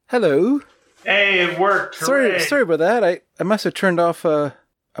Hello. Hey, it worked. Hooray. Sorry about that. I must have turned off. I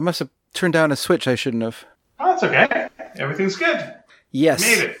must have turned down a switch I shouldn't have. Oh, that's okay. Everything's good. Yes.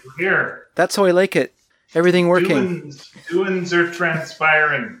 Made it. We're here. That's how I like it. Everything working. Doings are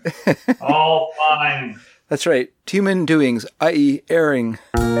transpiring. All fine. That's right. Human doings, i.e. airing.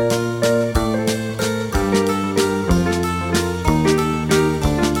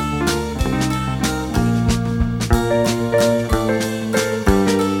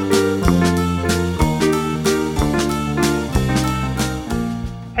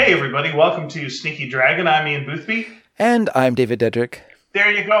 Hey everybody, welcome to Sneaky Dragon. I'm Ian Boothby. And I'm David Dedrick. There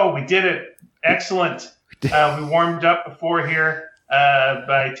you go, we did it. Excellent. We warmed up before here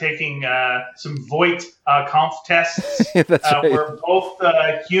by taking some Voight conf tests. That's right. We're both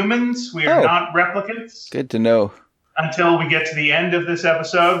humans. We are not replicants. Good to know. Until we get to the end of this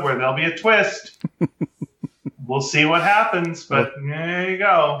episode where there'll be a twist. We'll see what happens, but there you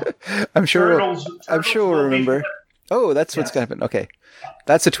go. I'm sure Turtles we'll remember. Oh, that's what's going to happen. Okay.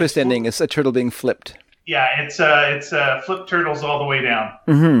 That's the twist ending. It's a turtle being flipped. Yeah, it's flipped turtles all the way down.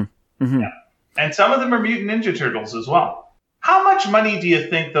 Mm-hmm. Mm-hmm. Yeah. And some of them are Mutant Ninja Turtles as well. How much money do you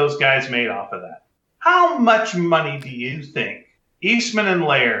think those guys made off of that? How much money do you think Eastman and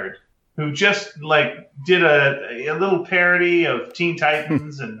Laird, who just did a little parody of Teen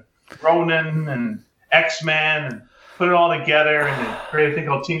Titans and Ronin and X-Men and put it all together and created a thing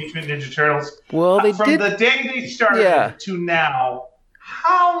called Teenage Mutant Ninja Turtles? Well, From the day they started to now,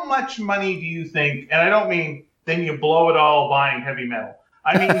 how much money do you think, and I don't mean then you blow it all buying heavy metal.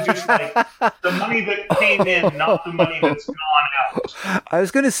 I mean just the money that came in, not the money that's gone out. I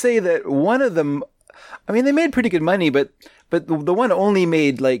was going to say that one of them, I mean, they made pretty good money, but the one only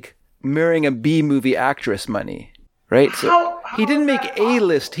made marrying a B-movie actress money, right? So he didn't make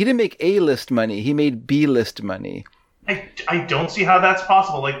A-list. He didn't make A-list money. He made B-list money. I don't see how that's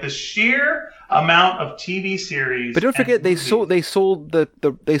possible. The sheer amount of TV series. But don't forget, they sold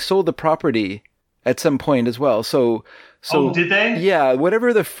the property at some point as well. So did they? Yeah,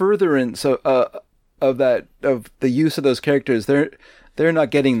 whatever the furtherance of the use of those characters, they're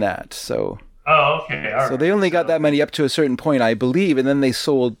not getting that. So okay. All right. So they only got that money up to a certain point, I believe, and then they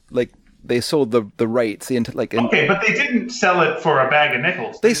sold the rights. Okay, but they didn't sell it for a bag of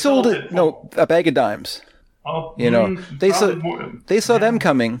nickels. They sold it a bag of dimes. Oh, they saw them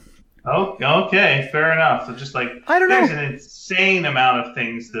coming. Oh, okay, fair enough. So I don't know. There's an insane amount of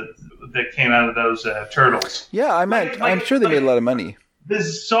things that came out of those turtles. Yeah, I'm sure they made a lot of money.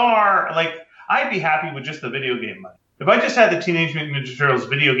 Bizarre. I'd be happy with just the video game money. If I just had the Teenage Mutant Ninja Turtles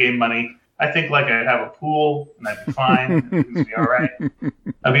video game money, I think I'd have a pool and I'd be fine. It'd be all right.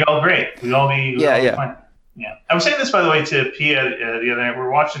 That'd be all great. We'd all be fine. Yeah. I was saying this, by the way, to Pia the other night.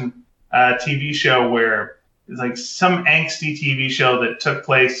 We're watching a TV show where it's some angsty TV show that took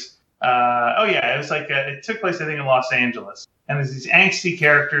place. It was it took place, I think, in Los Angeles. And there's these angsty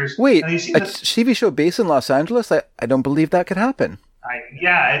characters. Wait, a TV show based in Los Angeles? I don't believe that could happen.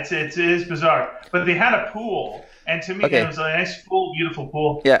 It is bizarre. But they had a pool. And to me, it was a nice, full, beautiful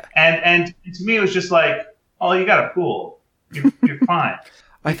pool. Yeah. And to me, it was just you got a pool. You're fine.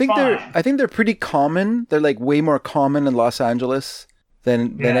 I think they're pretty common. They're way more common in Los Angeles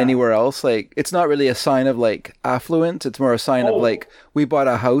than anywhere else. It's not really a sign of affluence. It's more a sign of we bought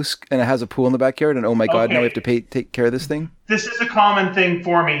a house and it has a pool in the backyard, and oh my god, now we have to take care of this thing. This is a common thing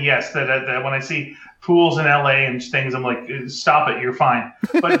for me. Yes, that when I see pools in LA and things, I'm stop it, you're fine.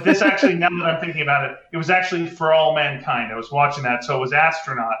 But this actually, now that I'm thinking about it, it was actually For All Mankind. I was watching that, so it was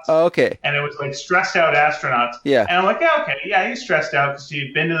astronauts. Oh, okay. And it was stressed out astronauts. Yeah. And I'm he's stressed out because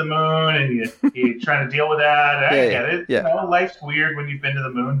you've been to the moon and you're trying to deal with that. I get it. Yeah. Life's weird when you've been to the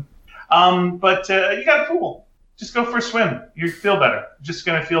moon. But you got a pool. Just go for a swim. You feel better. You're just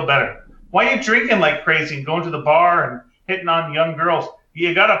going to feel better. Why are you drinking like crazy and going to the bar and hitting on young girls?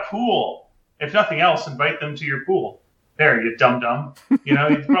 You got a pool. If nothing else, invite them to your pool. There, you dum-dum.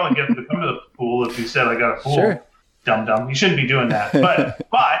 You'd probably get them to come to the pool if you said, I got a pool. Sure. Dum-dum. You shouldn't be doing that.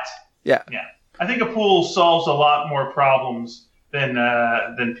 But yeah. I think a pool solves a lot more problems than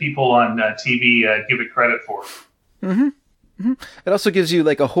people on TV give it credit for. Mm-hmm. Mm-hmm. It also gives you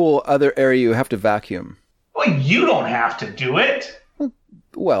a whole other area you have to vacuum. Well, you don't have to do it.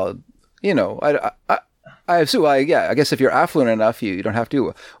 Well, I assume, I guess if you're affluent enough, you don't have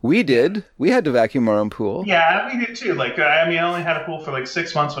to. We did. We had to vacuum our own pool. Yeah, we did too. I only had a pool for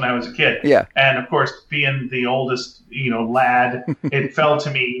 6 months when I was a kid. Yeah. And of course, being the oldest, lad, it fell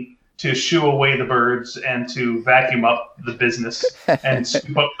to me to shoo away the birds and to vacuum up the business and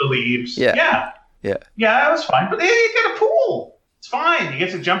scoop up the leaves. Yeah. Yeah, that was fine. But you get a pool. It's fine. You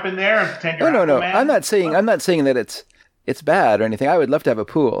get to jump in there and pretend you're No. Man. I'm not saying that it's it's bad or anything. I would love to have a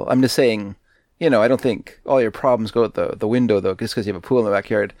pool. I'm just saying, I don't think all your problems go out the window, though, just because you have a pool in the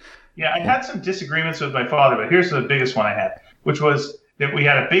backyard. Yeah, I had some disagreements with my father, but here's the biggest one I had, which was that we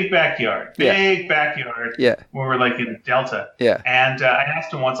had a big backyard, backyard. Yeah. When we were like in Delta. Yeah. And I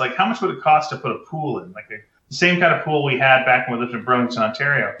asked him once, like, how much would it cost to put a pool in? Like the same kind of pool we had back when we lived in Burlington,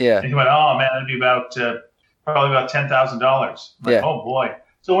 Ontario. Yeah. And he went, oh man, it'd be probably about $10,000. Like, oh boy.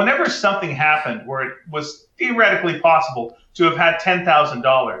 So whenever something happened where it was theoretically possible to have had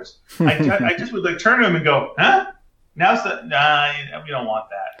 $10,000, I just would like turn to him and go, huh? Nah, we don't want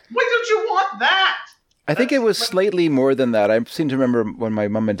that. Why don't you want that? I think it was slightly more than that. I seem to remember when my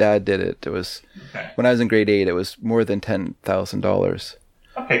mom and dad did it. It was when I was in grade 8. It was more than $10,000.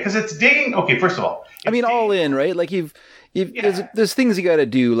 Okay, because it's digging. Okay, first of all, I mean, all in, right? Like there's things you got to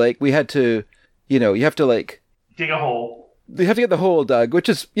do. Like we had to, you have to like dig a hole. You have to get the hole dug, which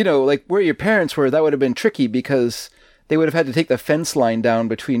is, like where your parents were. That would have been tricky because they would have had to take the fence line down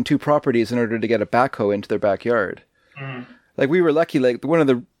between two properties in order to get a backhoe into their backyard. Mm. Like we were lucky. Like one of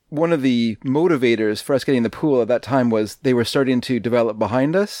the motivators for us getting the pool at that time was they were starting to develop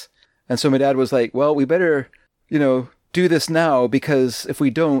behind us. And so my dad was like, well, we better, do this now because if we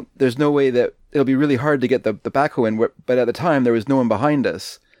don't, there's no way that it'll be really hard to get the backhoe in. But at the time there was no one behind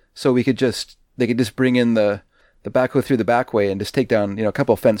us. So they could just bring in the backhoe through the back way and just take down, a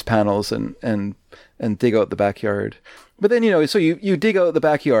couple of fence panels and dig out the backyard. But then, so you dig out the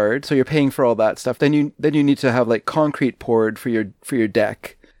backyard. So you're paying for all that stuff. Then you need to have like concrete poured for your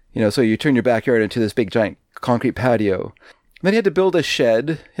deck. So you turn your backyard into this big giant concrete patio. And then you had to build a shed.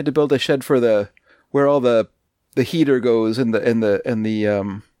 You had to build a shed for where all the heater goes and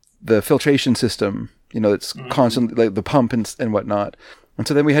the filtration system. It's constantly like the pump and whatnot. And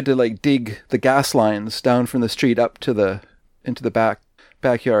so then we had to like dig the gas lines down from the street up into the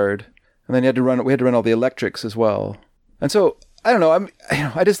backyard. And then we had to run all the electrics as well. And so I don't know.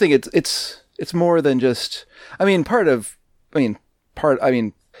 I just think it's more than just. Part of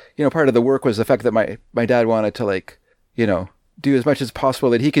the work was the fact that my dad wanted to like, do as much as possible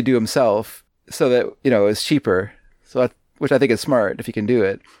that he could do himself so that, it's cheaper. So which I think is smart if he can do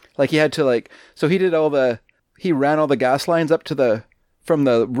it. Like he had to like, so he ran all the gas lines up from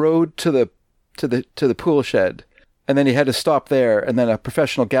the road to the pool shed. And then he had to stop there. And then a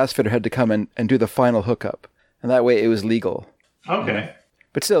professional gas fitter had to come and do the final hookup. And that way it was legal. Okay.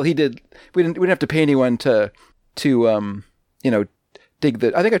 But still we didn't have to pay anyone to dig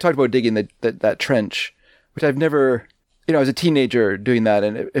I think I talked about digging that trench, which I've never, I was a teenager doing that,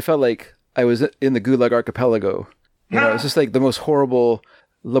 and it felt like I was in the Gulag Archipelago. It's just like the most horrible,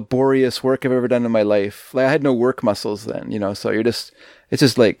 laborious work I've ever done in my life. Like I had no work muscles then, so it's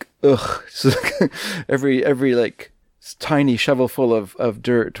just like, ugh. It's like every like tiny shovelful of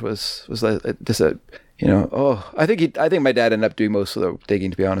dirt was like just a, I think my dad ended up doing most of the digging,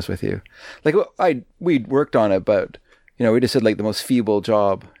 to be honest with you. Like we worked on it, but we just did like the most feeble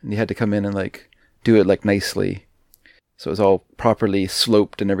job, and he had to come in and like do it like nicely, so it was all properly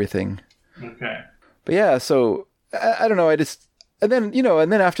sloped and everything. Okay. But yeah, so I don't know. And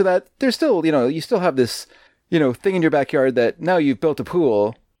then after that, there's still, you still have this, thing in your backyard that now you've built a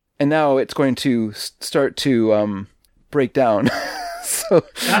pool, and now it's going to start to break down. So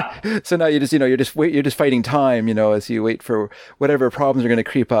now you just, you're just fighting time, as you wait for whatever problems are going to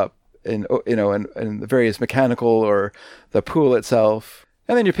creep up. In the various mechanical or the pool itself,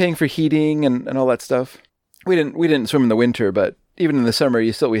 and then you're paying for heating and all that stuff. We didn't swim in the winter, but even in the summer,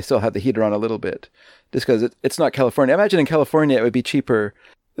 we still had the heater on a little bit, just because it's not California. I imagine in California it would be cheaper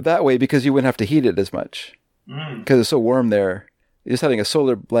that way because you wouldn't have to heat it as much because it's so warm there. Just having a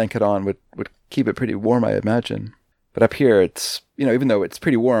solar blanket on would keep it pretty warm, I imagine. But up here, it's even though it's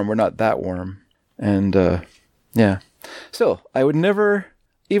pretty warm, we're not that warm, and yeah. Still, I would never.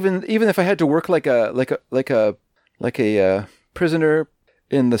 Even if I had to work like a prisoner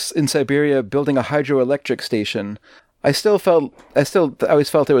in Siberia building a hydroelectric station, I always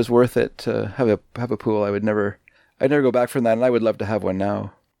felt it was worth it to have a pool. I'd never go back from that, and I would love to have one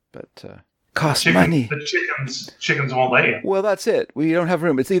now, but costs money. The chickens won't lay you. Well, that's it. We don't have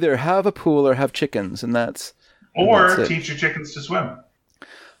room. It's either have a pool or have chickens, and that's teach your chickens to swim.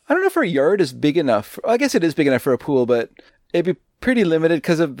 I don't know if our yard is big enough. I guess it is big enough for a pool, but it'd be pretty limited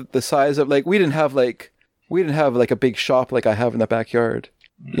because of the size of we didn't have like a big shop like I have in the backyard.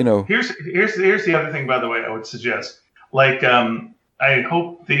 Here's the other thing, by the way, I would suggest. I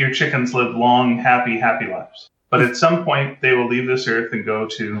hope that your chickens live long, happy lives. But at some point, they will leave this earth and go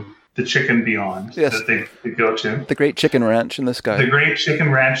to the chicken beyond that they go to. The Great Chicken Ranch in the sky. The Great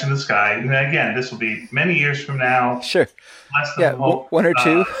Chicken Ranch in the sky. And again, this will be many years from now. Sure. Less than hope. 1 or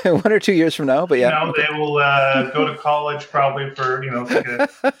 2, 1 or 2 years from now. But yeah, they will go to college probably for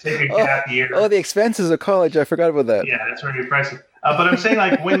take a gap year. Oh, the expenses of college! I forgot about that. Yeah, that's very pricey. But I'm saying,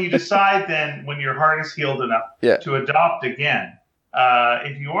 like, when you decide, then when your heart is healed enough to adopt again,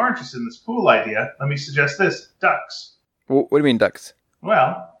 if you are interested in this pool idea, let me suggest this: ducks. What do you mean, ducks?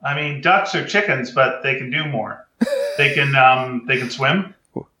 Well, I mean, ducks are chickens, but they can do more. They can swim.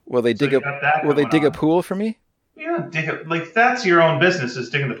 Will they dig a pool for me? Yeah, that's your own business, is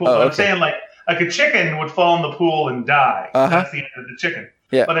digging the pool. But I'm saying, like a chicken would fall in the pool and die. That's the end of the chicken.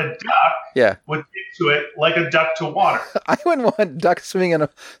 Yeah. But a duck would dig to it like a duck to water. I wouldn't want ducks swimming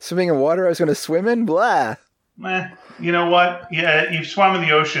in water I was going to swim in. Blah. You know what? Yeah, you've swum in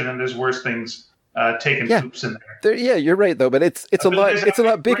the ocean, and there's worse things taking poops in there. Yeah, you're right though. But it's a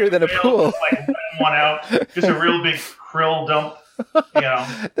lot bigger than a pool. Like one out, just a real big krill dump.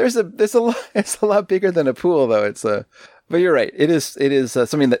 It's a lot bigger than a pool though. But you're right. It is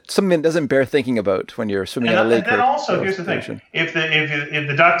something that doesn't bear thinking about when you're swimming in a lake. And then also, here's the thing: if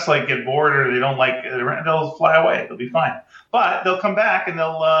the ducks get bored or they don't like, they'll fly away. They'll be fine. But they'll come back and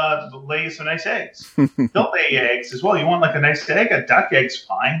they'll lay some nice eggs. They'll lay eggs as well. You want like a nice egg? A duck egg's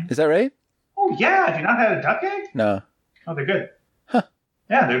fine. Is that right? Oh yeah. Have you not had a duck egg? No. Oh, they're good. Huh.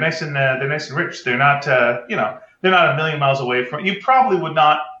 Yeah, they're nice and rich. They're not they're not a million miles away from. You probably would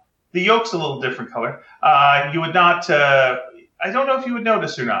not. The yolk's a little different color. You would not. I don't know if you would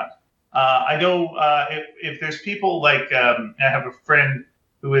notice or not. I know if there's people like I have a friend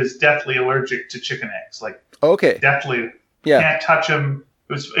who is deathly allergic to chicken eggs. Like deathly, can't touch them.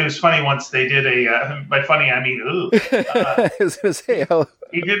 It was funny once they did by funny I mean ooh. I was going to say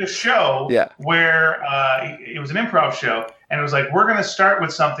he did a show where it was an improv show. And it was like, we're going to start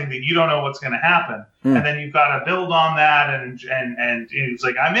with something that you don't know what's going to happen. And then you've got to build on that. And he was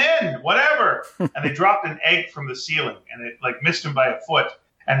like, I'm in, whatever. And they dropped an egg from the ceiling and it like missed him by a foot.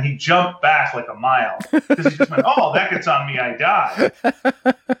 And he jumped back like a mile because he just went, oh, that gets on me, I die.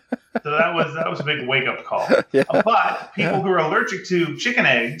 So that was a big wake up call. But people who are allergic to chicken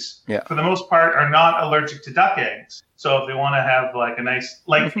eggs, for the most part, are not allergic to duck eggs. So if they want to have like a nice,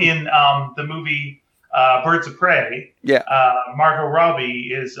 like in the movie, Birds of Prey, Margot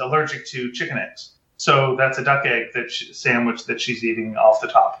Robbie is allergic to chicken eggs. So that's a duck egg sandwich that she's eating off the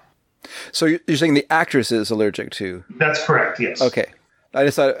top. So you're saying the actress is allergic to? That's correct, yes. Okay. I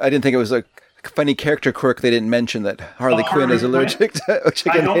didn't think it was a funny character quirk they didn't mention that Harley Quinn is allergic to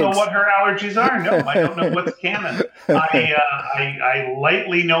chicken eggs. I don't know what her allergies are. No, I don't know what's canon. I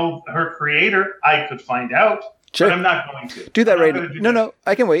lightly know her creator. I could find out, but I'm not going to. Do that right now. No,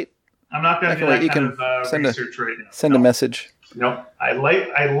 I can wait. I'm not going to do that kind of research right now. Send a message. No, I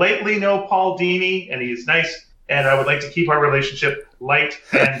lightly know Paul Dini, and he's nice, and I would like to keep our relationship light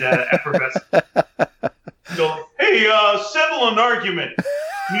and effervescent. So, hey, settle an argument,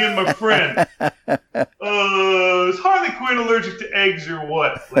 me and my friend. Is Harley Quinn allergic to eggs or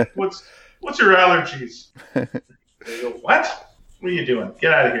what? Like, what's her allergies? They go, what? What are you doing?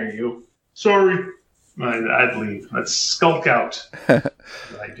 Get out of here, you. Sorry. I'd leave. Let's skulk out. That's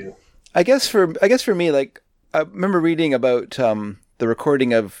what I do. I guess for me, like, I remember reading about the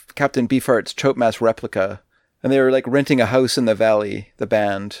recording of Captain Beefheart's Trout Mask replica, and they were like renting a house in the valley, the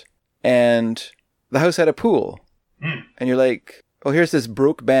band, and the house had a pool. And you're like, oh, here's this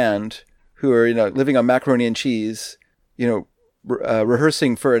broke band who are, living on macaroni and cheese,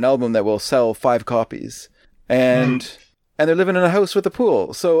 rehearsing for an album that will sell 5 copies, and they're living in a house with a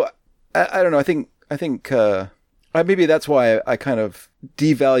pool. So I don't know. I think maybe that's why I kind of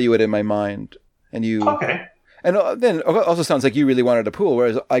devalue it in my mind. And you, and then it also sounds like you really wanted a pool,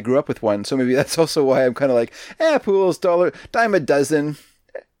 whereas I grew up with one. So maybe that's also why I'm kind of like, pool's dime a dozen.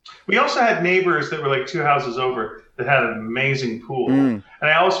 We also had neighbors that were like 2 houses over that had an amazing pool. And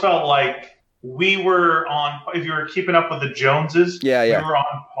I always felt like we were if you were keeping up with the Joneses, we were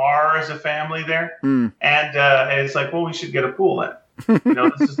on par as a family there. And it's like, well, we should get a pool then.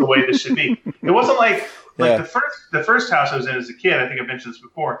 This is the way this should be. It wasn't like the first house I was in as a kid, I think I mentioned this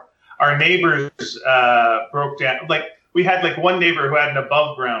before, our neighbors broke down. Like, we had like one neighbor who had an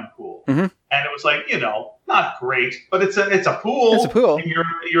above ground pool. And it was like, not great, but it's a pool. It's a pool. And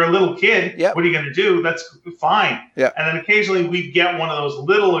you're a little kid. Yep. What are you going to do? That's fine. Yeah. And then occasionally we'd get one of those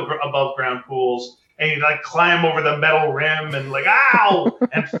little above ground pools, and you'd like climb over the metal rim and like, ow,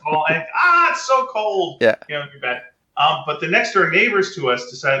 and fall. And it's so cold. Yeah. You're bad. But the next door neighbors to us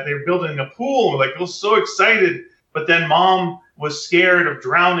decided they were building a pool. We're like, we're so excited. But then mom was scared of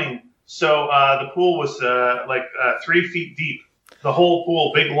drowning. So the pool was 3 feet deep. the whole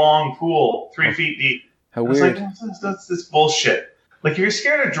pool, big long pool, 3 feet deep. How I was weird. like, that's this bullshit. Like, if you're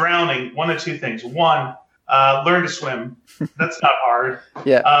scared of drowning, one of two things. One, learn to swim. That's not hard.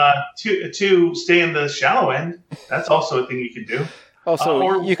 Yeah. Two, stay in the shallow end. That's also a thing you can do.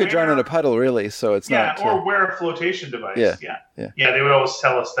 Also, you could drown in a puddle, really, so it's not... or wear a flotation device. Yeah. Yeah, they would always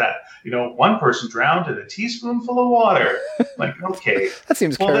tell us that. One person drowned in a teaspoonful of water. Like, okay. That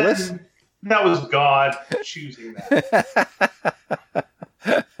seems careless. That was God choosing that.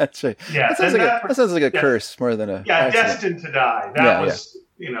 That's right. Yeah, that sounds like a curse more than a... Yeah, accident. destined to die. That was,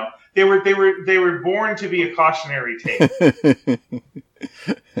 they were born to be a cautionary tale.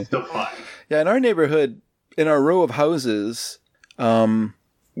 Still fun. Yeah, in our neighborhood, in our row of houses... our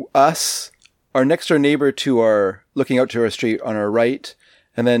next door neighbor looking out to our street on our right,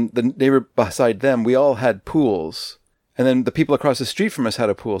 and then the neighbor beside them, we all had pools. And then the people across the street from us had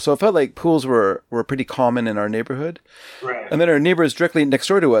a pool. So it felt like pools were pretty common in our neighborhood. Right. And then our neighbors directly next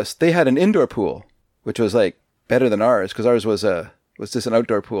door to us, they had an indoor pool, which was like better than ours, because ours was just an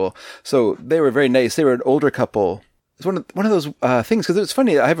outdoor pool. So they were very nice. They were an older couple. It's one of those things, because it's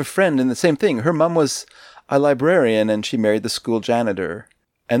funny. I have a friend in the same thing. Her mom was a librarian, and she married the school janitor.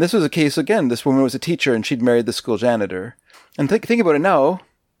 And this was a case, again, this woman was a teacher, and she'd married the school janitor. And think about it now,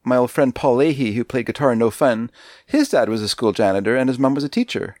 my old friend Paul Leahy, who played guitar in No Fun, his dad was a school janitor, and his mom was a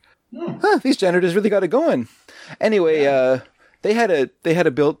teacher. These janitors really got it going. Anyway, they had a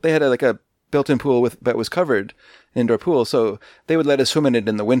built-in pool that was covered, an indoor pool, so they would let us swim in it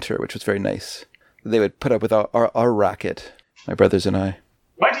in the winter, which was very nice. They would put up with our racket, my brothers and I.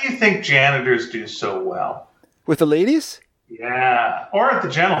 Why do you think janitors do so well? With the ladies? Yeah. Or the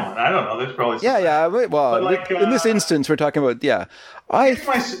gentlemen. I don't know. There's probably some... Yeah. Well, in this instance, we're talking about, I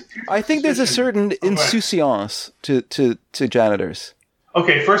think there's a certain insouciance to janitors.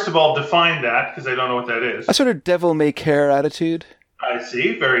 Okay, first of all, define that, because I don't know what that is. A sort of devil-may-care attitude. I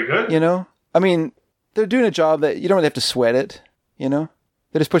see. Very good. I mean, they're doing a job that you don't really have to sweat it, They're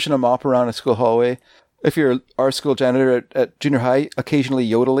just pushing a mop around a school hallway. If you're our school janitor at junior high, occasionally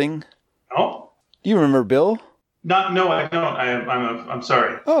yodeling. Oh. Do you remember Bill? No, I don't. I'm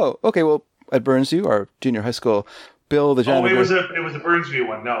sorry. Oh, okay. Well, at Burnsview, our junior high school, Bill the janitor. Oh, it was a Burnsview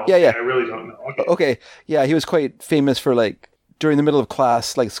one. No. Yeah. I really don't know. Okay. Yeah, he was quite famous for during the middle of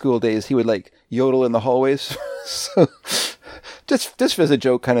class, school days, he would yodel in the hallways. So just as a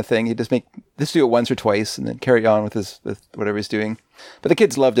joke kind of thing, he'd just do it once or twice and then carry on with whatever he's doing. But the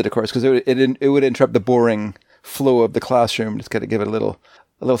kids loved it, of course, because it would interrupt the boring flow of the classroom. Just got to give it a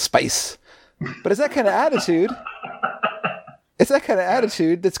little spice. But it's that kind of attitude. It's that kind of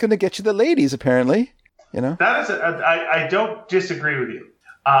attitude that's going to get you the ladies, apparently. That is. I don't disagree with you.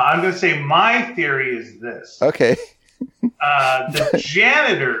 I'm going to say my theory is this. Okay. The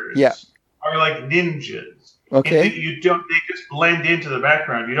janitors are like ninjas. Okay. They just blend into the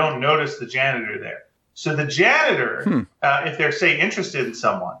background. You don't notice the janitor there. So the janitor, if they're, say, interested in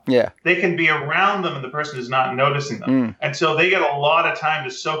someone, they can be around them and the person is not noticing them. And so they get a lot of time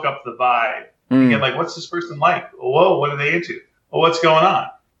to soak up the vibe. They get what's this person like? Whoa, what are they into? Well, what's going on?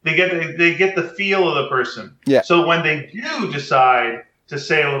 They get the feel of the person. Yeah. So when they do decide to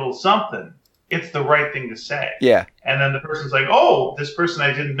say a little something, it's the right thing to say. Yeah. And then the person's like, oh, this person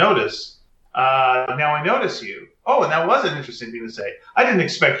I didn't notice. Now I notice you. Oh, and that was an interesting thing to say. I didn't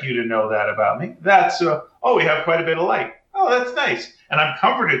expect you to know that about me. That's, we have quite a bit alike. Oh, that's nice. And I'm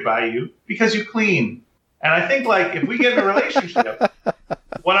comforted by you because you clean. And I think, if we get in a relationship,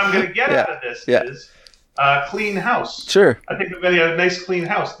 what I'm going to get out of this is a clean house. Sure. I think I'm going to get a nice clean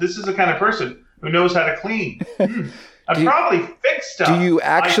house. This is the kind of person who knows how to clean. I've probably fixed stuff. Do you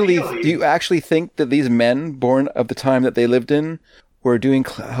actually think that these men born of the time that they lived in were doing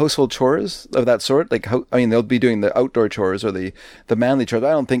household chores of that sort? They'll be doing the outdoor chores or the manly chores.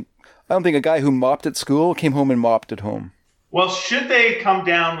 I don't think a guy who mopped at school came home and mopped at home. Well, should they come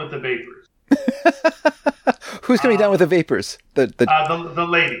down with the vapors? Who's coming down with the vapors? The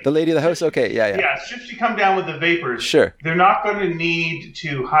lady. The lady of the house? Okay, yeah. Yeah, should she come down with the vapors? Sure. They're not going to need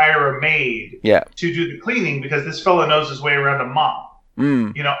to hire a maid to do the cleaning because this fellow knows his way around a mop.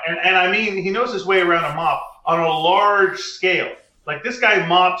 And I mean, he knows his way around a mop on a large scale. This guy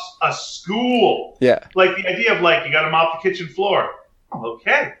mops a school. Yeah. The idea of you got to mop the kitchen floor. Oh,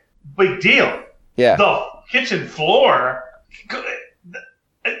 okay. Big deal. Yeah. The kitchen floor...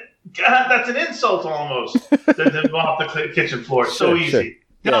 that's an insult almost to mop the kitchen floor. So easy.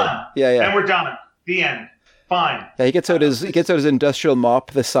 Sure. Done. Yeah. And we're done. The end. Fine. Yeah, he gets out his industrial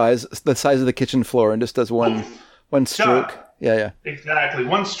mop the size of the kitchen floor and just does one stroke. Done. Yeah. Exactly.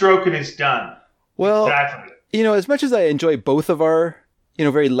 One stroke and it's done. Well, exactly. As much as I enjoy both of our,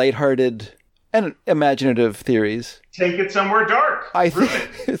 very lighthearted and imaginative theories. Take it somewhere dark. I think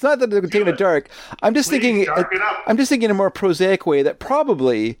it's not that they're taking it dark. I'm just thinking. Dark it up. I'm just thinking in a more prosaic way that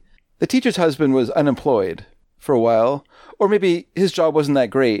probably the teacher's husband was unemployed for a while, or maybe his job wasn't that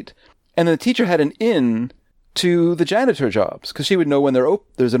great, and the teacher had an in to the janitor jobs because she would know when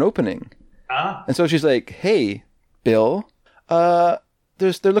there's an opening. And so she's like, "Hey, Bill, they're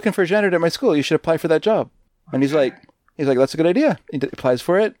looking for a janitor at my school. You should apply for that job." And he's like, "That's a good idea." He applies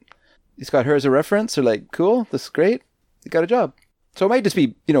for it. He's got her as a reference. They're like, "Cool, this is great. You got a job." So it might just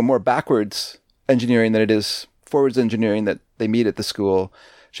be, more backwards engineering than it is forwards engineering that they meet at the school,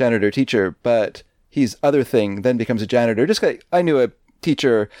 janitor, teacher. But his other thing then becomes a janitor. Just like I knew a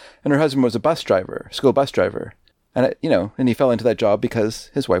teacher, and her husband was a school bus driver, and and he fell into that job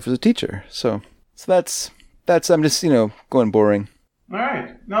because his wife was a teacher. So that's I'm just going boring. All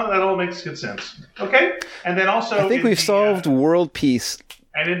right, no, that all makes good sense. Okay, and then also I think we've solved world peace.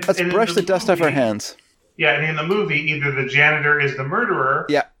 Let's brush the dust off our hands. Yeah, and in the movie, either the janitor is the murderer,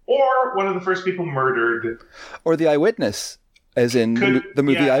 or one of the first people murdered, or the eyewitness, as in the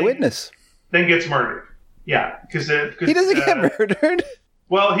movie Eyewitness. Then gets murdered. Yeah, because he doesn't get murdered.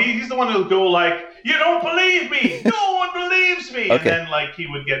 Well, he's the one who'll go like, "You don't believe me. No one believes me." Okay. And then he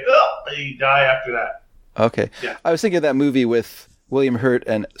would get, he'd die after that. Okay. Yeah. I was thinking of that movie with William Hurt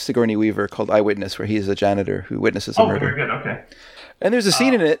and Sigourney Weaver called Eyewitness, where he's a janitor who witnesses a murder. Oh, very good. Okay. And there's a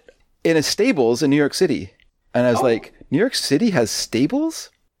scene in it in a stables in New York City. And I was like, New York City has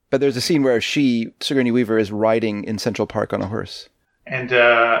stables? But there's a scene where Sigourney Weaver, is riding in Central Park on a horse. And,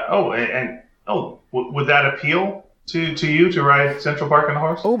 would that appeal to you to ride Central Park on a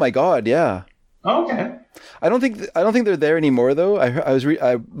horse? Oh my God, yeah. Oh, okay. I don't think they're there anymore though.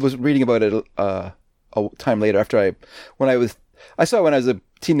 I was reading about it a time later after I saw it when I was a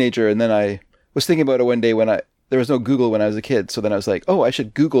teenager, and then I was thinking about it one day when there was no Google when I was a kid. So then I was like, oh, I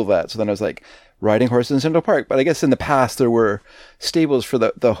should Google that. So then I was like, riding horses in Central Park. But I guess in the past there were stables for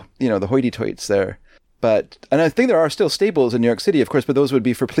the hoity-toits there. And I think there are still stables in New York City, of course, but those would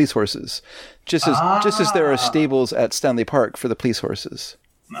be for police horses, just as there are stables at Stanley Park for the police horses.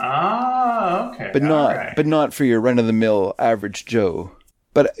 Okay. But not for your run-of-the-mill average Joe.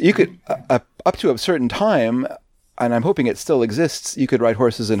 But you could up to a certain time, and I'm hoping it still exists, you could ride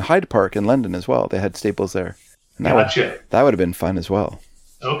horses in Hyde Park in London as well. They had stables there. And that would have been fun as well.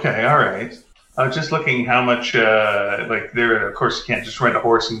 Okay, all right. I was just looking how much, there, of course, you can't just rent a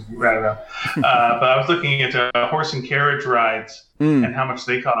horse and ride around. But I was looking at horse and carriage rides and how much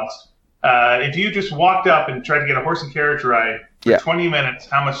they cost. If you just walked up and tried to get a horse and carriage ride for 20 minutes,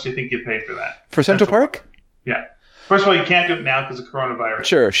 how much do you think you'd pay for that? For Central Park? Yeah. First of all, you can't do it now because of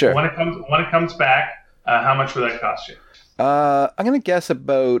coronavirus. Sure. When it comes back, how much would that cost you? I'm going to guess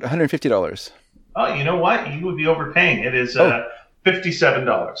about $150. Oh, you know what? You would be overpaying. It is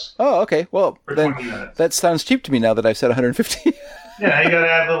 $57. Oh, okay. Well, then that sounds cheap to me now that I've said $150. Yeah, you got to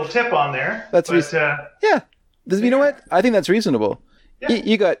add a little tip on there. That's reasonable. Yeah. You know what? I think that's reasonable. Yeah.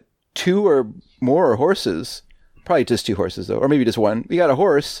 You got two or more horses, probably just two horses though, or maybe just one. You got a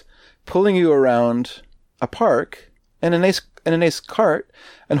horse pulling you around a park and a nice cart,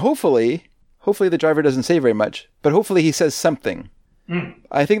 and hopefully the driver doesn't say very much, but hopefully he says something.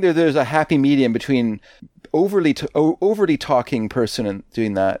 I think there's a happy medium between overly talking person and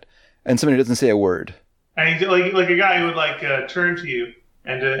doing that, and somebody who doesn't say a word. And he's like a guy who would turn to you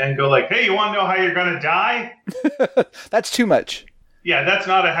and go like, "Hey, you want to know how you're gonna die?" That's too much. Yeah, that's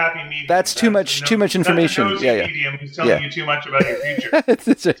not a happy medium. That's too much information. That's a nosy medium who's telling you too much about your future.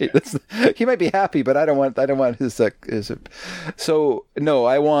 That's right. He might be happy, but I don't want his. So no,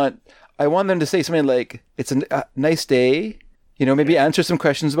 I want them to say something like, "It's a nice day." Maybe answer some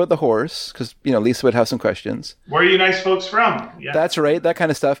questions about the horse, because, Lisa would have some questions. Where are you nice folks from? Yeah. That's right, that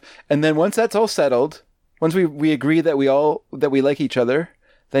kind of stuff. And then once that's all settled, once we agree that we like each other,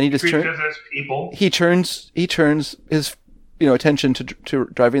 then he turns his attention to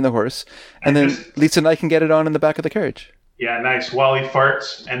driving the horse, and then Lisa and I can get it on in the back of the carriage. Yeah, nice. While he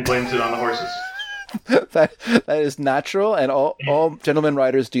farts and blames it on the horses. that is natural, and all gentlemen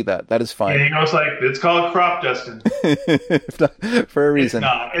riders do that. That is fine. Yeah, it's called crop dusting. For a reason.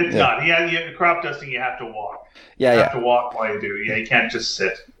 It's not. Yeah, crop dusting, you have to walk. Yeah, you have to walk while you do it. Yeah, you can't just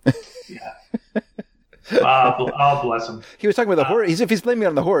sit. Yeah. I'll bless him. He was talking about the horse. If he's blaming it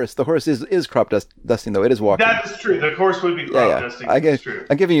on the horse is crop dusting, though. It is walking. That is true. The horse would be crop dusting. That's true.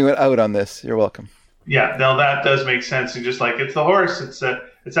 I'm giving you an out on this. You're welcome. Yeah, no, that does make sense. And just it's the horse.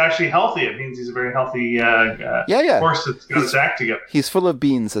 It's actually healthy. It means he's a very healthy horse that's got his act together. He's full of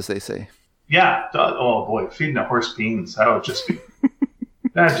beans, as they say. Yeah. Oh boy, feeding a horse beans, that'd just be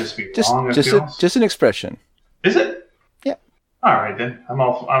wrong. Just an expression. Is it? Yeah. All right then. I'm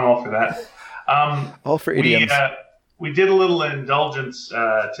all for that. All for we idioms. we did a little indulgence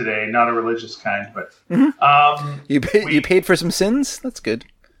today, not a religious kind, but You paid for some sins? That's good.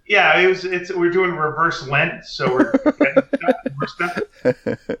 yeah, we're doing reverse Lent, so we're getting stuff.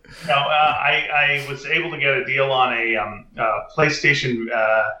 No, I was able to get a deal on a PlayStation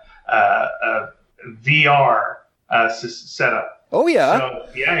VR setup. Oh yeah. So,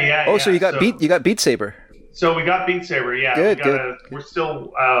 yeah. Oh, so you got Beat Saber. So we got Beat Saber. Yeah, Good. We're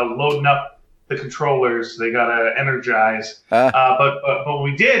still loading up the controllers. They gotta energize. But what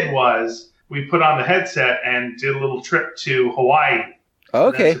we did was we put on the headset and did a little trip to Hawaii.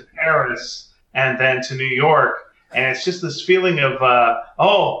 Okay. And then to Paris, and then to New York, and it's just this feeling of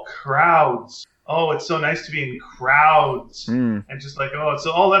crowds. Oh, it's so nice to be in crowds, and just like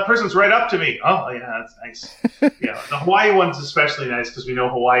that person's right up to me. Oh yeah, that's nice. Yeah, the Hawaii one's especially nice because we know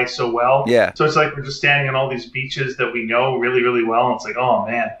Hawaii so well. Yeah. So it's like we're just standing on all these beaches that we know really, really well, and it's like, oh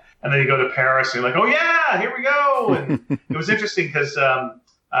man. And then you go to Paris, and you're like, oh yeah, here we go. And it was interesting because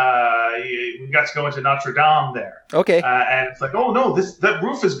we got to go into Notre Dame there. Okay. And it's like, oh no, that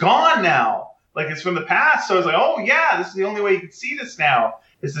roof is gone now. Like it's from the past. So I was like, oh yeah, this is the only way you can see this now.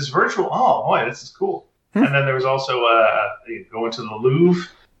 Is this virtual? Oh boy, this is cool. And then there was also you go into the Louvre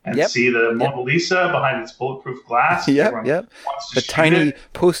and see the Mona Lisa behind its bulletproof glass. Yep. The tiny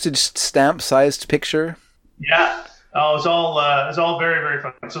postage stamp sized picture. Yeah. Oh, it's all very, very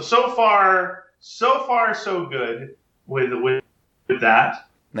fun. So far, so good with that.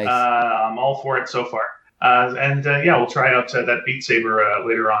 Nice. I'm all for it so far. We'll try out that Beat Saber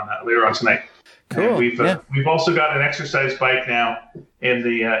later on tonight. Cool. And we've also got an exercise bike now in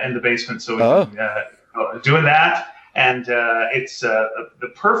the basement, so we can doing that, and it's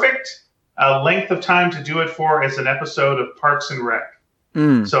the perfect length of time to do it for is an episode of Parks and Rec.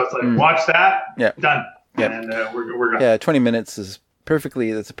 So it's like watch that, done, and we're done. Yeah, 20 minutes is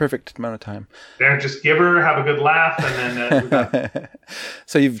that's a perfect amount of time. There, just give her, have a good laugh, and then we're done.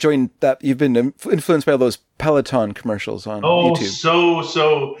 So you've joined that. You've been influenced by all those Peloton commercials on YouTube.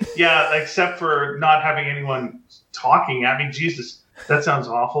 So yeah, except for not having anyone talking at me. Jesus, that sounds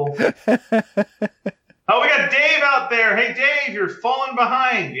awful. Oh, we got Dave out there. Hey, Dave, you're falling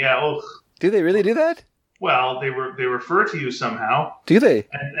behind. Yeah. Ugh. Do they really do that? Well, they refer to you somehow. Do they?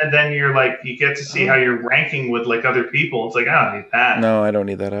 And then you're like, you get to see how you're ranking with like other people. It's like, I don't need that. No, I don't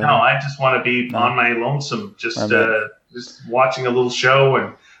need that. I just want to be on my lonesome, just watching a little show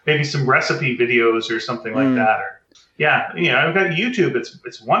and maybe some recipe videos or something like that. Or I've got YouTube.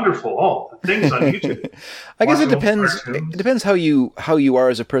 It's wonderful. Oh, the things on YouTube. I guess it depends. It depends how you are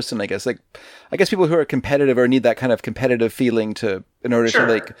as a person. I guess I guess people who are competitive or need that kind of competitive feeling in order to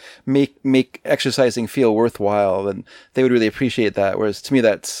like make exercising feel worthwhile, and they would really appreciate that. Whereas to me,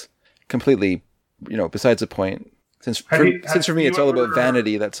 that's completely besides the point. Since for me, it's all about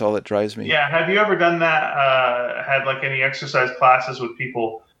vanity. That's all that drives me. Yeah. Have you ever done that? Had like any exercise classes with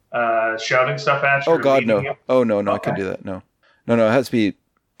people shouting stuff at you? Oh God, no. You? Oh no, okay. I couldn't do that. No. It has to be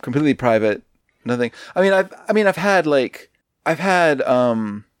completely private. Nothing. I've had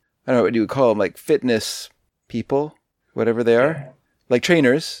I don't know what you would call them, like fitness people, whatever they are, like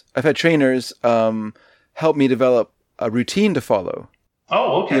trainers. I've had trainers help me develop a routine to follow.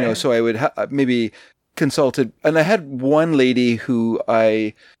 Oh, okay. So I would maybe consulted, and I had one lady who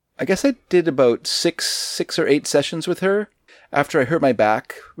I guess I did about six or 8 sessions with her after I hurt my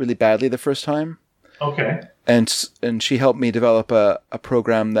back really badly the first time. Okay. And she helped me develop a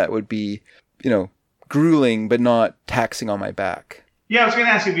program that would be, grueling but not taxing on my back. Yeah, I was going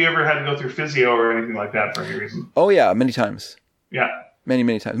to ask you if you ever had to go through physio or anything like that for any reason. Oh yeah, many times. Yeah. Many,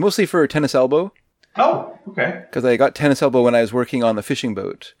 many times. Mostly for tennis elbow. Oh, okay. Because I got tennis elbow when I was working on the fishing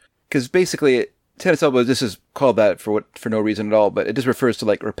boat. Because basically, tennis elbow, this is called that for no reason at all, but it just refers to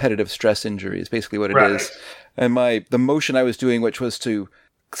like repetitive stress injury is basically what it is. And the motion I was doing, which was to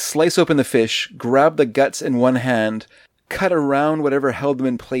slice open the fish, grab the guts in one hand, cut around whatever held them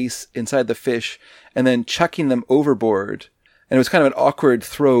in place inside the fish, and then chucking them overboard. And it was kind of an awkward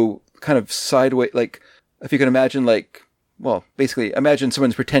throw, kind of sideways, like, if you can imagine, like, well, basically, imagine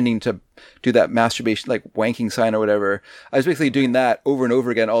someone's pretending to do that masturbation, like wanking sign or whatever. I was basically doing that over and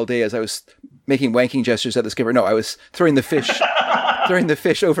over again all day as I was making wanking gestures at the skipper. No, I was throwing the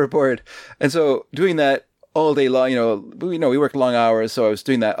fish overboard. And so doing that all day long, we worked long hours, so I was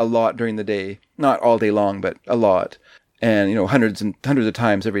doing that a lot during the day. Not all day long, but a lot. And, hundreds and hundreds of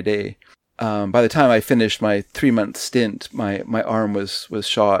times every day. By the time I finished my 3-month stint, my arm was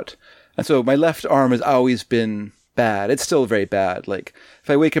shot. And so my left arm has always been bad. It's still very bad. Like, if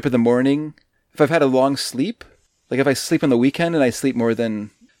I wake up in the morning, if I've had a long sleep, like if I sleep on the weekend and I sleep more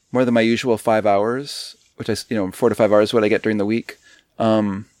than my usual 5 hours, which 4 to 5 hours is what I get during the week,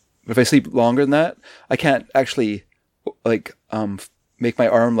 if I sleep longer than that, I can't actually like make my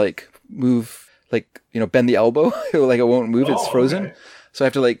arm like move, like, you know, bend the elbow. Like it won't move. It's frozen. Okay. So I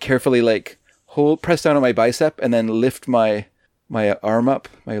have to like carefully like press down on my bicep and then lift my arm up,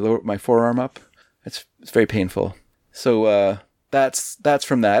 my forearm up. It's very painful. So that's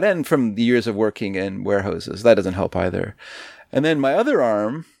from that, and from the years of working in warehouses. That doesn't help either. And then my other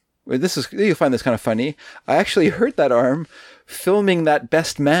arm, you'll find this kind of funny. I actually hurt that arm filming that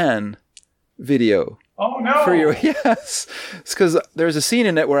Best Man video. Oh no! Yes, it's because there's a scene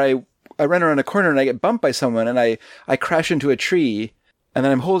in it where I run around a corner and I get bumped by someone and I crash into a tree, and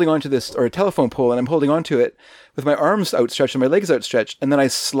then I'm holding onto this, or a telephone pole, and I'm holding onto it with my arms outstretched and my legs outstretched, and then I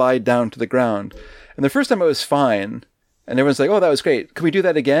slide down to the ground. And the first time I was fine, and everyone's like, "Oh, that was great. Can we do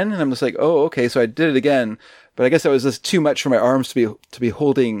that again?" And I'm just like, "Oh, okay." So I did it again, but I guess that was just too much for my arms to be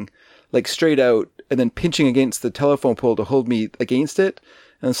holding like straight out and then pinching against the telephone pole to hold me against it,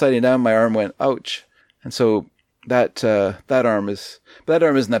 and then sliding down. My arm went, ouch. And so that arm isn't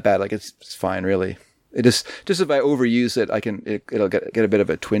that bad. Like it's fine, really. It just if I overuse it, it'll get a bit of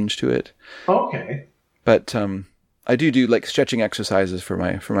a twinge to it. Okay. But I do like stretching exercises for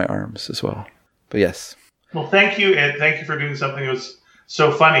my arms as well. But yes. Well, thank you, and thank you for doing something that was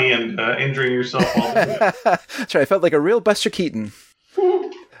so funny and injuring yourself all the way. That's right. I felt like a real Buster Keaton.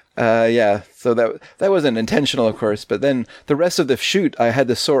 Yeah, so that wasn't intentional, of course, but then the rest of the shoot, I had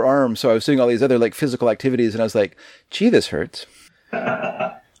this sore arm, so I was doing all these other like physical activities, and I was like, gee, this hurts.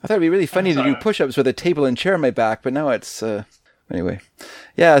 I thought it'd be really funny to do push-ups with a table and chair on my back, but now it's, anyway.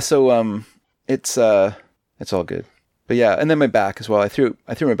 Yeah, so, it's all good. But yeah, and then my back as well. I threw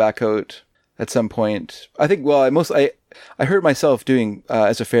my back out at some point. I think, well, I hurt myself doing,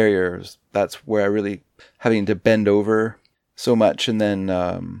 as a farrier. That's where I really having to bend over so much, and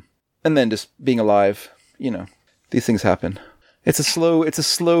then just being alive, you know, these things happen. It's a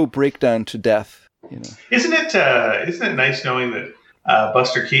slow breakdown to death, you know. Isn't it nice knowing that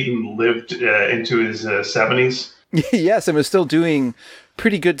Buster Keaton lived into his 70s? Yes, and was still doing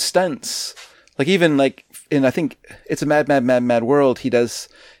pretty good stunts. Like even like in, I think it's a Mad World, he does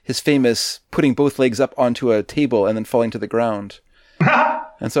his famous putting both legs up onto a table and then falling to the ground.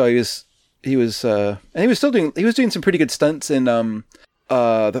 And so he was doing some pretty good stunts in the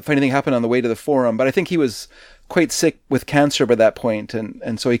funny thing happened on the way to the forum, but I think he was quite sick with cancer by that point,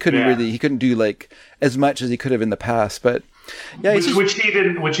 and so he couldn't do like as much as he could have in the past. But yeah, which he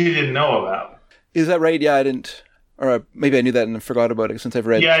didn't know about. Is that right? Yeah, I didn't, or maybe I knew that and forgot about it since I've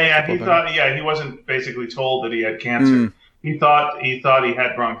read. He wasn't basically told that he had cancer. He thought he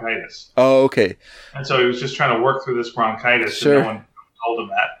had bronchitis. Oh, okay. And so he was just trying to work through this bronchitis. Sure. And no one told him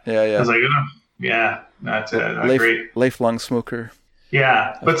that. Yeah. I was like, yeah, that's great. Lifelong smoker.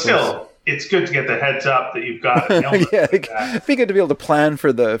 Yeah, but still, it's good to get the heads up that you've got an illness. Yeah, it'd be good to be able to plan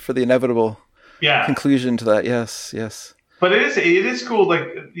for the inevitable conclusion to that. Yes. But it is cool.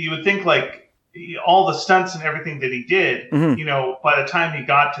 Like you would think, like all the stunts and everything that he did. Mm-hmm. You know, by the time he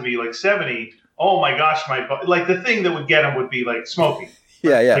got to be like 70, oh my gosh, like the thing that would get him would be like smoking.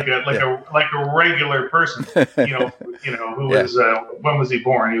 Yeah. Like a regular person. Who was when was he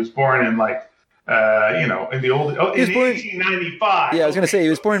born? He was born in like. In the old, in 1895. Yeah, I was going to say he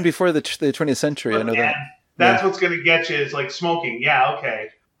was born before the 20th century. I know that. That's what's going to get you is like smoking. Yeah, okay.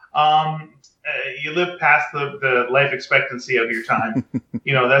 You live past the life expectancy of your time.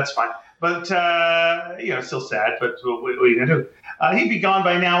 That's fine. But still sad. But what are you going to do? He'd be gone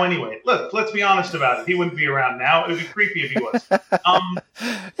by now anyway. Look, let's be honest about it. He wouldn't be around now. It would be creepy if he was.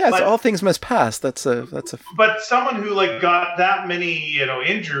 So all things must pass. That's a. But someone who like got that many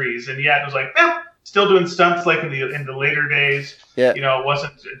injuries and yet was like, still doing stunts like in the later days. Yeah. It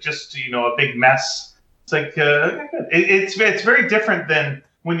wasn't just a big mess. It's like it's very different than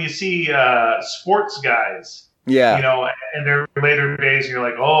when you see sports guys. Yeah. In their later days, you're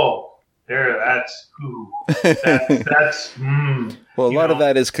like, oh. That's well, a lot of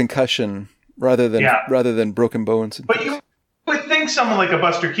that is concussion rather than broken bones. But you would think someone like a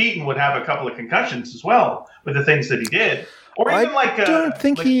Buster Keaton would have a couple of concussions as well with the things that he did, or even I don't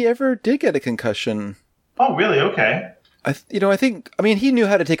think he ever did get a concussion. Oh, really? Okay. I think he knew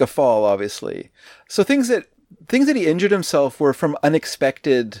how to take a fall, obviously. So things that he injured himself were from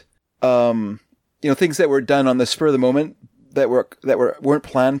unexpected, things that were done on the spur of the moment that weren't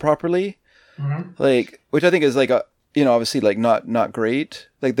planned properly. Mm-hmm. Like, which I think is like obviously like not great.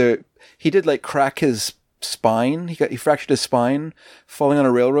 Like he did like crack his spine. He fractured his spine falling on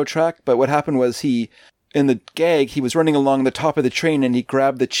a railroad track. But what happened was in the gag, he was running along the top of the train and he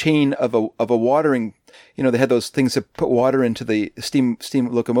grabbed the chain of a watering. They had those things that put water into the steam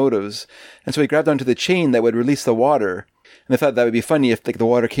locomotives. And so he grabbed onto the chain that would release the water. they thought that would be funny if like the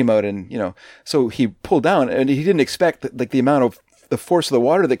water came out and, so he pulled down and he didn't expect like the amount of the force of the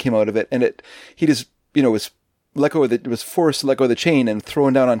water that came out of it. And he just, was was forced to let go of the chain and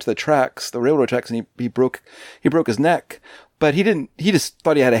thrown down onto the railroad tracks, and he broke his neck. But he just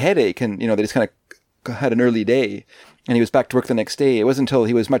thought he had a headache, and, they just kind of had an early day, and he was back to work the next day. It wasn't until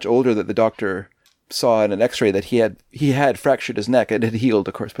he was much older that the doctor saw in an x-ray that he had fractured his neck. It had healed,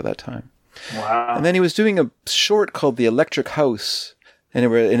 of course, by that time. Wow. And then he was doing a short called The Electric House, and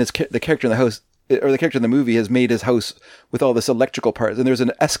the character in the house, or the character in the movie, has made his house with all this electrical parts, and there's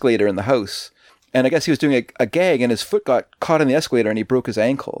an escalator in the house. And I guess he was doing a gag, and his foot got caught in the escalator, and he broke his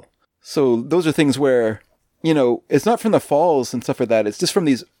ankle. So those are things where, it's not from the falls and stuff like that. It's just from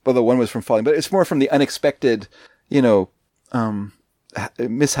these. Well, the one was from falling, but it's more from the unexpected,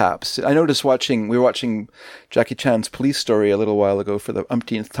 mishaps. I noticed we were watching Jackie Chan's Police Story a little while ago for the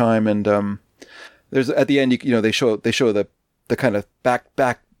umpteenth time, and there's at the end, they show the kind of back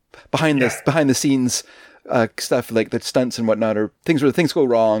behind the scenes. Stuff like the stunts and whatnot, or things where things go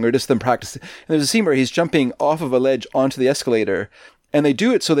wrong, or just them practicing. And there's a scene where he's jumping off of a ledge onto the escalator, and they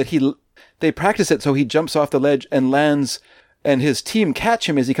do it so that they practice it so he jumps off the ledge and lands, and his team catch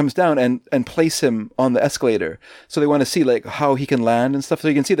him as he comes down and place him on the escalator. So they want to see like how he can land and stuff. So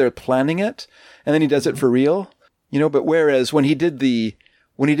you can see they're planning it, and then he does it for real, But whereas when he did the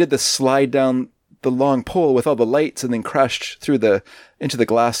slide down the long pole with all the lights and then crashed into the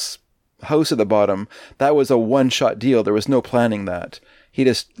glass house at the bottom, that was a one-shot deal. There was no planning that. He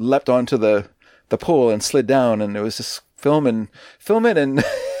just leapt onto the pole and slid down, and it was just film it and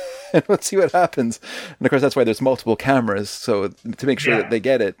and let's see what happens. And of course that's why there's multiple cameras, so to make sure that they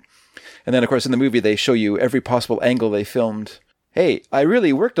get it. And then of course in the movie they show you every possible angle they filmed. Hey, I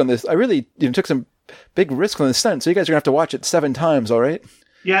really worked on this. I really took some big risks on the stunt, so you guys are gonna have to watch it 7 times, all right?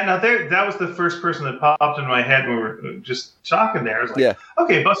 Yeah, now that was the first person that popped in my head when we were just talking there. I was like,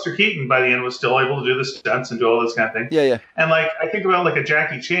 okay, Buster Keaton by the end was still able to do the stunts and do all this kind of thing. Yeah. And like I think about like a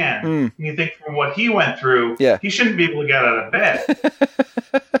Jackie Chan, and you think from what he went through, he shouldn't be able to get out of bed.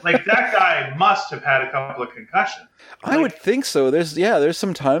 Like that guy must have had a couple of concussions. I would think so. There's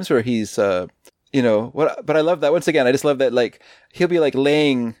some times where he's, but I love that. Once again, I just love that, like, he'll be like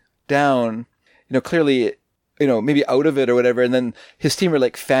laying down, clearly, maybe out of it or whatever. And then his team are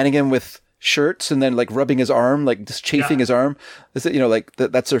like fanning him with shirts and then like rubbing his arm, like just chafing his arm. Is it, like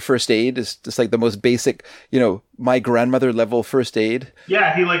that's their first aid. It's just like the most basic, my grandmother level first aid.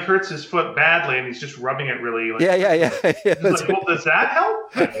 Yeah. He like hurts his foot badly and he's just rubbing it really. Like, yeah. He's like, well, does that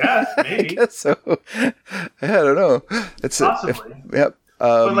help? I guess, maybe. I guess so. I don't know. It's possibly. Yep.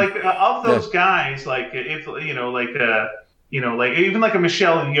 But like of those guys, like if like even like a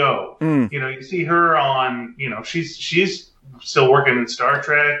Michelle Yeoh, you see her on, she's still working in Star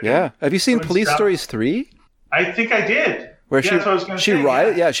Trek. Yeah. Have you seen Police Stories 3? I think I did. Where she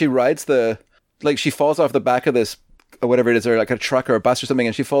rides she falls off the back of this, or whatever it is, or like a truck or a bus or something,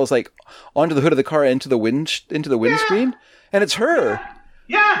 and she falls like onto the hood of the car into the windscreen, and it's her.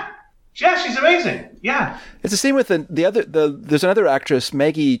 Yeah, she's amazing. Yeah. It's the same with there's another actress,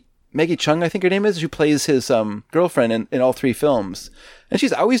 Maggie Chung, I think her name is, who plays his girlfriend in all 3 films. And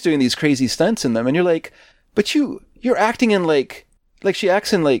she's always doing these crazy stunts in them. And you're like, but you're acting in like she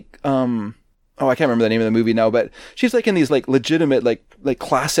acts in like, I can't remember the name of the movie now, but she's like in these like legitimate, like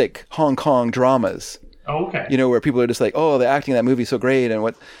classic Hong Kong dramas. Oh, okay. Where people are just like, oh, the acting in that movie so great. And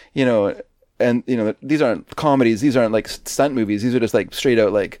what, and these aren't comedies. These aren't like stunt movies. These are just like straight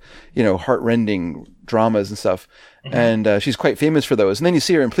out like, heart-rending dramas and stuff. Mm-hmm. And she's quite famous for those. And then you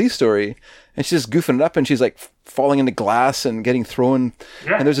see her in Police Story, and she's just goofing it up, and she's like falling into glass and getting thrown.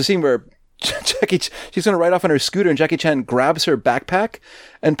 Yeah. And there's a scene where she's going to ride off on her scooter, and Jackie Chan grabs her backpack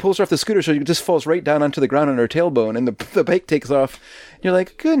and pulls her off the scooter, so she just falls right down onto the ground on her tailbone, and the bike takes off. And you're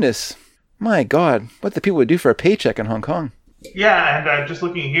like, goodness, my God, what the people would do for a paycheck in Hong Kong. Yeah, and I'm just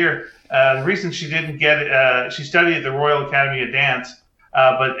looking here. The reason she didn't get she studied at the Royal Academy of Dance,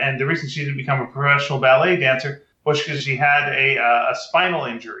 and the reason she didn't become a professional ballet dancer was because she had a spinal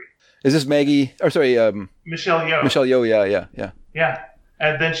injury. Is this Maggie? Or sorry, Michelle Yeoh. Michelle Yeoh, yeah. Yeah,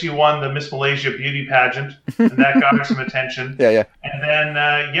 and then she won the Miss Malaysia beauty pageant, and that got her some attention. Yeah. And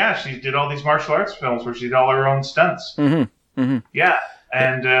then she did all these martial arts films where she did all her own stunts. Mm-hmm. Mm-hmm. Yeah.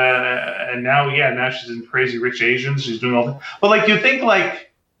 And now she's in Crazy Rich Asians. She's doing all that. But like you think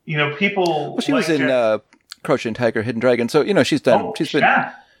like people. Well, she was in Crouching Tiger, Hidden Dragon. So she's done.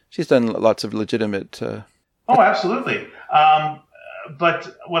 She's done lots of legitimate. Oh, absolutely.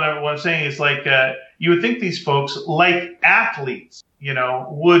 But what I'm saying is like you would think these folks like athletes,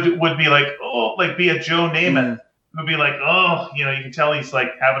 would be like be a Joe Namath, would be like you can tell he's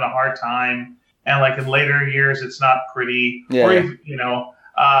like having a hard time. and like in later years, it's not pretty. Yeah, or yeah. even,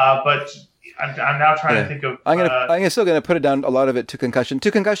 but I'm now trying to think of. I'm still gonna put it down a lot of it to concussion,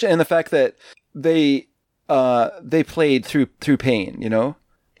 and the fact that they played through pain.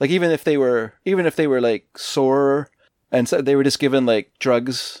 Like even if they were like sore and so they were just given like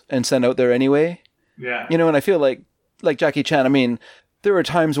drugs and sent out there anyway. Yeah. And I feel like Jackie Chan. I mean, there were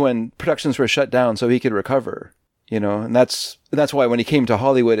times when productions were shut down so he could recover. And that's why when he came to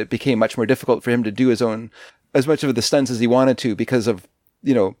Hollywood, it became much more difficult for him to do his own as much of the stunts as he wanted to because of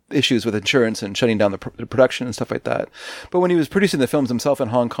issues with insurance and shutting down the production and stuff like that. But when he was producing the films himself in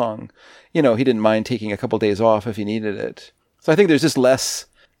Hong Kong, he didn't mind taking a couple of days off if he needed it. So I think there's just less.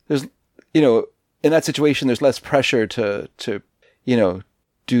 There's in that situation, there's less pressure to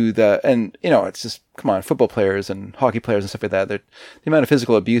do the, and it's just, come on, football players and hockey players and stuff like that. The amount of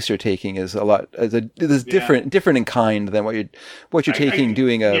physical abuse you're taking is a lot. Is different in kind than what you're taking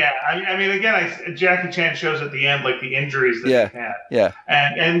doing a. Yeah, I mean, again, Jackie Chan shows at the end like the injuries that he had. Yeah.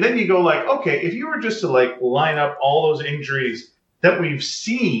 And then you go like, okay, if you were just to like line up all those injuries that we've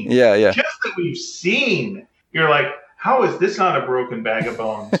seen, just that we've seen, you're like, how is this not a broken bag of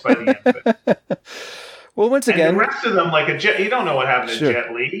bones by the end of it? Well, once again, and the rest of them, like you don't know what happened to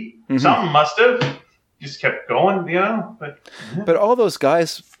Jet Li. Mm-hmm. Something must have just kept going, But all those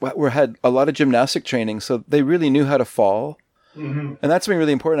guys had a lot of gymnastic training, so they really knew how to fall, and that's something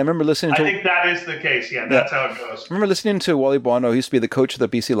really important. I remember listening to. I think that is the case. Yeah, that's how it goes. I remember listening to Wally Buono, who used to be the coach of the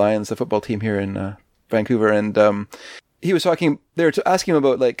BC Lions, the football team here in Vancouver, and he was talking. They were asking him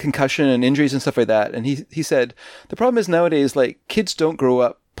about like concussion and injuries and stuff like that, and he said the problem is nowadays like kids don't grow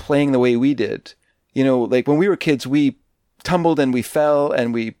up playing the way we did. Like when we were kids, we tumbled and we fell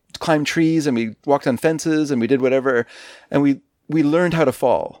and we climbed trees and we walked on fences and we did whatever, and we learned how to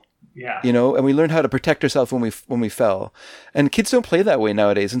fall. Yeah. And we learned how to protect ourselves when we fell. And kids don't play that way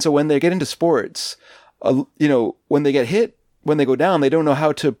nowadays. And so when they get into sports, when they get hit, when they go down, they don't know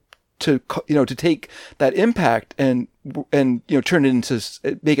how to take that impact and turn it into,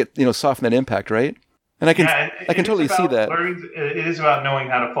 make it, soften that impact, right? And I can totally see that. It is about knowing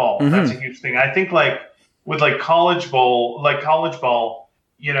how to fall. Mm-hmm. That's a huge thing. I think like with like college ball, they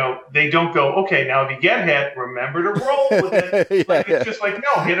don't go, okay, now if you get hit, remember to roll with it. It's just like,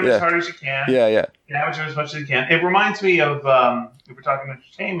 no, hit him as hard as you can. Yeah. Damage him as much as you can. It reminds me of, if we're talking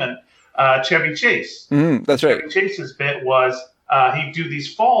entertainment, Chevy Chase. Mm-hmm. That's right. Chevy Chase's bit was he'd do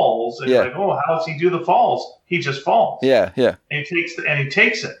these falls, and you're like, oh, how does he do the falls? He just falls. Yeah. And he takes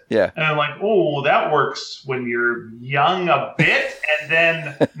it. Yeah. And I'm like, oh, that works when you're young a bit, and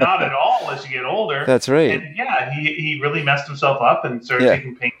then not at all as you get older. That's right. And he really messed himself up and started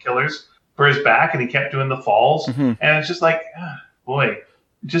taking painkillers for his back, and he kept doing the falls. Mm-hmm. And it's just like, boy,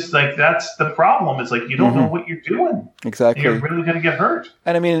 just like that's the problem. It's like you don't know what you're doing. Exactly. And you're really going to get hurt.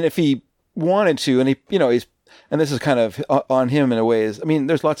 And I mean, if he wanted to, and he's, and this is kind of on him in a way.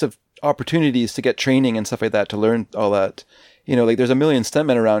 There's lots of opportunities to get training and stuff like that to learn all that. Like there's a million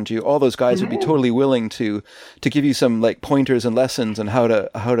stuntmen around you. All those guys would be totally willing to give you some like pointers and lessons on how to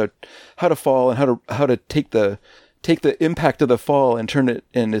fall and how to take the impact of the fall and turn it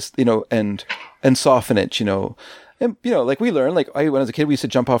and soften it. And like we learn, like when I was a kid, we used to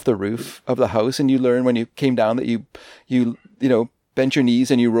jump off the roof of the house, and you learn when you came down that you bent your knees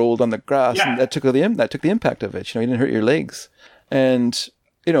and you rolled on the grass, and that took the impact of it. You didn't hurt your legs, and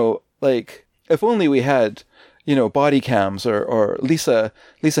like if only we had body cams, or Lisa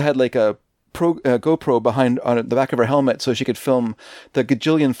had like a GoPro behind on the back of her helmet so she could film the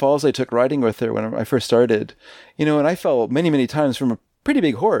gajillion falls I took riding with her when I first started. And I fell many times from a pretty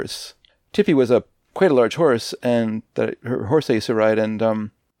big horse. Tippy was quite a large horse, and her horse I used to ride, and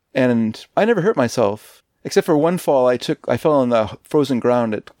I never hurt myself. Except for one fall I fell on the frozen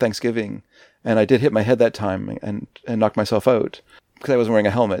ground at Thanksgiving, and I did hit my head that time and knocked myself out because I wasn't wearing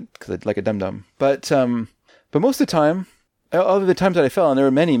a helmet because I'd like a dum-dum. But most of the time, all of the times that I fell, and there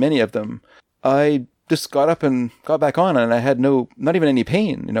were many of them, I just got up and got back on, and I had not even any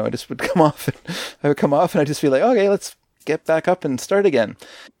pain. I just would come off, and I'd just feel like, okay, let's get back up and start again.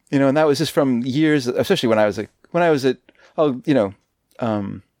 And that was just from years, especially when I was at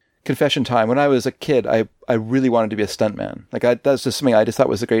confession time. When I was a kid, I really wanted to be a stuntman. Like that's just something I just thought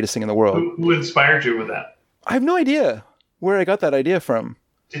was the greatest thing in the world. Who inspired you with that? I have no idea where I got that idea from.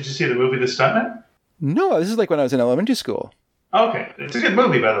 Did you see the movie The Stuntman? No, this is like when I was in elementary school. Okay, it's a good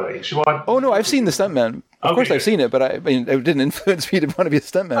movie, by the way. You should watch. Oh no, I've seen The Stuntman. Of course, I've seen it, but it didn't influence me to want to be a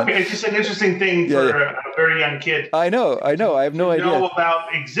stuntman. Okay, it's just an interesting thing for a very young kid. I know. I have no idea. Know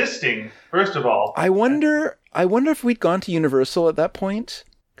about existing. First of all, I wonder if we'd gone to Universal at that point.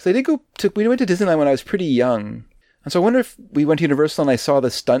 Because we went to Disneyland when I was pretty young. And so I wonder if we went to Universal and I saw the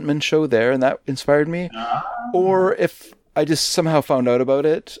Stuntman show there and that inspired me, or if I just somehow found out about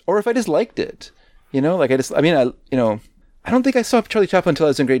it, or if I just liked it. You know, like I don't think I saw Charlie Chaplin until I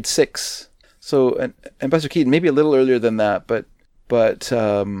was in grade 6. So, and Buster Keaton, maybe a little earlier than that, but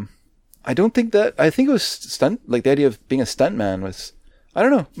I don't think that, I think it was like the idea of being a stuntman was, I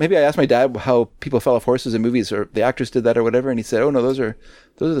don't know. Maybe I asked my dad how people fell off horses in movies or the actors did that or whatever. And he said, oh no, those are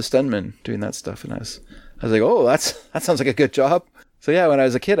the stuntmen doing that stuff. And I was like, oh, that sounds like a good job. So yeah, when I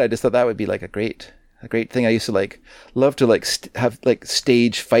was a kid, I just thought that would be like a great thing. I used to like love to like have like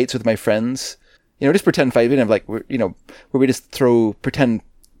stage fights with my friends, you know, just pretend fight. We didn't have like, you know, where we just throw pretend,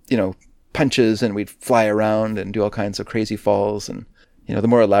 you know, punches and we'd fly around and do all kinds of crazy falls. And, you know, the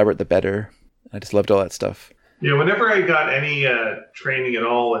more elaborate, the better. I just loved all that stuff. Yeah, whenever I got any training at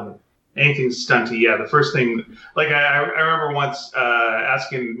all and anything stunty, the first thing, like I remember once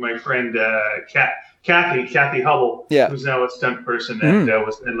asking my friend Kathy Hubble, who's now a stunt person and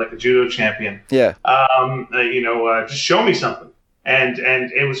was like a judo champion. Yeah. Just show me something, and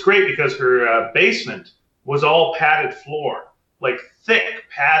it was great because her basement was all padded floor, like thick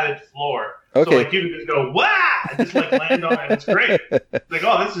padded floor. Okay. So like you can just go wah, and just like land on it. It's great. It's like,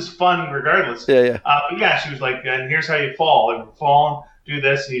 oh, this is fun regardless. Yeah. But yeah, she was like, and here's how you fall. And fall, do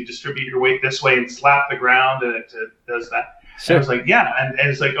this, and you distribute your weight this way and slap the ground, and it does that. Sure. And I was like, yeah, and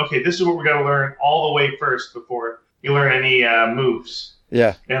it's like, okay, this is what we're gonna learn all the way first before you learn any moves.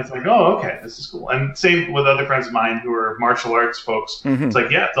 Yeah. And it's like, oh, okay, this is cool. And same with other friends of mine who are martial arts folks. Mm-hmm. It's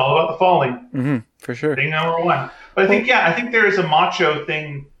like, yeah, it's all about the falling. Mm-hmm. For sure. Thing number one. But I think there is a macho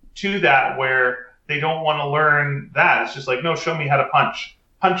thing to that where they don't want to learn that. It's just like, no, show me how to punch.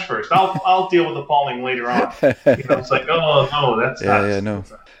 Punch first. I'll deal with the falling later on. You know, it's like, oh no, that's not. Yeah, no.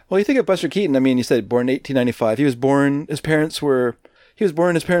 Well, you think of Buster Keaton. I mean, you said born in 1895. He was born. His parents were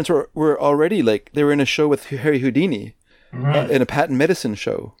already like they were in a show with Harry Houdini, in a patent medicine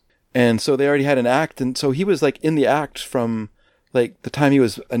show, and so they already had an act, and so he was like in the act from like the time he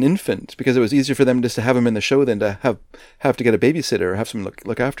was an infant, because it was easier for them just to have him in the show than to have to get a babysitter or have someone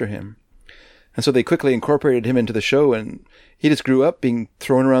look after him. And so they quickly incorporated him into the show, and he just grew up being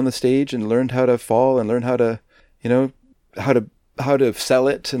thrown around the stage and learned how to fall and learned how to, you know, how to sell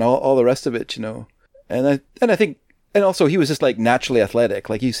it and all the rest of it, you know. And I think, and also he was just like naturally athletic.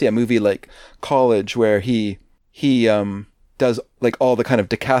 Like you see a movie like College where he does like all the kind of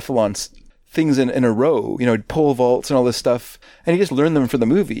decathlon things in a row, you know, pole vaults and all this stuff. And he just learned them for the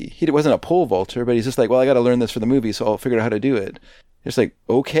movie. He wasn't a pole vaulter, but he's just like, well, I got to learn this for the movie, so I'll figure out how to do it. It's like,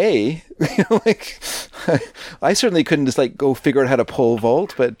 okay, you know, like I certainly couldn't just like go figure out how to pole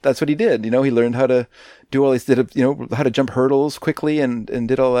vault, but that's what he did. You know, he learned how to do all these, you know, how to jump hurdles quickly and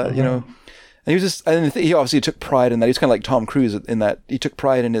did all that, you know. And he was just, and he obviously took pride in that. He's kind of like Tom Cruise in that he took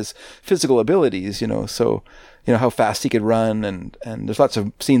pride in his physical abilities, you know. So, you know, how fast he could run, and there's lots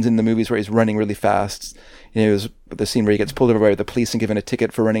of scenes in the movies where he's running really fast. You know, there's the scene where he gets pulled over by the police and given a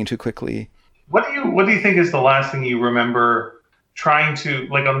ticket for running too quickly. What do you think is the last thing you remember trying to,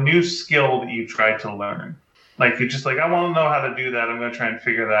 like, a new skill that you tried to learn? Like, you're just like, I want to know how to do that. I'm going to try and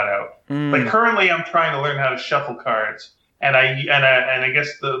figure that out. Like, currently I'm trying to learn how to shuffle cards. And I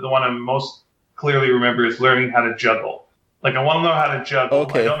guess the one I most clearly remember is learning how to juggle. Like, I want to know how to juggle.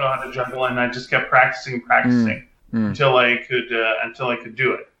 Okay. I don't know how to juggle, and I just kept practicing until I could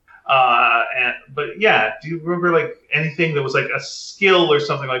do it. But yeah, do you remember like anything that was like a skill or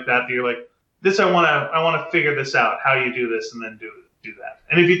something like that you're like, this I want to figure this out, how you do this, and then do that.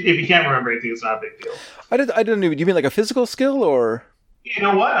 And if you can't remember anything, it's not a big deal. I don't know. Do you mean like a physical skill or? You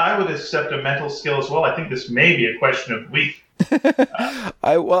know what? I would accept a mental skill as well. I think this may be a question of week.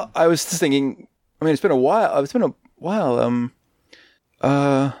 I was just thinking. I mean, it's been a while.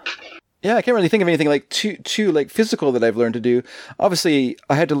 Yeah, I can't really think of anything like too like physical that I've learned to do. Obviously,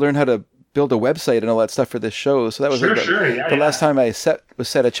 I had to learn how to build a website and all that stuff for this show. So that was the last time I set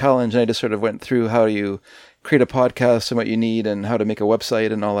a challenge, and I just sort of went through how you create a podcast and what you need and how to make a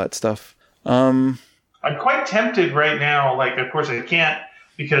website and all that stuff. I'm quite tempted right now. Like, of course, I can't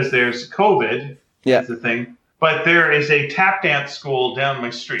because there's COVID. Yeah, that's the thing. But there is a tap dance school down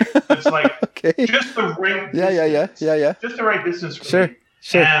my street. It's like just the right distance. Yeah. Just the right distance for me.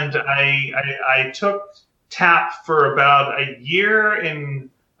 Sure. And I took tap for about a year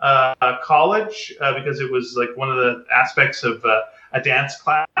in college because it was like one of the aspects of a dance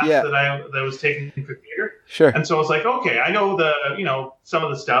class that I was taking for theater. Sure. And so I was like, okay, I know some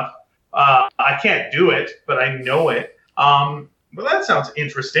of the stuff. I can't do it, but I know it. Well, that sounds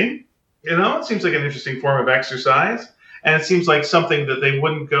interesting. You know, it seems like an interesting form of exercise. And it seems like something that they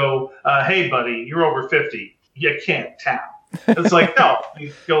wouldn't go, hey, buddy, you're over 50. You can't tap. It's like, no.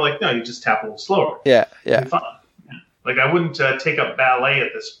 You go like, no, you just tap a little slower. Yeah. It'll be fun. Yeah. Like, I wouldn't take up ballet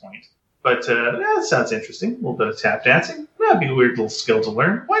at this point. But that sounds interesting. A little bit of tap dancing. That'd be a weird little skill to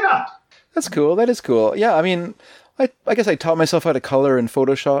learn. Why not? That's cool. That is cool. Yeah, I mean, I guess I taught myself how to color in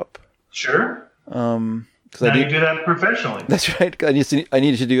Photoshop. Sure. Now you do that professionally. That's right. I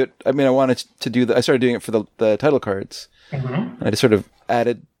needed to do it. I mean, I wanted to do that. I started doing it for the title cards. Mm-hmm. And I just sort of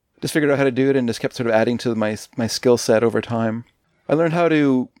figured out how to do it and just kept sort of adding to my skill set over time. I learned how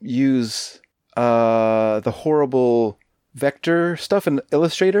to use the horrible vector stuff in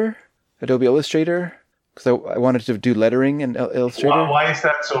Illustrator, Adobe Illustrator, because I wanted to do lettering in Illustrator. Why is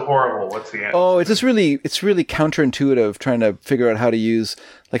that so horrible? What's the answer? Oh, it's really counterintuitive trying to figure out how to use,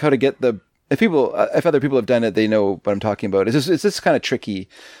 like how to get the. If other people have done it, they know what I'm talking about. It's just kind of tricky.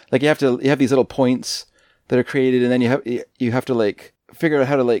 Like you have these little points that are created, and then you have to like figure out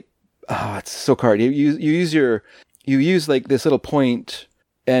how to like. Oh, it's so hard. You use like this little point,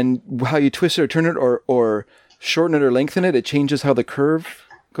 and how you twist it or turn it or shorten it or lengthen it, it changes how the curve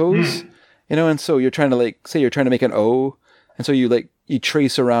goes. You know, and so you're trying to like say you're trying to make an O, and so you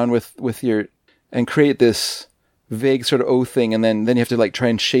trace around with your and create this vague sort of O thing, and then you have to like try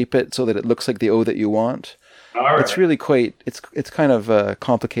and shape it so that it looks like the O that you want. All right. It's really it's kind of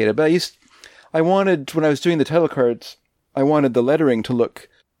complicated. But I wanted, when I was doing the title cards, I wanted the lettering to look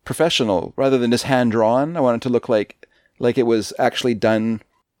professional rather than just hand drawn. I wanted it to look like it was actually done.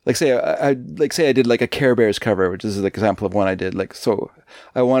 Like say I did like a Care Bears cover, which is an example of one I did. Like, so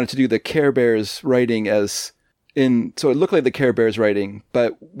I wanted to do the Care Bears writing so it looked like the Care Bears writing,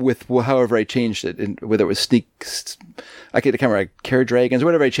 but with however I changed it, whether it was I can't remember, Care Dragons,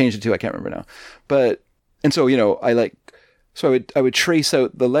 whatever I changed it to, I can't remember now. But, and so, you know, I would trace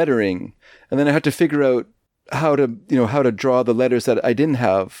out the lettering, and then I had to figure out how to draw the letters that I didn't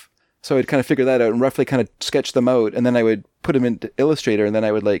have. So I'd kind of figure that out and roughly kind of sketch them out, and then I would put them into Illustrator, and then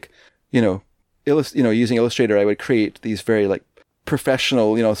I would using Illustrator, I would create these very like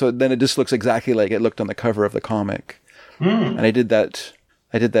professional, so then it just looks exactly like it looked on the cover of the comic. And I did that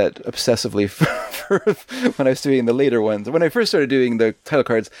obsessively for when I was doing the later ones. When I first started doing the title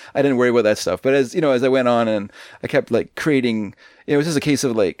cards, I didn't worry about that stuff. But as I went on and I kept like creating, it was just a case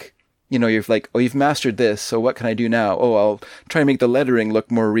of like, you're like, oh, you've mastered this, so what can I do now? Oh, I'll try and make the lettering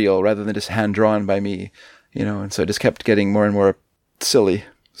look more real rather than just hand drawn by me, and so I just kept getting more and more silly.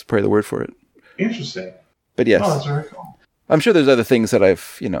 That's probably the word for it. Interesting. But yes. Oh, that's very cool. I'm sure there's other things that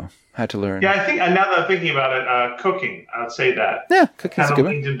I've, had to learn. Yeah, I think, now that I'm thinking about it, cooking, I'd say that. Yeah, cooking's a good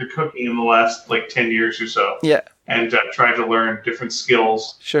one. Kind of leaned into cooking in the last, 10 years or so. Yeah. And tried to learn different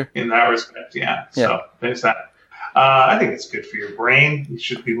skills. Sure. In that respect, yeah. So there's that. I think it's good for your brain. You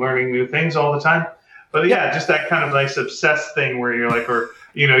should be learning new things all the time. But yeah, just that kind of nice obsessed thing where you're like, or,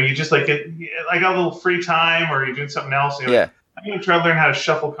 you just like get like a little free time or you're doing something else. And you're like, I'm going to try to learn how to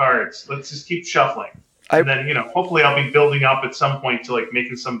shuffle cards. Let's just keep shuffling. And then, hopefully I'll be building up at some point to like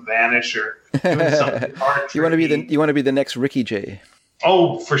making some vanish or doing something hard. You want to be the next Ricky Jay.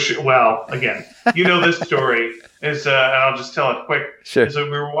 Oh, for sure. Well, again, this story is, and I'll just tell it quick. Sure. So we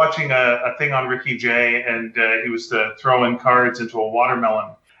were watching a thing on Ricky Jay, and he was throwing cards into a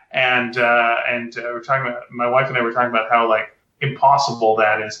watermelon, and we're talking about, my wife and I were talking about how like impossible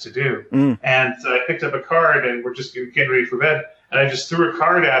that is to do. And so I picked up a card, and we're just getting ready for bed. And I just threw a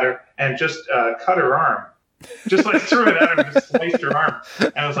card at her and just cut her arm. Just like threw it at her and just sliced her arm.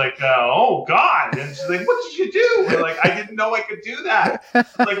 And I was like, oh, God. And she's like, what did you do? And like, I didn't know I could do that. I'm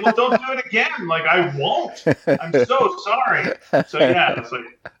like, well, don't do it again. Like, I won't. I'm so sorry. So, yeah, it's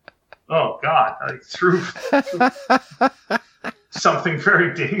like, oh, God. I threw something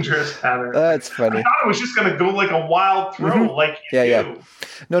very dangerous at her. That's funny. I thought it was just going to go like a wild throw like you do. Yeah.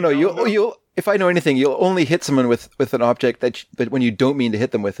 No, you'll if I know anything, you'll only hit someone with an object that when you don't mean to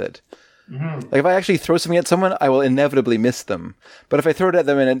hit them with it. Mm-hmm. Like if I actually throw something at someone, I will inevitably miss them. But if I throw it at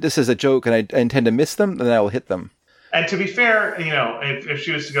them and this is a joke and I intend to miss them, then I will hit them. And to be fair, if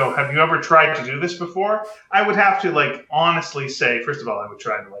she was to go, have you ever tried to do this before? I would have to like honestly say, first of all, I would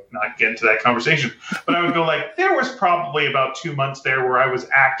try to like not get into that conversation. But I would go like, there was probably about 2 months there where I was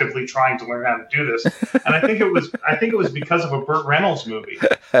actively trying to learn how to do this. And I think it was because of a Burt Reynolds movie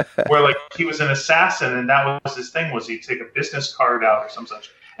where like he was an assassin and that was his thing, was he'd take a business card out or some such.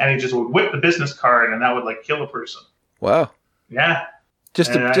 And he just would whip the business card and that would like kill a person. Wow. Yeah.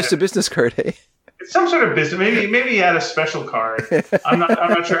 Just a business card, hey? Some sort of business. Maybe he had a special card. I'm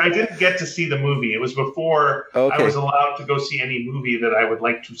not sure. I didn't get to see the movie. It was before I was allowed to go see any movie that I would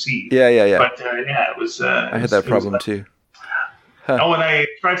like to see. Yeah. But it was. I had that problem too. Huh. Oh, and I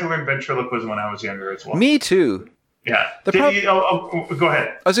tried to learn ventriloquism when I was younger as well. Me too. Yeah. Go ahead.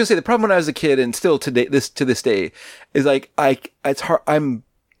 I was going to say the problem when I was a kid and still to this day is like it's hard.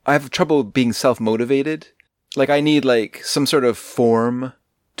 I have trouble being self-motivated Like I need like some sort of form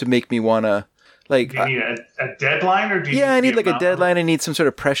to make me wanna like. Do you need a deadline, or do you? Yeah, I need like a deadline. I need some sort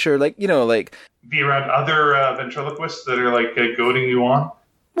of pressure, like like be around other ventriloquists that are like goading you on.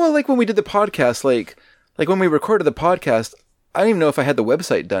 Well, like when we did the podcast, like when we recorded the podcast, I don't even know if I had the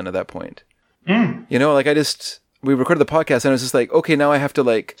website done at that point. Like we recorded the podcast and I was just like, okay, now I have to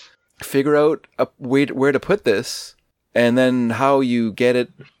like figure out a way where to put this and then how you get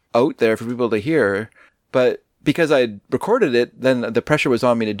it out there for people to hear. But because I recorded it, then the pressure was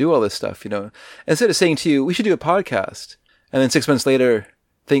on me to do all this stuff, Instead of saying to you, we should do a podcast. And then 6 months later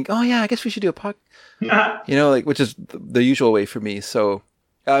think, oh yeah, I guess we should do a podcast, which is the usual way for me. So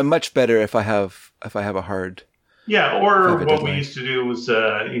much better if I have a hard. Yeah, or what deadline. We used to do was,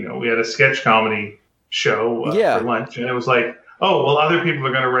 we had a sketch comedy show for lunch, and it was like, oh, well, other people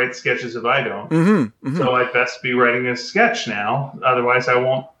are going to write sketches if I don't. So I'd best be writing a sketch now. Otherwise, I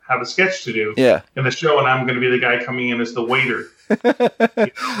won't have a sketch to do in the show, and I'm going to be the guy coming in as the waiter.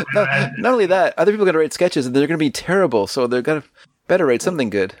 Not only that, other people are going to write sketches, and they're going to be terrible, so they're going to better write something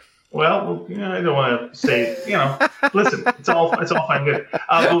good. Well, I don't want to say, listen, it's all fine and good.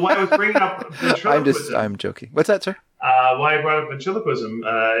 But why I was bringing up ventriloquism... I'm joking. What's that, sir? Why I brought up ventriloquism,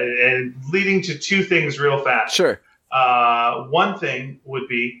 and leading to two things real fast. Sure. One thing would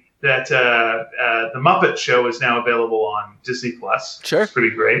be that the Muppet Show is now available on Disney+. Sure. It's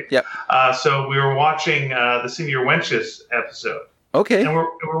pretty great. Yep. So we were watching the Senior Wenches episode. Okay. And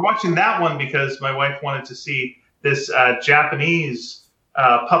we're watching that one because my wife wanted to see this Japanese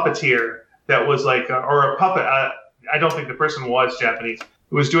puppeteer that was like, or a puppet. I don't think the person was Japanese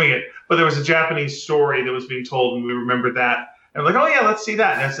who was doing it, but there was a Japanese story that was being told, and we remembered that. And we're like, oh yeah, let's see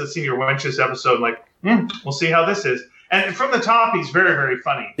that. And that's the Senior Wenches episode. Like, we'll see how this is. And from the top, he's very, very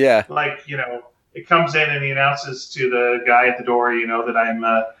funny. Yeah. Like, it comes in and he announces to the guy at the door, that I'm,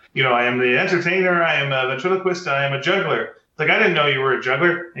 I am the entertainer, I am a ventriloquist, I am a juggler. It's like, I didn't know you were a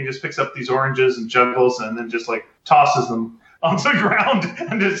juggler. And he just picks up these oranges and juggles and then just like tosses them onto the ground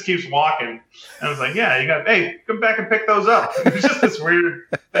and just keeps walking. And I was like, yeah, hey, come back and pick those up. It was just this weird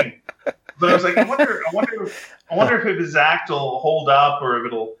thing. But I was like, I wonder if his act will hold up or if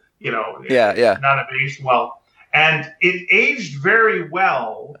it'll, not have aged well. And it aged very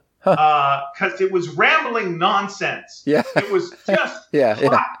well because it was rambling nonsense. Yeah. It was just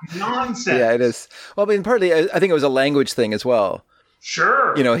nonsense. Yeah, it is. Well, I mean, partly, I think it was a language thing as well.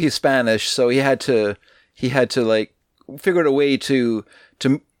 Sure. He's Spanish, so he had to like figure out a way to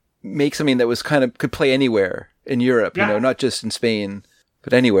make something that was could play anywhere in Europe, not just in Spain,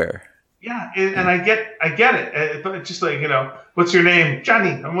 but anywhere. Yeah, and I get it, but it's just like, what's your name, Johnny?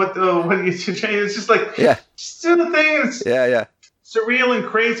 And what is your name? It's just like, just do the thing. It's surreal and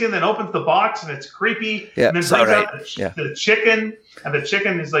crazy, and then opens the box and it's creepy. Yeah, and then brings out the chicken, and the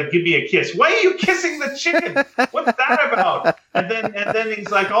chicken is like, give me a kiss. Why are you kissing the chicken? What's that about? And then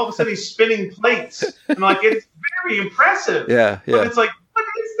he's like, all of a sudden he's spinning plates, and like, it's very impressive. Yeah. But it's like, what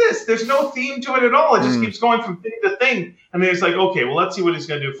is this? There's no theme to it at all. It just keeps going from thing to thing. And then he's like, okay, well, let's see what he's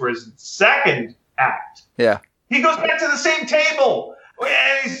going to do for his second act. Yeah. He goes back to the same table.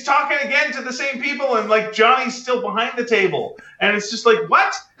 And he's talking again to the same people. And, like, Johnny's still behind the table. And it's just like,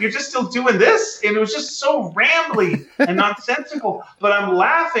 what? You're just still doing this? And it was just so rambly and nonsensical. But I'm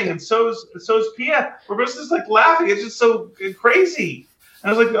laughing, and so's Pia. We're both just, like, laughing. It's just so crazy.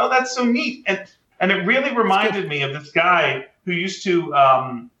 And I was like, oh, that's so neat. And it really reminded me of this guy who used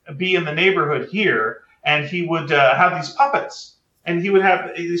to be in the neighborhood here, and he would have these puppets. And he would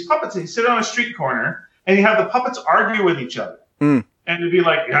have these puppets, and he'd sit on a street corner, and he'd have the puppets argue with each other. And it'd be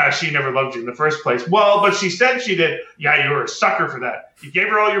like, she never loved you in the first place. Well, but she said she did. Yeah, you were a sucker for that. You gave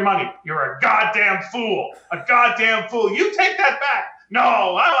her all your money. You're a goddamn fool. A goddamn fool. You take that back. No,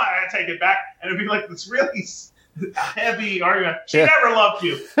 I want to take it back. And it'd be like this really heavy argument. She never loved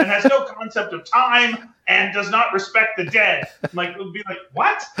you and has no concept of time and does not respect the dead. Like, it would be like,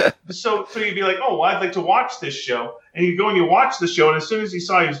 what? So you'd be like, oh, well, I'd like to watch this show. And you go and you watch the show, and as soon as he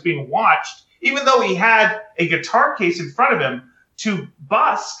saw he was being watched, even though he had a guitar case in front of him to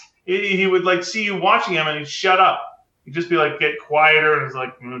busk, he would like see you watching him and he'd shut up. He'd just be like, get quieter, and it's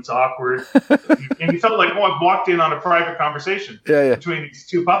like, it's awkward. And he felt like, I've walked in on a private conversation between these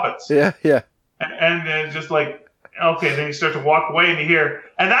two puppets. Yeah. And then just like, okay, then you start to walk away and you hear,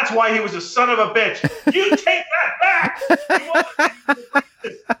 and that's why he was a son of a bitch. You take that back!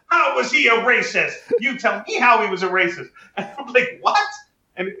 How was he a racist? You tell me how he was a racist. And I'm like, what?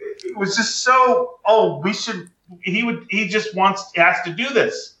 And it was just so, he just has to do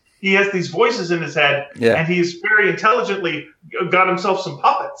this. He has these voices in his head, and he's very intelligently got himself some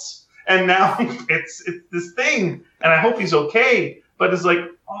puppets. And now it's this thing, and I hope he's okay, but it's like,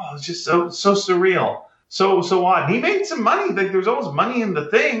 it's just so surreal. so odd. He made some money. Like there was always money in the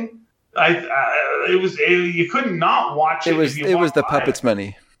thing. You couldn't not watch it. It was the puppets'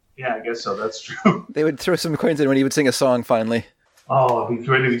 money. Yeah, I guess so. That's true. They would throw some coins in when he would sing a song. Finally. Oh, it'd be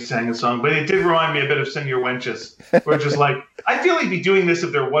great if he sang a song. But it did remind me a bit of Send Your Wenches. We're just like, I feel he'd be doing this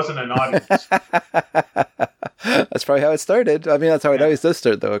if there wasn't an audience. That's probably how it started. I mean, that's how it always does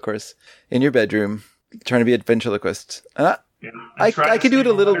start, though, of course. In your bedroom, trying to be a ventriloquist. And I could do it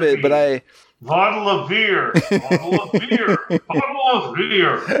a little bit, but I... Bottle of beer. Bottle of beer. Bottle of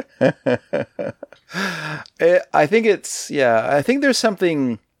beer. I think I think there's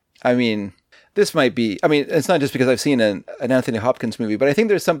something... I mean... This might be, I mean, it's not just because I've seen an Anthony Hopkins movie, but I think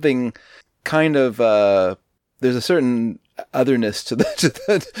there's something kind of, there's a certain otherness to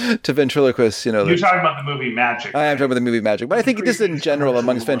ventriloquists, you know. You're talking about the movie Magic. I am talking about the movie Magic, but I think just in general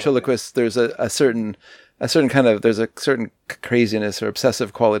amongst ventriloquists, there's a certain craziness or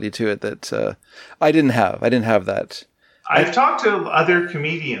obsessive quality to it that I didn't have. I didn't have that. I've talked to other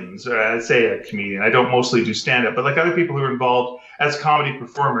comedians, or I'd say a comedian. I don't mostly do stand-up, but like other people who are involved as comedy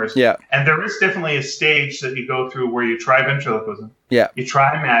performers. Yeah. And there is definitely a stage that you go through where you try ventriloquism. Yeah. You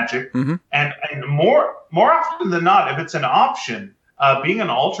try magic. Mm-hmm. And more often than not, if it's an option, being an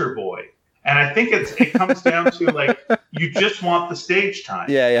altar boy. And I think it comes down to like, you just want the stage time.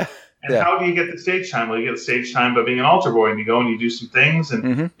 Yeah, yeah. And how do you get the stage time? Well, you get the stage time by being an altar boy, and you go and you do some things,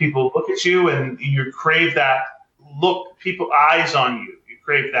 and people look at you, and you crave that look, people eyes on you. You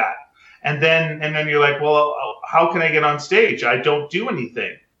crave that. And then you're like, well, how can I get on stage? I don't do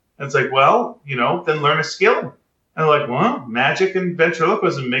anything. And it's like, well, then learn a skill. And they're like, well, magic and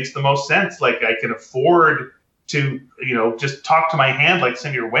ventriloquism makes the most sense. Like I can afford to, just talk to my hand like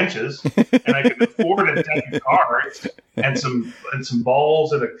Send Your Wenches, and I can afford a deck of cards and some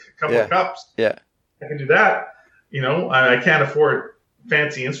balls and a couple of cups. Yeah, I can do that. I can't afford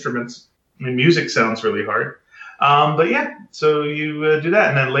fancy instruments. I mean, music sounds really hard. But yeah, so you do that,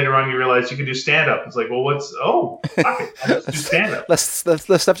 and then later on you realize you can do stand-up. It's like, well, fuck it, I'll just do stand-up. Less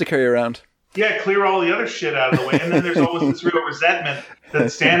stuff to carry around. Yeah, clear all the other shit out of the way. And then there's always this real resentment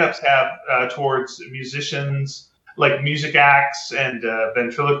that stand-ups have towards musicians, like music acts and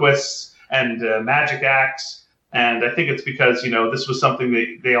ventriloquists and magic acts. And I think it's because, this was something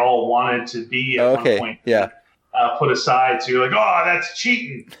that they all wanted to be at one point. Yeah. Put aside, so you're like, oh, that's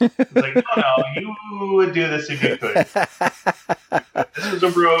cheating. It's like, no, you would do this if you could. This was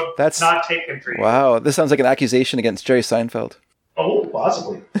a road that's not taken for you. Wow, this sounds like an accusation against Jerry Seinfeld. Oh,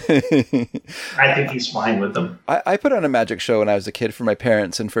 possibly. I think he's fine with them. I put on a magic show when I was a kid for my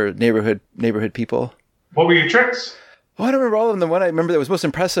parents and for neighborhood people. What were your tricks? Oh, I don't remember all of them. The one I remember that was most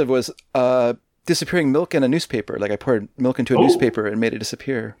impressive was disappearing milk in a newspaper. Like I poured milk into a newspaper and made it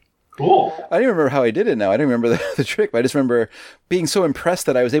disappear. Cool. I don't remember how I did it now. I don't remember the trick, but I just remember being so impressed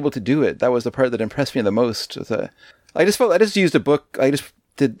that I was able to do it. That was the part that impressed me the most. I just used a book. I just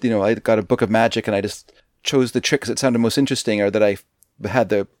did, I got a book of magic and I just chose the tricks that sounded most interesting or that I had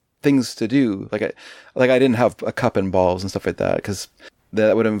the things to do. Like I didn't have a cup and balls and stuff like that because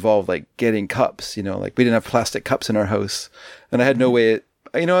that would involve like getting cups, like we didn't have plastic cups in our house and I had no way.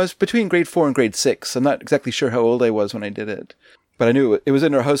 I was between grade 4 and grade 6. I'm not exactly sure how old I was when I did it. But I knew it was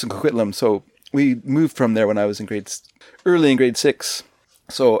in our house in Coquitlam, so we moved from there when I was early in grade 6.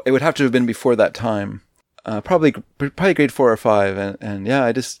 So it would have to have been before that time, probably grade 4 or 5. And yeah,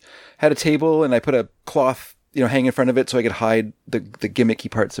 I just had a table and I put a cloth, hang in front of it so I could hide the gimmicky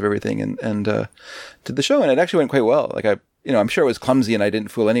parts of everything and did the show. And it actually went quite well. Like I'm sure it was clumsy and I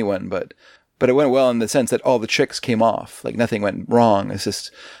didn't fool anyone, but it went well in the sense that all the tricks came off. Like nothing went wrong. It's just,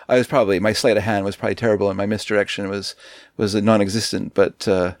 my sleight of hand was probably terrible and my misdirection was non-existent, but,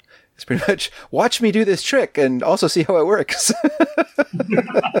 it's pretty much watch me do this trick and also see how it works.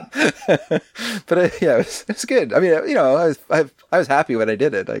 But yeah, it was good. I mean, I was happy when I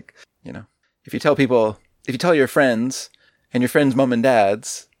did it. Like, if you tell your friends and your friends' mom and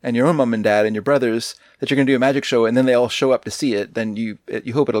dads and your own mom and dad and your brothers that you're going to do a magic show and then they all show up to see it, then you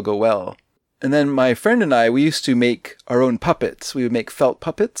hope it'll go well. And then my friend and I, we used to make our own puppets. We would make felt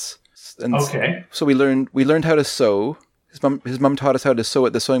puppets. And okay. So we learned how to sew. His mom taught us how to sew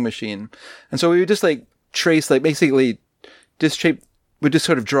at the sewing machine. And so we would just like trace, like basically we'd just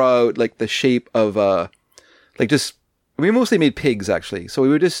sort of draw out like the shape of, we mostly made pigs actually. So we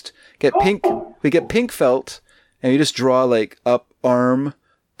would just get pink felt and we just draw like up arm,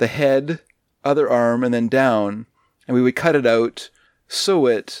 the head, other arm, and then down. And we would cut it out, sew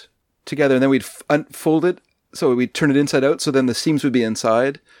it together, and then we'd unfold it so we'd turn it inside out so then the seams would be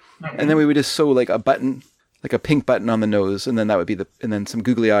inside. Okay. And then we would just sew like a button, like a pink button on the nose, and then that would be and then some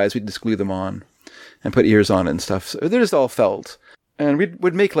googly eyes, we'd just glue them on and put ears on it and stuff. So they're just all felt. And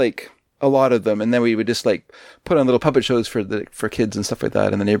we'd make like a lot of them, and then we would just like put on little puppet shows for kids and stuff like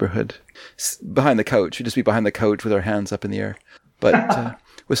that in the neighborhood, behind the couch. We'd just be behind the couch with our hands up in the air, but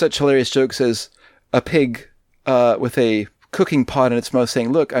with such hilarious jokes as a pig with a cooking pot in its mouth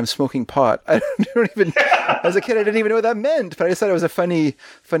saying, "Look, I'm smoking pot." I don't even, as a kid, I didn't even know what that meant, but I just thought it was a funny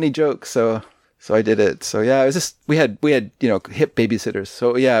joke, so I did it. So yeah, it was just we had hip babysitters.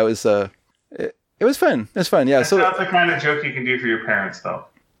 So yeah, it was it was fun. It was fun. Yeah. That's not the kind of joke you can do for your parents, though.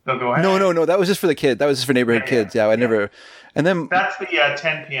 They'll go ahead. No. That was just for the kid. That was just for neighborhood kids. Yeah, I never. And then that's the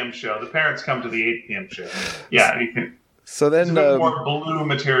 10 p.m. show. The parents come to the 8 p.m. show. Yeah, you can. So then, it's a bit more blue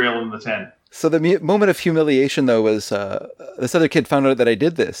material in the 10. So the moment of humiliation, though, was this other kid found out that I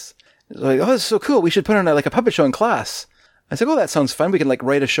did this. It was like, "Oh, this is so cool. We should put on a puppet show in class." I said, "Oh, that sounds fun. We can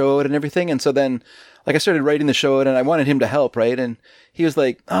write a show out and everything." And so then, I started writing the show out, and I wanted him to help, right? And he was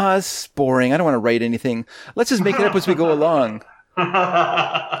like, "Oh, it's boring. I don't want to write anything. Let's just make it up as we go along."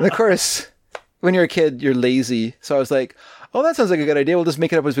 And of course, when you're a kid, you're lazy. So I was like, "Oh, that sounds like a good idea. We'll just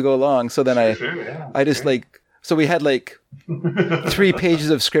make it up as we go along." So then I just so we had 3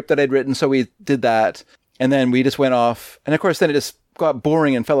 pages of script that I'd written. So we did that, and then we just went off. And of course, then it just got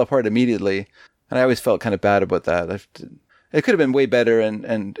boring and fell apart immediately. And I always felt kind of bad about that. It could have been way better,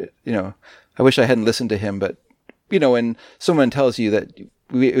 and I wish I hadn't listened to him. But when someone tells you that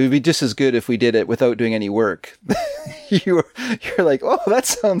it would be just as good if we did it without doing any work, you're like, "Oh, that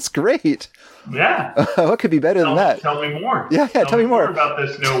sounds great." Yeah. What could be better than that? Tell me more. Yeah. Tell me more about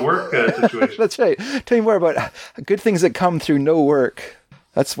this no work situation. That's right. Tell me more about good things that come through no work.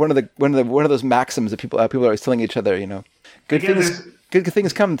 That's one of those maxims that people are always telling each other. Good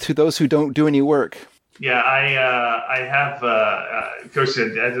things come to those who don't do any work. Yeah, I have. Of course, I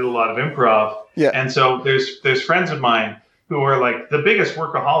did a lot of improv. Yeah. And so there's friends of mine who are the biggest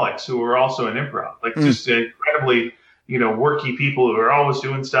workaholics who are also in improv, just incredibly, worky people who are always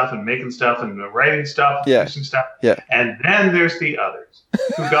doing stuff and making stuff and writing stuff, producing stuff. Yeah. And then there's the others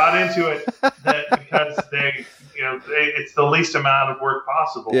who got into it because they, it's the least amount of work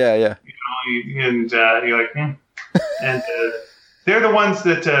possible. Yeah. And you're like, and they're the ones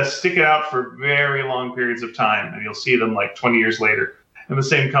that stick it out for very long periods of time, and you'll see them 20 years later in the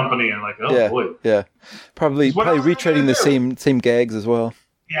same company, and boy, yeah, probably retreading the same gags as well.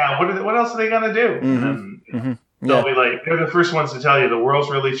 Yeah, what else are they gonna do? Mm-hmm. And they'll be they're the first ones to tell you the world's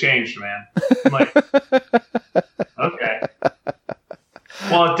really changed, man. I'm like, okay.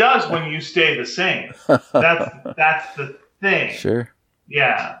 Well, it does when you stay the same. That's the thing. Sure.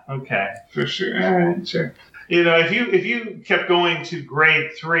 Yeah. Okay. For sure. All right. Sure. If you kept going to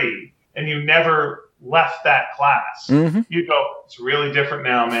grade 3 and you never left that class, you go, "It's really different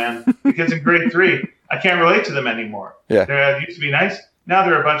now, man." Because in grade 3, I can't relate to them anymore. Yeah. They used to be nice. Now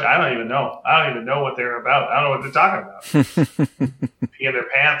they're a bunch. I don't even know. I don't even know what they're about. I don't know what they're talking about. Pee in their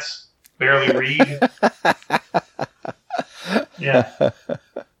pants, barely read. Yeah.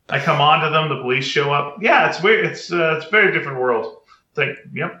 I come on to them. The police show up. Yeah, it's weird. It's a very different world. It's like,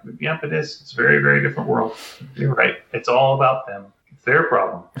 yep, it is. It's a very, very different world. You're right. It's all about them. It's their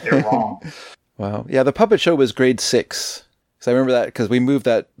problem. They're wrong. Wow. Yeah, the puppet show was grade 6. So I remember that because we moved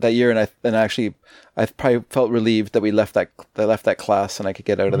that year, and I probably felt relieved that we left that class and I could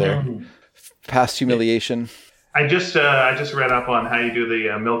get out of there. Past humiliation. I just read up on how you do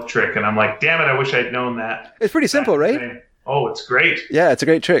the milk trick, and I'm like, damn it, I wish I'd known that. It's pretty simple, right? Oh, it's great. Yeah, it's a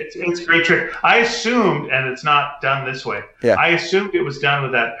great trick. It's a great trick. I assumed, and it's not done this way, I assumed it was done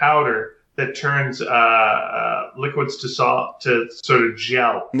with that powder that turns liquids to sort of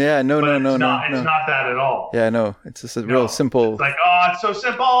gel. Yeah, no. It's not that at all. Yeah, no. It's just a real simple. It's it's so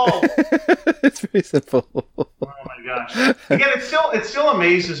simple. It's very simple. Oh my gosh! Again, it still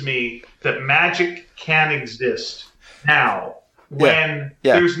amazes me that magic can exist now when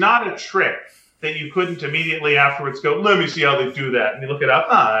there's not a trick that you couldn't immediately afterwards go, "Let me see how they do that," and you look it up.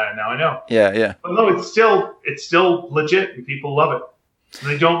 Now I know. Yeah. But no, it's still legit, and people love it. So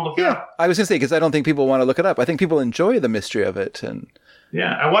they don't look it up. I was going to say, because I don't think people want to look it up. I think people enjoy the mystery of it.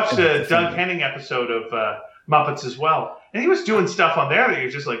 I watched a Doug Henning episode of Muppets as well. And he was doing stuff on there that you're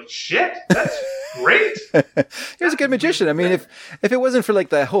just like, shit, that's great. He was a good magician. I mean, if it wasn't for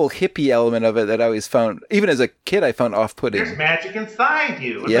the whole hippie element of it that I always found, even as a kid, I found off-putting. There's magic inside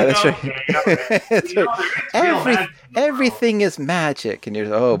you. Yeah, that's right. That's right. Everything is magic. And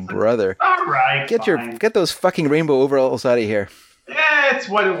you're oh, brother. All right, get those fucking rainbow overalls out of here. Yeah, it's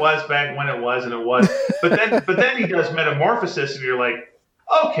what it was back when it was, and it was. But then he does metamorphosis, and you're like,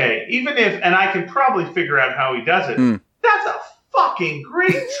 okay, even if, and I can probably figure out how he does it. That's a fucking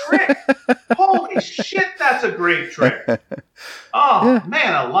great trick. Holy shit, that's a great trick. Oh,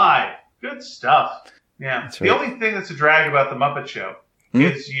 man alive. Good stuff. Yeah. The only thing that's a drag about the Muppet Show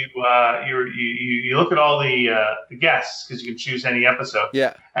is you look at all the guests, because you can choose any episode.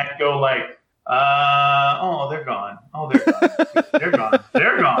 Yeah. And go like, oh, they're gone. Oh, they're gone. They're gone.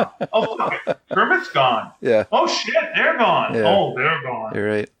 They're gone. Oh, fuck it. Kermit's gone. Yeah. Oh, shit. They're gone. Yeah. Oh, they're gone. You're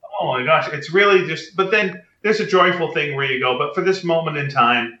right. Oh, my gosh. It's really just, but then there's a joyful thing where you go, but for this moment in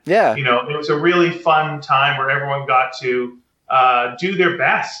time, Yeah. it was a really fun time where everyone got to do their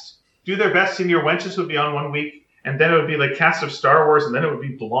best. Do their best. Senior Wenches would be on one week, and then it would be like cast of Star Wars, and then it would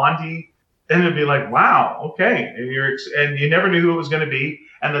be Blondie. Then it would be like, wow, okay. And you never knew who it was going to be.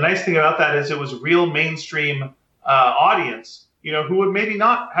 And the nice thing about that is it was real mainstream audience, who would maybe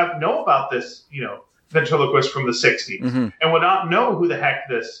not know about this, ventriloquist from the 60s and would not know who the heck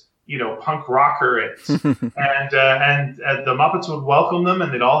this, punk rocker is. and the Muppets would welcome them,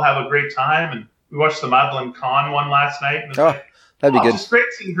 and they'd all have a great time. And we watched the Madeline Kahn one last night. And that'd be good. It's great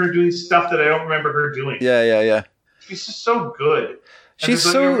seeing her doing stuff that I don't remember her doing. Yeah. She's just so good. She's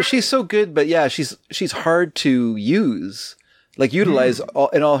so good, but yeah, she's hard to use, like utilize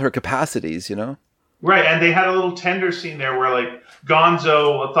in all her capacities, Right, and they had a little tender scene there where like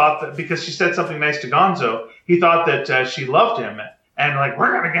Gonzo thought that because she said something nice to Gonzo, he thought that she loved him, and like,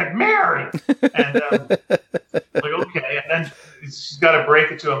 we're gonna get married, and like, okay, and then she's got to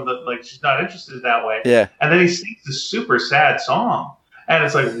break it to him that like she's not interested that way. Yeah, and then he sings this super sad song. And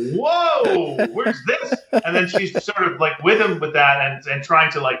it's like, whoa, where's this? And then she's sort of like with him with that and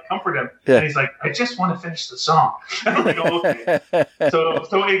trying to like comfort him. Yeah. And he's like, I just want to finish the song. And I'm like, oh, okay. So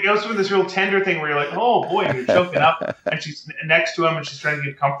it goes from this real tender thing where you're like, oh boy, and you're choking up. And she's next to him and she's trying to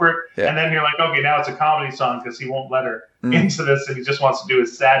give comfort. Yeah. And then you're like, okay, now it's a comedy song because he won't let her into this and he just wants to do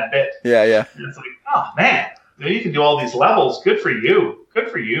his sad bit. Yeah. And it's like, oh man, you can do all these levels. Good for you.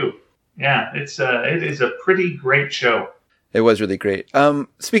 Good for you. Yeah, it is a pretty great show. It was really great.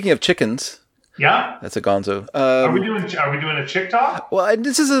 Speaking of chickens, yeah, that's a Gonzo. Are we doing a chick talk? Well,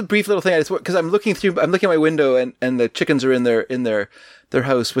 this is a brief little thing. I just because I'm looking at my window, and the chickens are in their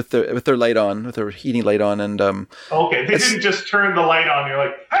house with their light on, with their heating light on, and okay, they didn't just turn the light on. You're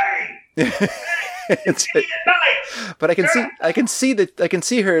like, hey, it's at night. But I can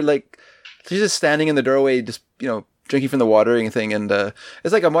see her like she's just standing in the doorway, just drinking from the watering thing, and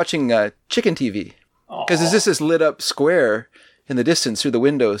it's like I'm watching chicken TV. Because there's just this lit up square in the distance through the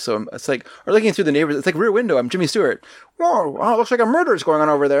window. So it's like, or looking through the neighbors, it's like Rear Window. I'm Jimmy Stewart. Whoa, looks like a murder's going on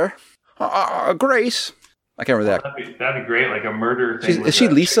over there. Grace. I can't remember that. That'd be great, like a murder thing. Is she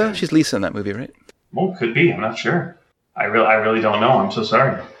Lisa? Chicken. She's Lisa in that movie, right? Well, could be. I'm not sure. I really don't know. I'm so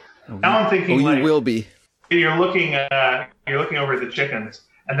sorry. Now I'm thinking you will be. You're looking over at the chickens,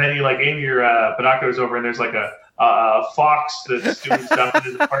 and then you like aim your binoculars over, and there's like a fox that's doing stuff in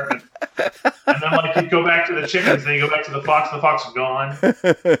his apartment. And then like you go back to the chickens, then you go back to the fox is gone. Where'd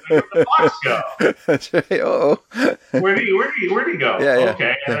the fox go? That's right. Oh. Where do you go? Yeah.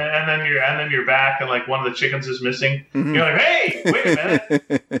 Okay. And then you're back and like one of the chickens is missing. Mm-hmm. You're like, hey, wait a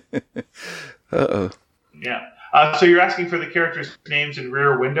minute. Uh-oh. Yeah. So you're asking for the characters' names in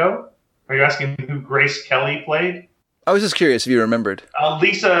Rear Window? Are you asking who Grace Kelly played? I was just curious if you remembered.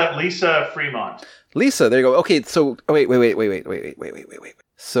 Lisa Fremont. Lisa, there you go. Okay, so wait.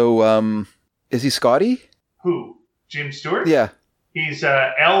 So, is he Scotty? Who? Jim Stewart? Yeah. He's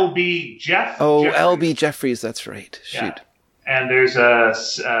L.B. Jeffries. Oh, L.B. Jeffries. That's right. Shoot. Yeah. And there's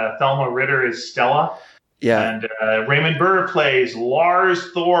Thelma Ritter is Stella. Yeah. And Raymond Burr plays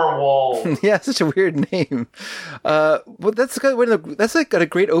Lars Thorwald. Yeah, such a weird name. But that's got a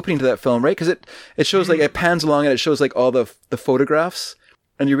great opening to that film, right? Because it shows like it pans along and it shows like all the photographs.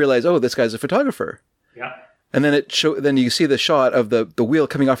 And you realize, oh, this guy's a photographer. Yeah. And then then you see the shot of the wheel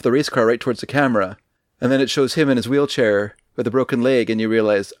coming off the race car right towards the camera. And then it shows him in his wheelchair with a broken leg, and you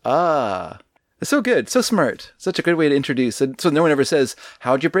realize, it's so good, so smart. Such a good way to introduce. And so no one ever says,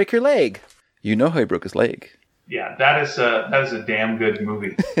 how'd you break your leg? You know how he broke his leg. Yeah, that is a damn good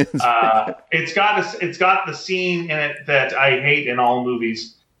movie. It's got the scene in it that I hate in all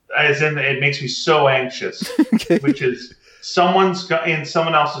movies, as in it makes me so anxious, okay. Which is someone's in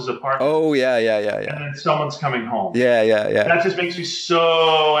someone else's apartment. Oh, yeah. And then someone's coming home. Yeah. That just makes me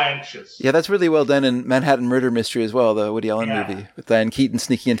so anxious. Yeah, that's really well done in Manhattan Murder Mystery as well, the Woody Allen movie, with Diane Keaton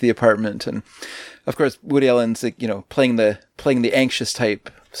sneaking into the apartment. And, of course, Woody Allen's, playing the anxious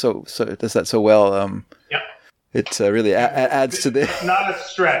type, so it does that so well. Yeah. It really adds to the... It's not a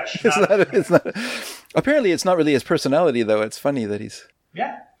stretch. It's not. Apparently, it's not really his personality, though. It's funny that he's...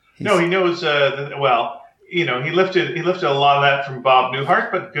 Yeah. No, he knows, he lifted a lot of that from Bob Newhart,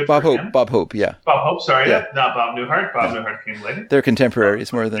 but good for him. Bob Hope, yeah. Bob Hope, sorry, not Bob Newhart. Bob Newhart came later. They're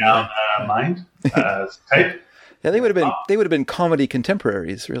contemporaries more than mind type. Yeah, they would have been comedy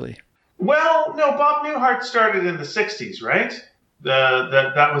contemporaries, really. Well, no, Bob Newhart started in the '60s, right?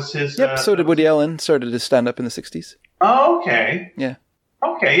 That was his. Yep. So did Woody Allen. Started his stand up in the 60s. Oh, okay. Yeah.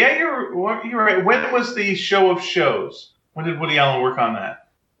 Okay. Yeah, you're right. When was the Show of Shows? When did Woody Allen work on that?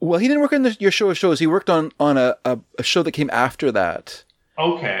 Well, he didn't work on your Show of Shows. He worked on a show that came after that.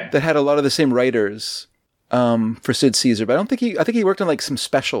 Okay. That had a lot of the same writers for Sid Caesar, but I think he worked on like some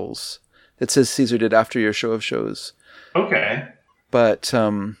specials that Sid Caesar did after your Show of Shows. Okay. But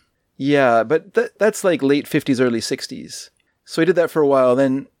yeah, but that's like late 50s, early 60s. So he did that for a while.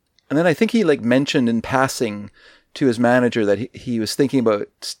 And then I think he like mentioned in passing to his manager that he was thinking about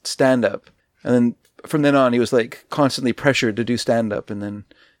stand up. And then from then on, he was like constantly pressured to do stand up, and then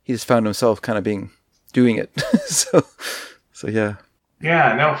he just found himself kind of doing it. so yeah.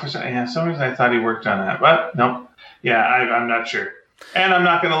 Yeah, no, for some reason I thought he worked on that, but no. Yeah, I'm not sure. And I'm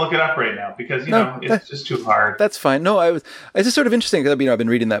not going to look it up right now because, it's just too hard. That's fine. No, it's just sort of interesting because, I've been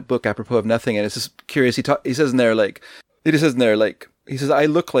reading that book, Apropos of Nothing, and it's just curious. He says in there, he says, I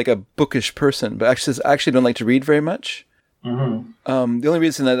look like a bookish person, but actually, I actually don't like to read very much. Mm-hmm. The only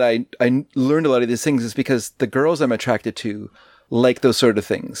reason that I learned a lot of these things is because the girls I'm attracted to like those sort of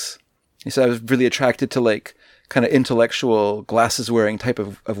things. He said I was really attracted to like kind of intellectual, glasses wearing type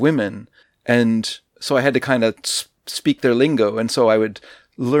of women. And so I had to kind of speak their lingo. And so I would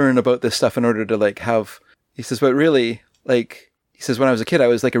learn about this stuff in order to like have, he says, but really like, he says, when I was a kid, I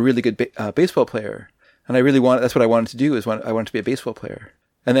was like a really good baseball player. And that's what I wanted to do I wanted to be a baseball player.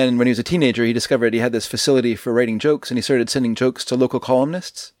 And then when he was a teenager, he discovered he had this facility for writing jokes, and he started sending jokes to local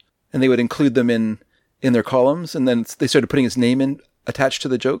columnists, and they would include them in their columns. And then they started putting his name attached to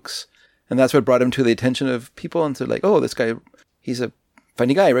the jokes. And that's what brought him to the attention of people. And so like, oh, this guy, he's a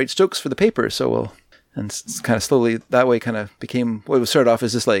funny guy, writes jokes for the paper. And kind of slowly that way kind of became what was started off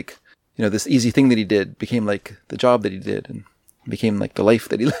as this like, this easy thing that he did became like the job that he did and became like the life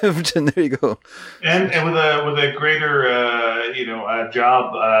that he lived. And there you go. And with a greater,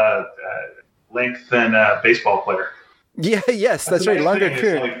 job length than a baseball player. Yeah, yes, that's right. Longer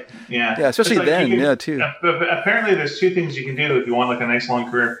career. Yeah, especially then, too. Apparently, there's two things you can do if you want like a nice long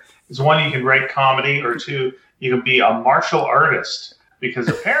career. Is one, you can write comedy, or two, you can be a martial artist. Because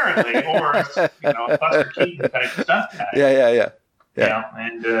apparently, or a Buster Keaton type stuff guy. Yeah.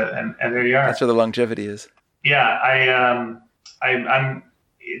 And there you are. That's where the longevity is. Yeah, I'm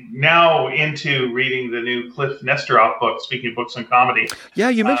now into reading the new Cliff Nesteroff book. Speaking of books and comedy. Yeah,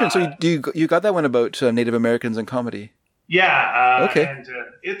 you mentioned. So you got that one about Native Americans and comedy. Yeah. Okay. And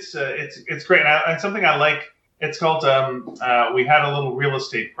it's great. And something I like. It's called "We Had a Little Real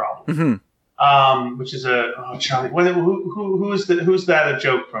Estate Problem," which is Charlie. Who's that a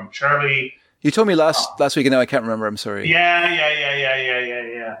joke from? Charlie. You told me last week, and now I can't remember. I'm sorry. Yeah.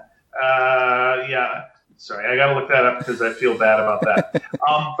 Sorry, I got to look that up because I feel bad about that.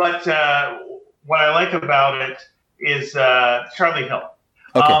 But what I like about it is Charlie Hill.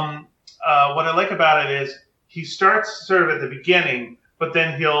 Okay. What I like about it is he starts sort of at the beginning, but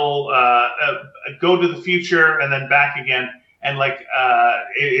then he'll go to the future and then back again. And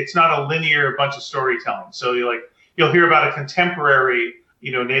it's not a linear bunch of storytelling. So you'll hear about a contemporary,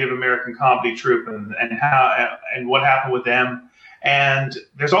 Native American comedy troupe and how and what happened with them. And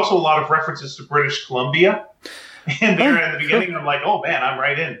there's also a lot of references to British Columbia. And there at the beginning, I'm like, oh man, I'm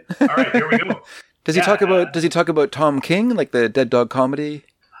right in. All right, here we go. Does he talk about Tom King, like the Dead Dog comedy?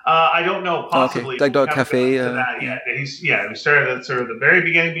 I don't know, possibly. Okay. Dead Dog Cafe. We started at sort of the very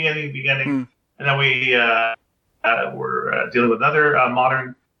beginning, and then we were dealing with another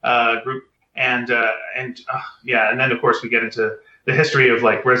modern group, and then of course we get into the history of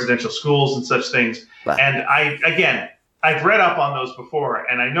like residential schools and such things. Wow. And I've read up on those before,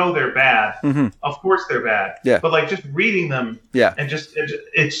 and I know they're bad. Mm-hmm. Of course they're bad. Yeah. But like just reading them, and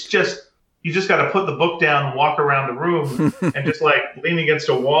it's just you just got to put the book down and walk around the room and just like lean against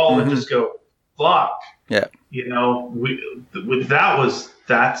a wall and just go, fuck. Yeah.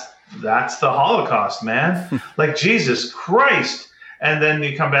 That's the Holocaust, man. Like Jesus Christ. And then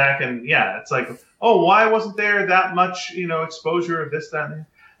you come back and it's like, oh, why wasn't there that much, exposure of this, that, and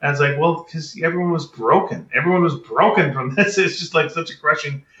it's like, well, because everyone was broken. Everyone was broken from this. It's just like such a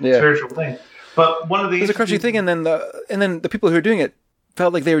crushing spiritual thing. But one of the it's a crushing thing, and then the people who are doing it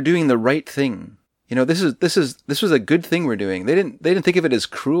felt like they were doing the right thing. This was a good thing we're doing. They didn't think of it as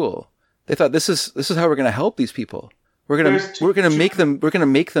cruel. They thought this is how we're going to help these people. We're gonna make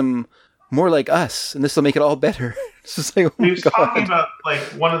them more like us, and this will make it all better. It's just like, he was talking about like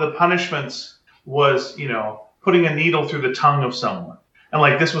one of the punishments was putting a needle through the tongue of someone. And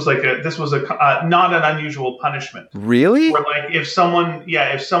like this was a not an unusual punishment. Really? Where like if someone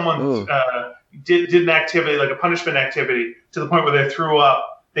did an activity like a punishment activity to the point where they threw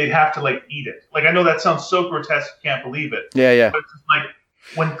up, they'd have to like eat it. Like I know that sounds so grotesque, you can't believe it. Yeah. But it's like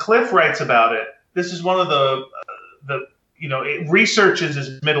when Cliff writes about it, this is one of the research is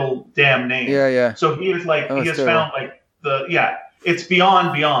his middle damn name. Yeah. So he is like he has found like it's beyond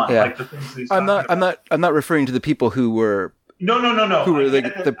like the things that he's I'm not referring to the people who were. No. Who were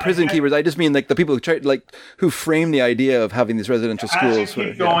the prison keepers? I just mean like the people who who framed the idea of having these residential schools. As you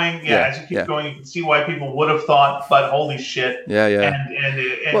keep going, as you keep going, you can see why people would have thought, but holy shit. Yeah.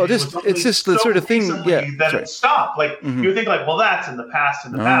 And well, it's just the sort of thing. Yeah. That it stopped. Like you think like, well, that's in the past.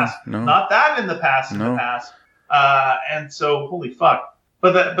 No. Not that in the past. The past. And so holy fuck.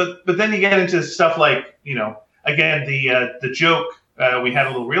 But then you get into stuff like again the joke. We had a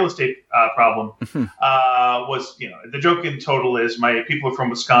little real estate problem. Was the joke in total is my people are from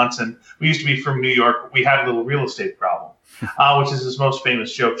Wisconsin. We used to be from New York. We had a little real estate problem, which is his most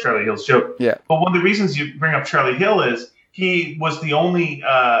famous joke, Charlie Hill's joke. Yeah. But one of the reasons you bring up Charlie Hill is he was the only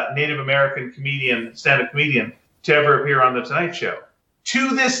Native American stand-up comedian to ever appear on the Tonight Show. To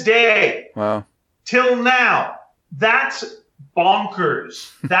this day, wow, till now, that's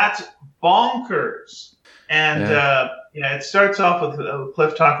bonkers. That's bonkers. And it starts off with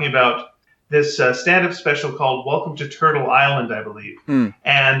Cliff talking about this stand-up special called "Welcome to Turtle Island," I believe.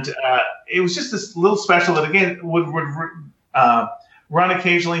 And it was just this little special that again would run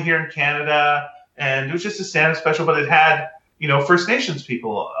occasionally here in Canada, and it was just a stand-up special, but it had First Nations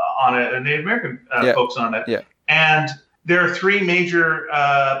people on it, and Native American folks on it. Yeah. And there are three major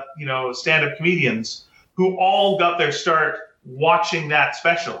stand-up comedians who all got their start watching that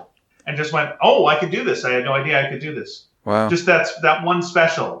special. And just went, oh, I could do this. I had no idea I could do this. Wow. Just that one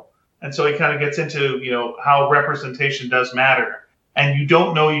special. And so he kind of gets into, how representation does matter. And you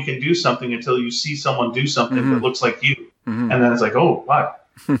don't know you can do something until you see someone do something that looks like you. And then it's like, oh, fuck.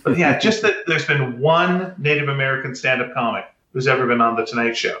 But yeah, just that there's been one Native American stand-up comic who's ever been on The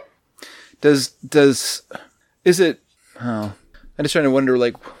Tonight Show. I'm just trying to wonder,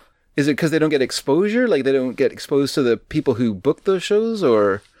 like, is it because they don't get exposure? Like, they don't get exposed to the people who book those shows,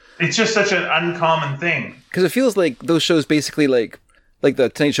 or... It's just such an uncommon thing. Because it feels like those shows basically, like the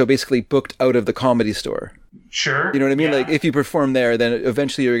Tonight Show basically booked out of the Comedy Store. Sure. You know what I mean? Yeah. Like, if you perform there, then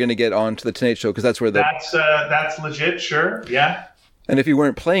eventually you're going to get on to the Tonight Show, because that's where That's legit, sure, yeah. And if you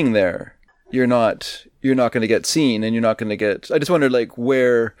weren't playing there, you're not going to get seen, and you're not going to get... I just wonder, like,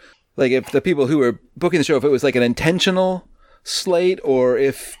 where... Like, if the people who were booking the show, if it was, like, an intentional... slate, or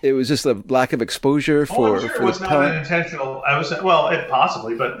if it was just a lack of exposure for I'm sure it was not an intentional.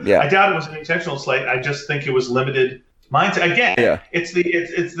 Possibly, but yeah. I doubt it was an intentional slate. I just think it was limited mindset. Again, it's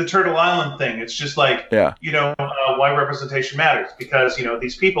the Turtle Island thing. It's just like why representation matters, because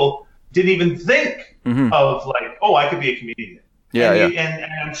these people didn't even think of like, oh, I could be a comedian. And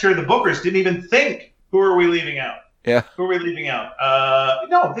I'm sure the bookers didn't even think, who are we leaving out? Yeah, who are we leaving out?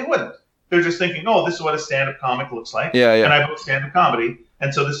 No, they wouldn't. They're just thinking, oh, this is what a stand-up comic looks like. And I book stand-up comedy,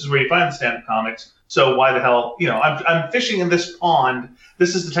 and so this is where you find the stand-up comics. So why the hell, I'm fishing in this pond.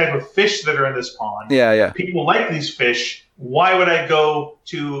 This is the type of fish that are in this pond. People like these fish. Why would I go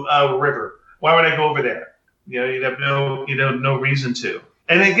to a river? Why would I go over there? You'd have no reason to.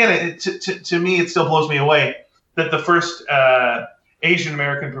 And again, to me, it still blows me away that the first Asian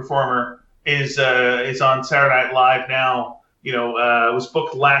American performer is on Saturday Night Live now. Was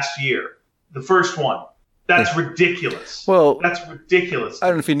booked last year. The first one. That's ridiculous. Well, that's ridiculous. I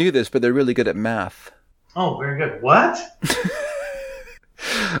don't know if you knew this, but they're really good at math. Oh, very good. What?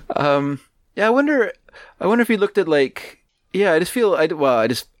 I wonder if you looked at like, I just feel like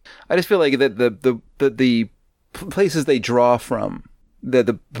that the places they draw from,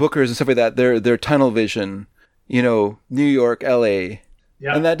 the bookers and stuff like that, their tunnel vision, New York, LA.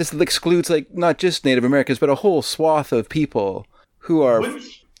 Yeah. And that just excludes like not just Native Americans, but a whole swath of people who are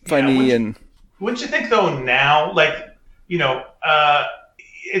funny and. Wouldn't you think though now, like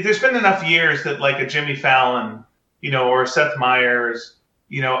there's been enough years that like a Jimmy Fallon, or Seth Meyers,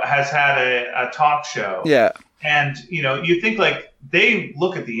 has had a talk show. Yeah. And you think like they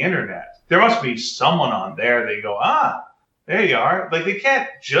look at the internet. There must be someone on there. They go, there you are. Like they can't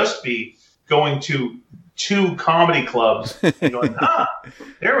just be going to 2 comedy clubs and going,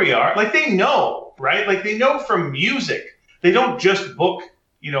 there we are. Like they know, right? Like they know from music. They don't just book,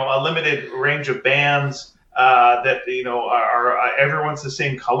 a limited range of bands that, are everyone's the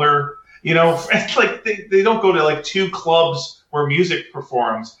same color. It's like they don't go to like 2 clubs where music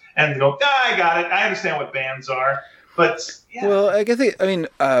performs and go, I got it. I understand what bands are. But yeah. Well, I guess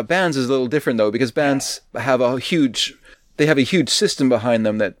bands is a little different though, because bands have a huge system behind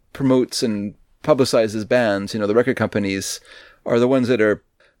them that promotes and publicizes bands. The record companies are the ones that are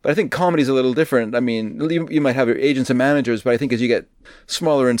But I think comedy's a little different. I mean, you might have your agents and managers, but I think as you get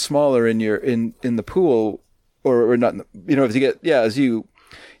smaller and smaller in your in the pool, or not, as you get as you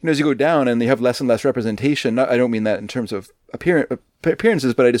as you go down and you have less and less representation. I don't mean that in terms of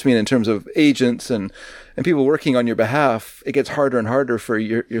appearances, but I just mean in terms of agents and people working on your behalf. It gets harder and harder for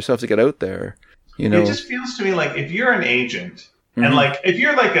yourself to get out there. It just feels to me like if you're an agent and like if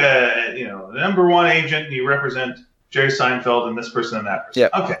you're like a the number one agent and you represent Jerry Seinfeld and this person and that person.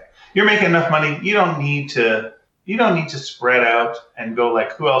 Yeah. Okay. You're making enough money. You don't need to spread out and go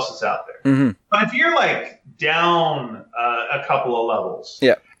like, who else is out there? Mm-hmm. But if you're like down a couple of levels,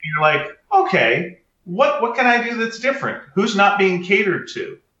 yeah, you're like, okay, what can I do that's different? Who's not being catered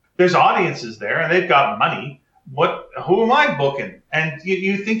to? There's audiences there and they've got money. Who am I booking? And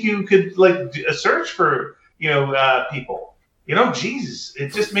you think you could like search for, people, Jesus,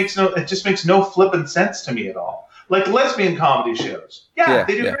 it just makes no flippant sense to me at all. Like lesbian comedy shows. Yeah,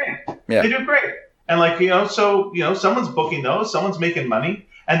 they do great. Yeah. They do great. And like, someone's booking those, someone's making money.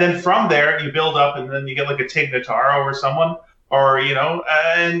 And then from there you build up and then you get like a Tig Notaro or someone or,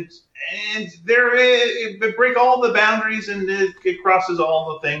 and they break all the boundaries and it crosses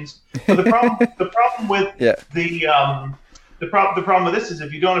all the things. But the problem with the problem with this is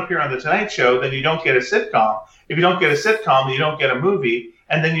if you don't appear on the Tonight Show, then you don't get a sitcom. If you don't get a sitcom, you don't get a movie.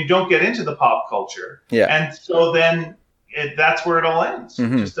 And then you don't get into the pop culture. Yeah. And so then that's where it all ends.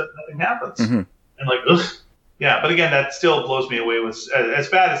 Mm-hmm. Just nothing happens. Mm-hmm. And like, ugh. Yeah. But again, that still blows me away. As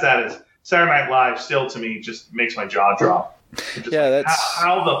bad as that is, Saturday Night Live still to me just makes my jaw drop.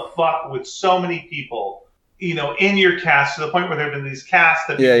 How the fuck with so many people, in your cast to the point where there have been these casts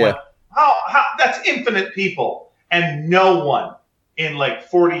that went, how that's infinite people and no one in like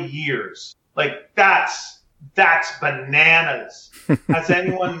 40 years. Like that's bananas. Has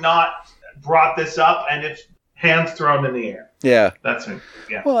anyone not brought this up? And it's hands thrown in the air. Yeah. That's it.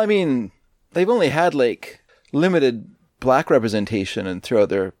 Yeah. Well, I mean, they've only had like limited black representation and throughout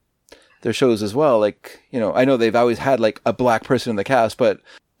their shows as well. Like, I know they've always had like a black person in the cast, but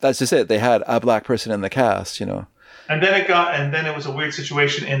that's just it. They had a black person in the cast, And then it was a weird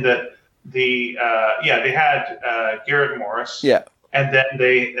situation in that they had Garrett Morris. Yeah. And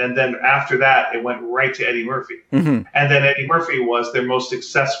then after that, it went right to Eddie Murphy. Mm-hmm. And then Eddie Murphy was their most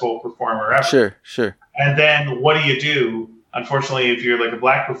successful performer ever. Sure. And then what do you do? Unfortunately, if you're like a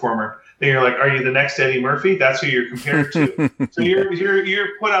black performer, then you're like, are you the next Eddie Murphy? That's who you're compared to. So you're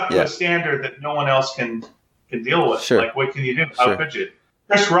put up to a standard that no one else can deal with. Sure. Like, what can you do? How could you?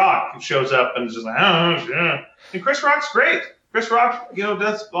 Chris Rock shows up and is just like, and Chris Rock's great. Chris Rock,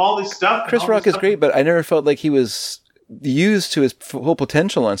 does all this stuff. Chris Rock is great, but I never felt like he was used to his full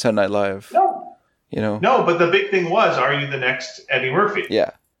potential on Saturday Night Live. No. No, but the big thing was, are you the next Eddie Murphy?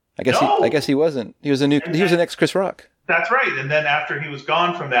 Yeah. I guess he wasn't. He was the next Chris Rock. That's right. And then after he was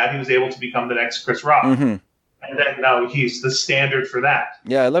gone from that, he was able to become the next Chris Rock. Mm-hmm. And then now he's the standard for that.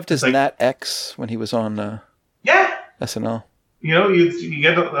 Yeah, I loved his Nat X when he was on SNL. You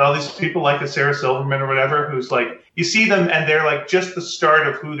get all these people like a Sarah Silverman or whatever who's like, you see them and they're like just the start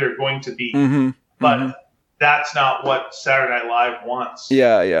of who they're going to be. Mm-hmm. But that's not what Saturday Night Live wants.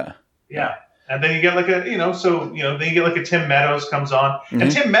 Yeah. And then you get like then you get like a Tim Meadows comes on. Mm-hmm.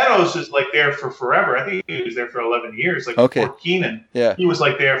 And Tim Meadows is like there for forever. I think he was there for 11 years. Like before Keenan. Yeah. He was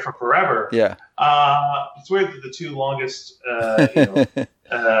like there for forever. Yeah. It's weird that the two longest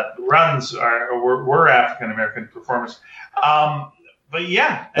runs were African American performers. But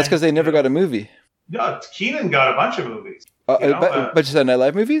yeah. That's because they never got a movie. No, Keenan got a bunch of movies. But just Saturday Night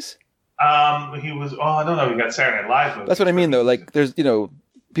Live movies? He was, I don't know, he got Saturday Night Live movies. That's what I mean, though. Like, there's,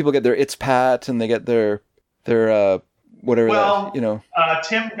 people get their It's Pat and they get their whatever. Well, that,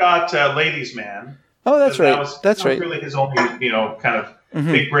 Tim got Ladies Man. Oh, that's right. That's right. Really his only, kind of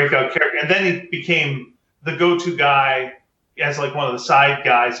big breakout character. And then he became the go-to guy as like one of the side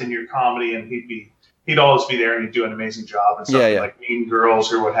guys in your comedy, and he'd always be there and he'd do an amazing job and something like Mean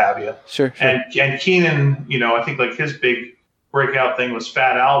Girls or what have you. Sure. And Keenan, I think like his big breakout thing was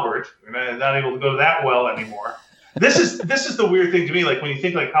Fat Albert. We're not able to go that well anymore. This is the weird thing to me. Like when you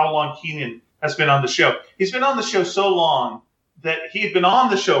think like how long Keenan has been on the show, he's been on the show so long that he had been on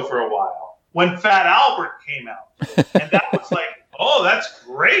the show for a while when Fat Albert came out, and that was like, oh, that's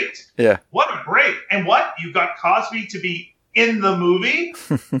great. Yeah. What a break! And what, you got Cosby to be in the movie?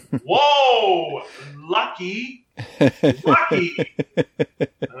 Whoa, lucky.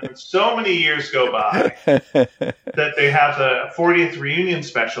 So many years go by that they have the 40th reunion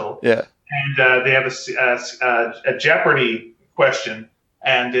special. Yeah. And they have a Jeopardy question,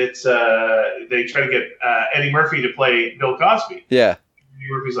 and it's they try to get Eddie Murphy to play Bill Cosby. Yeah. Eddie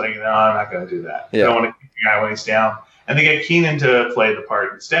Murphy's like, no, I'm not going to do that. Yeah. I don't want to keep the guy when he's down. and they get Keenan to play the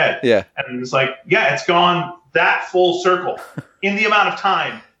part instead. Yeah. And it's like, yeah, it's gone that full circle in the amount of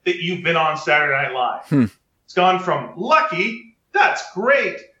time that you've been on Saturday Night Live. It's gone from lucky, that's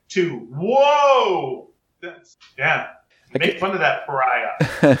great, to whoa, that's, yeah. Make fun of that pariah.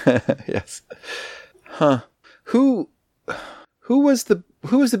 Yes. Huh. Who was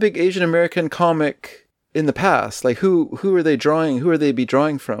the big Asian American comic in the past? Like who are they drawing? Who are they be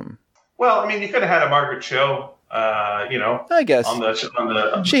drawing from? Well, I mean, you could have had a Margaret Cho, I guess. on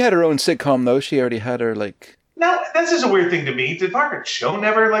the She had her own sitcom though. She already had her like. Now, this is a weird thing to me. Did Margaret Cho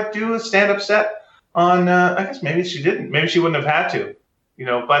never like do a stand-up set on? I guess maybe she didn't. Maybe she wouldn't have had to.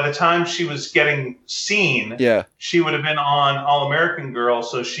 By the time she was getting seen, she would have been on All American Girl,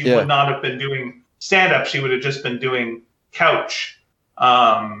 so she would not have been doing stand-up. She would have just been doing couch.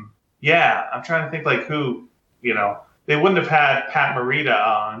 I'm trying to think like who. They wouldn't have had Pat Morita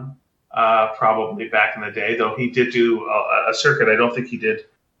on probably back in the day, though he did do a circuit. I don't think he did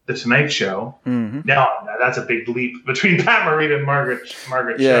The Tonight Show. Mm-hmm. Now that's a big leap between Pat Morita and Margaret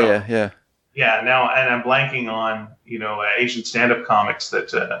Cho. Yeah. Now, and I'm blanking on Asian stand-up comics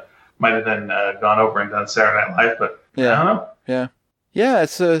that might have then gone over and done Saturday Night Live, but I don't know. Yeah.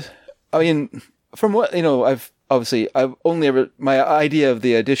 It's I mean, from what I've only ever my idea of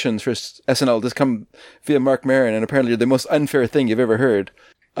the auditions for SNL just come via Marc Maron, and apparently the most unfair thing you've ever heard.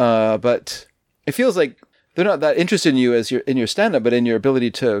 But it feels like they're not that interested in you as in your stand-up, but in your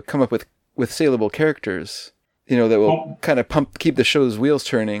ability to come up with saleable characters, that will kind of keep the show's wheels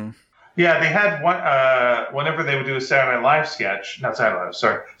turning. Yeah, they had one, whenever they would do a Saturday Night Live sketch, not Saturday Night Live,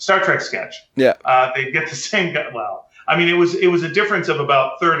 sorry, Star Trek sketch. Yeah. They'd get the same guy. Well, I mean, it was a difference of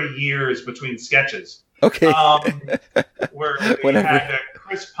about 30 years between sketches. Okay. Where they had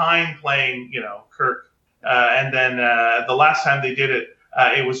Chris Pine playing, Kirk. And then the last time they did it,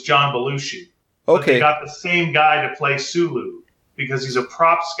 it was John Belushi. Okay. But they got the same guy to play Sulu because he's a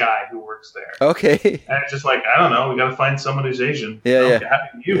props guy who works there. Okay. And it's just like, I don't know, we got to find someone who's Asian. Yeah.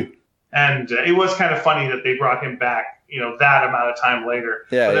 Having you. And it was kind of funny that they brought him back, that amount of time later.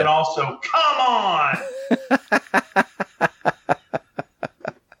 Yeah. But then also, come on!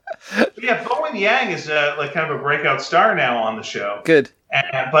 Yeah, Bowen Yang is like kind of a breakout star now on the show. Good.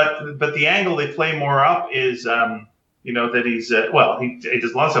 But the angle they play more up is, that he's, he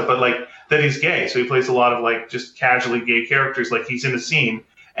does a lot of stuff, but like that he's gay. So he plays a lot of like just casually gay characters, like he's in a scene.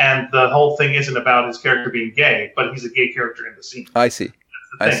 And the whole thing isn't about his character being gay, but he's a gay character in the scene. I see.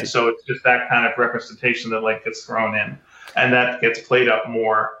 That's the thing. So it's just that kind of representation that like gets thrown in. And that gets played up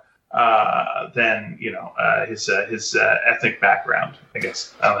more than his ethnic background. I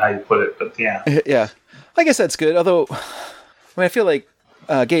guess I don't know how you put it, but yeah. Yeah, I guess that's good. Although, I feel like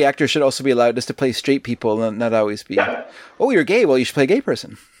gay actors should also be allowed just to play straight people and not always be. Yeah. Oh, you're gay. Well, you should play a gay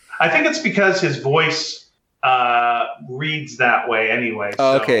person. I think it's because his voice reads that way anyway.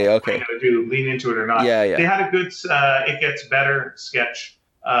 So okay. What are you gonna do? Lean into it or not? Yeah. They had a good "It Gets Better" sketch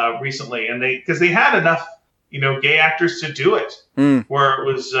recently, and because they had enough. Gay actors to do it, where it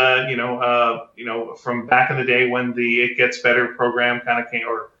was, from back in the day when the It Gets Better program kind of came,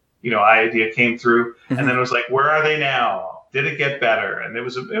 or, idea came through, and then it was like, where are they now? Did it get better? And it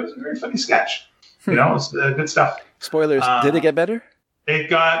was a very funny sketch. It was good stuff. Spoilers. Did it get better? It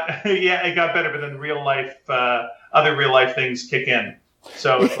got, it got better, but then other real life things kick in.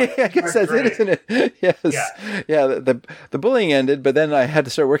 So it's like, I guess that's it, isn't it? Yes. Yeah. The bullying ended, but then I had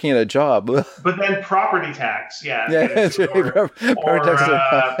to start working at a job. But then property tax, that's right.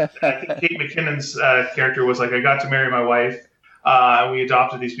 I think Kate McKinnon's character was like, I got to marry my wife, and we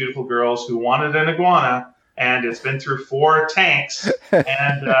adopted these beautiful girls who wanted an iguana, and it's been through 4 tanks,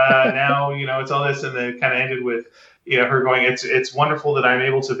 and now it's all this, and then it kind of ended with. Her going, it's wonderful that I'm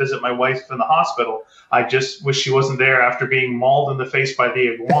able to visit my wife in the hospital. I just wish she wasn't there after being mauled in the face by the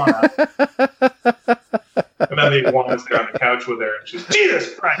iguana. And then the iguana's there on the couch with her, and she's,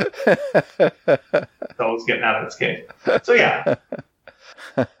 Jesus Christ! So it's getting out of its cage. So yeah.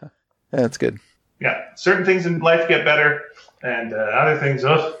 That's good. Yeah. Certain things in life get better, and other things,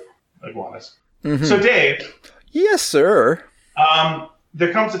 iguanas. Mm-hmm. So Dave. Yes, sir.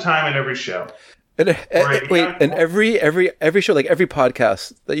 There comes a time in every show. And every show, like every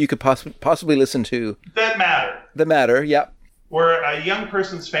podcast that you could possibly listen to. That matter, yeah. Where a young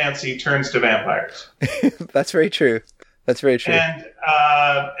person's fancy turns to vampires. That's very true. And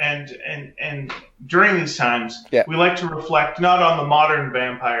during these times, we like to reflect not on the modern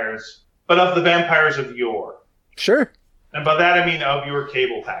vampires, but of the vampires of yore. Sure. And by that I mean of your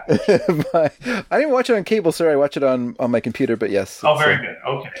cable package. I didn't watch it on cable, sir. I watch it on my computer, but yes. Oh, very good.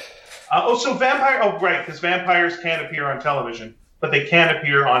 Okay. So vampire. Oh, right, because vampires can't appear on television. but they can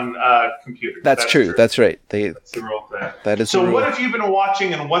appear on computers. That's true. That's right. That's the rule there. That is so the rule. What have you been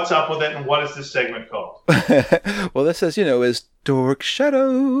watching, and what's up with it, and what is this segment called? Well, this, as you know, is Dork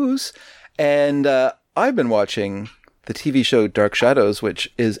Shadows. And I've been watching the TV show Dark Shadows,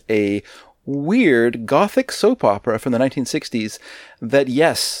 which is a weird gothic soap opera from the 1960s that,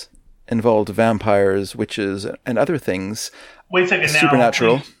 yes, involved vampires, witches, and other things. Wait a second.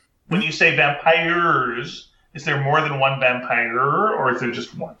 Supernatural. Now, when you say vampires, is there more than one vampire, or is there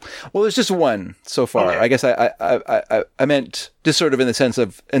just one? Well, there's just one so far. Okay. I guess I meant just sort of in the sense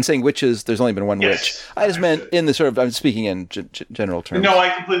of, and saying witches, there's only been one witch. I just meant in the sort of, I'm speaking in general terms. No, I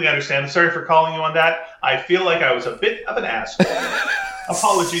completely understand. Sorry for calling you on that. I feel like I was a bit of an asshole.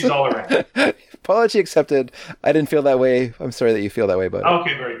 Apologies all around. Apology accepted. I didn't feel that way. I'm sorry that you feel that way, but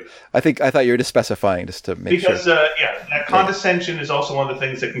okay, very good. I thought you were just specifying just to make sure. Because that condescension is also one of the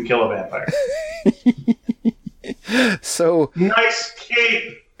things that can kill a vampire. So nice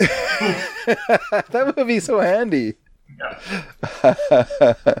cape. That would be so handy. Yeah.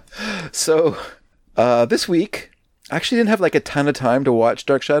 So this week, I actually didn't have like a ton of time to watch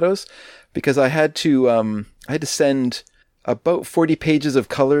Dark Shadows because I had to send about 40 pages of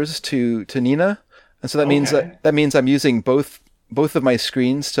colors to Nina, and so that means I'm using both of my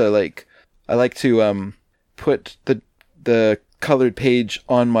screens to I like to put the colored page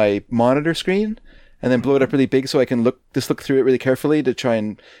on my monitor screen and then blow it up really big so I can look through it really carefully to try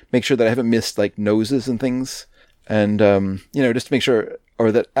and make sure that I haven't missed like noses and things, and just to make sure,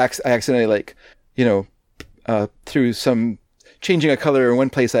 or that I accidentally through some changing a color in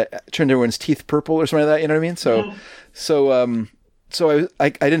one place I turned everyone's teeth purple or something like that, you know what I mean? So I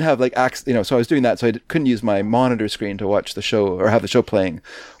didn't have so I was doing that, so I couldn't use my monitor screen to watch the show or have the show playing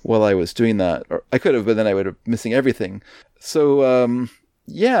while I was doing that, or I could have, but then I would have missing everything. So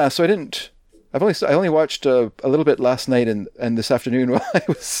so I didn't. I only watched a little bit last night and this afternoon while I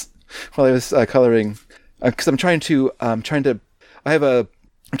was coloring, because I'm trying to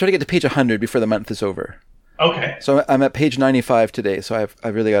get to page 100 before the month is over. Okay. So I'm at page 95 today, so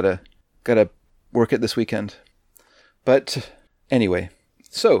I've really gotta work it this weekend. But anyway,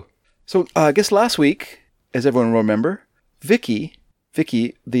 so I guess last week, as everyone will remember, Vicky,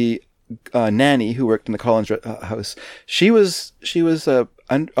 the nanny who worked in the Collins house, she was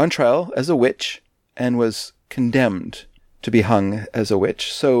on trial as a witch and was condemned to be hung as a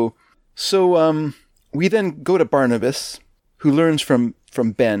witch. So we then go to Barnabas, who learns from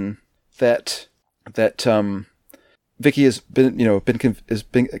Ben that Vicky has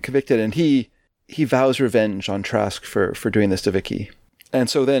been convicted, and he vows revenge on Trask for doing this to Vicky. And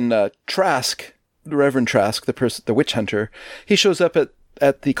so then Trask, the Reverend Trask, the witch hunter, he shows up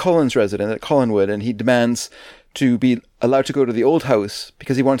at the Collins residence at Collinwood, and he demands to be allowed to go to the old house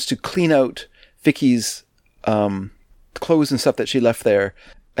because he wants to clean out Vicky's clothes and stuff that she left there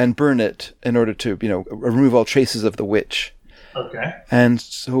and burn it in order to remove all traces of the witch. Okay. And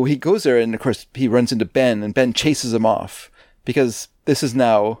so he goes there, and of course he runs into Ben, and Ben chases him off because this is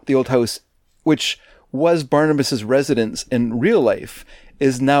now the old house, which was Barnabas's residence in real life,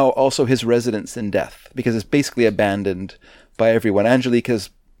 is now also his residence in death because it's basically abandoned by everyone. Angelica's,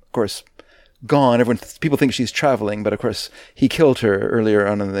 of course, gone. People think she's traveling, but of course he killed her earlier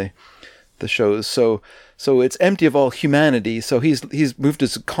on in the shows. So it's empty of all humanity. So he's moved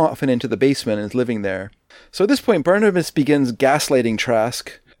his coffin into the basement and is living there. So at this point, Barnabas begins gaslighting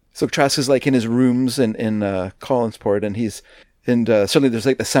Trask. So Trask is like in his rooms in Collinsport, and suddenly there's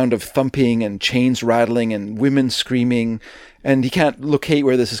like the sound of thumping and chains rattling and women screaming, and he can't locate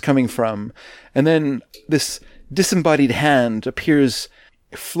where this is coming from. And then this disembodied hand appears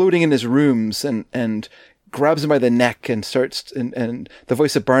floating in his rooms and grabs him by the neck and starts, and the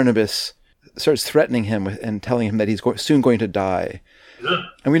voice of Barnabas starts threatening him and telling him that he's soon going to die. Yeah.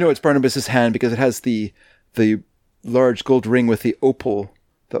 And we know it's Barnabas's hand because it has the large gold ring with the oval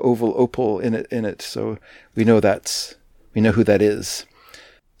opal in it. So we know who that is.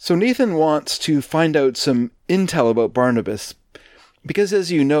 So Nathan wants to find out some intel about Barnabas because,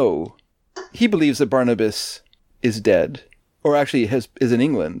 as you know, he believes that Barnabas is dead, or actually is in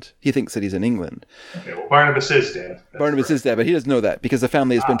England. He thinks that he's in England. Okay, well, Barnabas is dead. Barnabas is dead, but he doesn't know that because the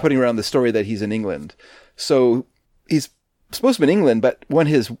family has been putting around the story that he's in England. So he's supposed to be in England, but when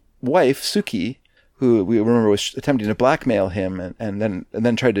his wife, Suki, who we remember was attempting to blackmail him and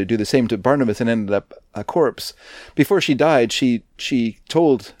then tried to do the same to Barnabas and ended up a corpse, before she died, she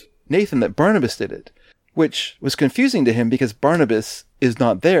told Nathan that Barnabas did it, which was confusing to him because Barnabas is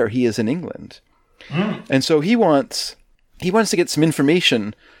not there. He is in England. And so he wants to get some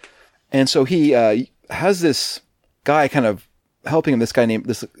information, and so he has this guy kind of helping him.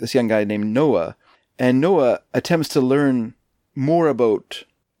 This young guy named Noah, and Noah attempts to learn more about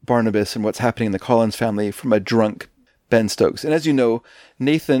Barnabas and what's happening in the Collins family from a drunk Ben Stokes. And as you know,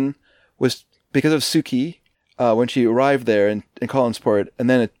 Nathan was, because of Suki, when she arrived there in Collinsport, and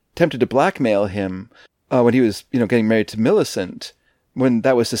then attempted to blackmail him when he was, getting married to Millicent. When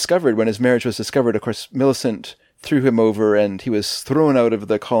that was discovered, when his marriage was discovered, of course, Millicent threw him over, and he was thrown out of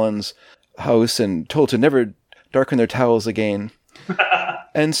the Collins house and told to never darken their towels again.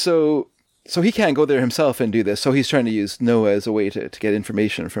 And so he can't go there himself and do this. So he's trying to use Noah as a way to get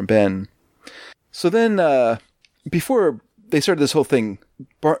information from Ben. So then, before they started this whole thing,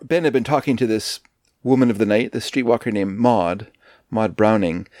 Ben had been talking to this woman of the night, this streetwalker named Maud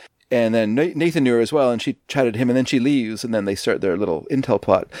Browning. And then Nathan knew her as well, and she chatted to him, and then she leaves, and then they start their little intel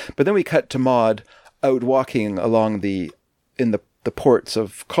plot. But then we cut to Maud out walking along in the ports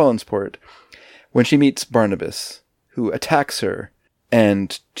of Collinsport when she meets Barnabas, who attacks her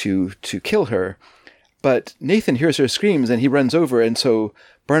and to kill her. But Nathan hears her screams, and he runs over, and so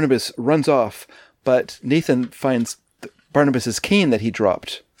Barnabas runs off. But Nathan finds Barnabas's cane that he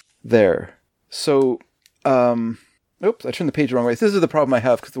dropped there. So, oops, I turned the page the wrong way. This is the problem I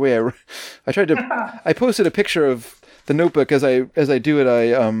have, because the way I tried to, I posted a picture of the notebook as I do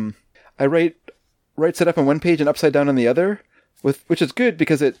it. I writes it up on one page and upside down on the other, which is good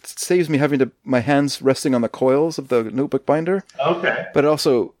because it saves me having my hands resting on the coils of the notebook binder. Okay. But it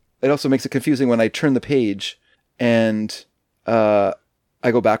also makes it confusing when I turn the page and I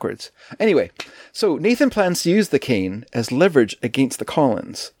go backwards. Anyway, so Nathan plans to use the cane as leverage against the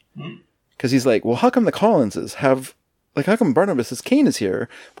Collins. Because he's like, well, how come the Collinses have, how come Barnabas's cane is here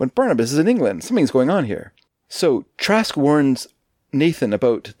when Barnabas is in England? Something's going on here. So Trask warns Nathan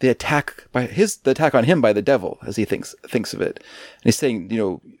about the attack on him by the devil, as he thinks of it. And he's saying,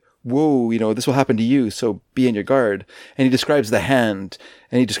 whoa, this will happen to you, so be on your guard. And he describes the hand,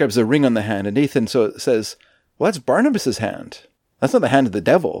 and he describes the ring on the hand. And Nathan says, well, that's Barnabas's hand. That's not the hand of the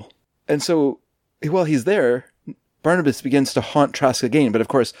devil. And so, while he's there, Barnabas begins to haunt Trask again, but of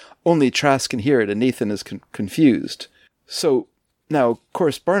course, only Trask can hear it, and Nathan is confused. So, now, of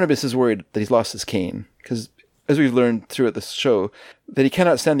course, Barnabas is worried that he's lost his cane, because, as we've learned throughout the show, that he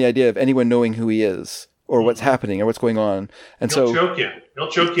cannot stand the idea of anyone knowing who he is, or what's happening, or what's going on. And He'll choke you.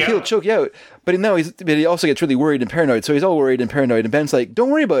 He'll choke you out. But now he also gets really worried and paranoid, so he's all worried and paranoid, and Ben's like,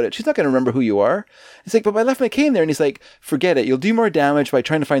 don't worry about it, she's not going to remember who you are. He's like, but I left my cane there, and he's like, forget it, you'll do more damage by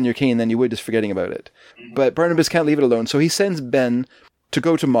trying to find your cane than you would just forgetting about it. But Barnabas can't leave it alone, so he sends Ben to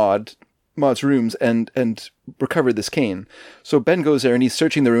go to Maud's rooms and recover this cane. So Ben goes there and he's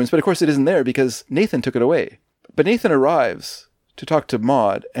searching the rooms, but of course it isn't there because Nathan took it away. But Nathan arrives to talk to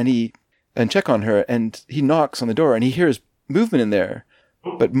Maud and check on her, and he knocks on the door and he hears movement in there,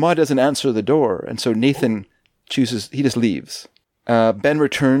 but Maud doesn't answer the door, and so Nathan he just leaves. Ben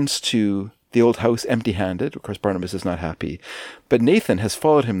returns to the old house empty-handed. Of course, Barnabas is not happy, but Nathan has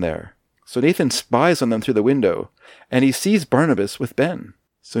followed him there. So Nathan spies on them through the window, and he sees Barnabas with Ben.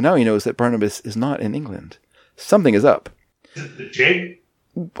 So now he knows that Barnabas is not in England. Something is up. Is it the jig?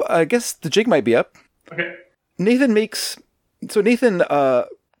 I guess the jig might be up. Okay. Nathan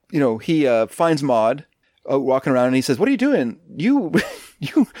finds Maud walking around, and he says, what are you doing?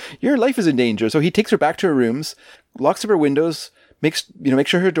 Your life is in danger. So he takes her back to her rooms, locks up her windows, makes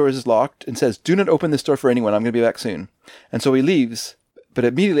sure her doors is locked, and says, do not open this door for anyone. I'm going to be back soon. And so he leaves, but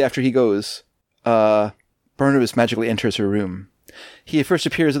immediately after he goes, Barnabas magically enters her room. He first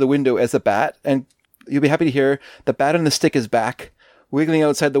appears at the window as a bat, and you'll be happy to hear the bat on the stick is back, wiggling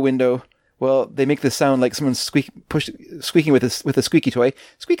outside the window. Well, they make this sound like someone's squeaking with a squeaky toy.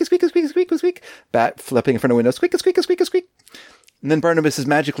 Squeak, squeak, squeak, squeak, squeak. Bat flipping in front of the window. Squeak, squeak, squeak, squeak. And then Barnabas is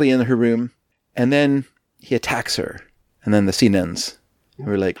magically in her room, and then he attacks her. And then the scene ends. And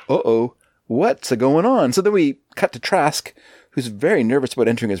we're like, uh-oh, what's going on? So then we cut to Trask, who's very nervous about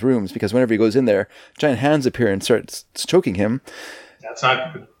entering his rooms because whenever he goes in there, giant hands appear and starts choking him. That's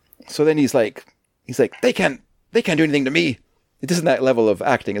not good. So then he's like, they can't do anything to me. It isn't that level of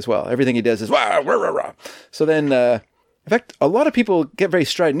acting as well. Everything he does is wah, rah, rah, rah. So then, in fact, a lot of people get very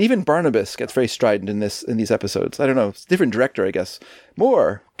strident. Even Barnabas gets very strident in these episodes. I don't know. It's a different director, I guess.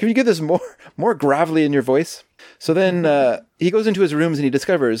 Can you get this more gravelly in your voice? So then he goes into his rooms and he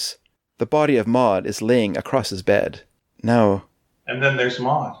discovers the body of Maud is laying across his bed. Now. And then there's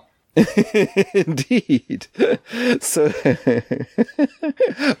Maud. Indeed. So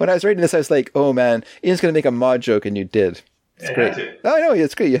when I was writing this, I was like, oh man, Ian's going to make a Maud joke, and you did. It's great. Oh, no,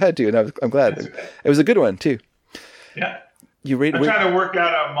 it's great. You had to, and I'm glad. It was a good one, too. Yeah. I'm trying to work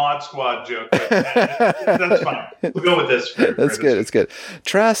out a Mod Squad joke, but that's fine. We'll go with this. That's good. It's good.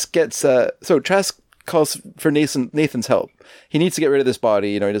 Trask gets Trask calls for Nathan's help. He needs to get rid of this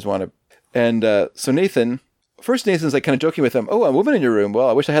body. He doesn't want to. And so Nathan, first Nathan's like kind of joking with him. Oh, a woman in your room. Well,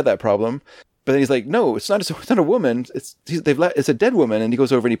 I wish I had that problem. But then he's like, no, it's not a woman. It's a dead woman. And he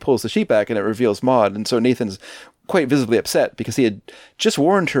goes over and he pulls the sheet back and it reveals Maud. And so Nathan's quite visibly upset because he had just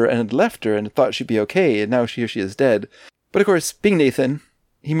warned her and had left her and thought she'd be okay. And now she is dead. But of course, being Nathan,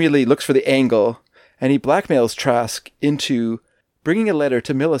 he immediately looks for the angle and he blackmails Trask into bringing a letter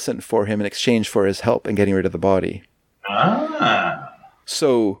to Millicent for him in exchange for his help in getting rid of the body. Ah.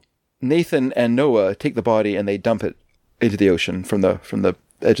 So Nathan and Noah take the body and they dump it into the ocean from the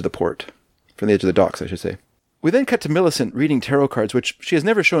edge of the port. From the edge of the docks, I should say. We then cut to Millicent reading tarot cards, which she has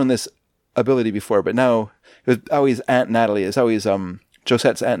never shown this ability before, but now it was always Aunt Natalie. It's always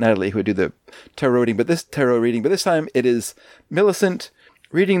Josette's Aunt Natalie who would do the tarot reading, but this time it is Millicent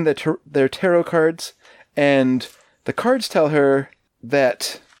reading their tarot cards, and the cards tell her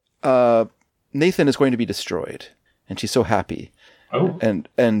that Nathan is going to be destroyed, and she's so happy. Oh.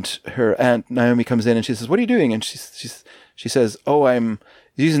 And her Aunt Naomi comes in and she says, "What are you doing?" And she says, "Oh, I'm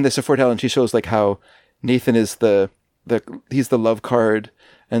using this to foretell," and she shows like how Nathan is he's the love card,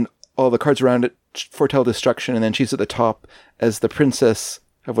 and all the cards around it foretell destruction, and then she's at the top as the princess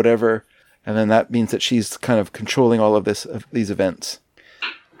of whatever, and then that means that she's kind of controlling all of these events.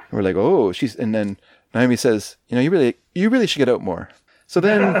 And we're like, oh, and then Naomi says, you really should get out more. So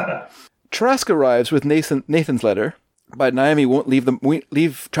then Trask arrives with Nathan's letter, but Naomi won't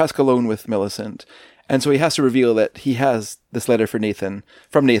leave Trask alone with Millicent. And so he has to reveal that he has this letter from Nathan,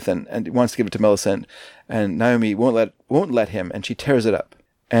 and wants to give it to Millicent. And Naomi won't let him, and she tears it up.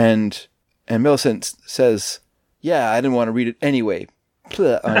 And Millicent says, "Yeah, I didn't want to read it anyway,"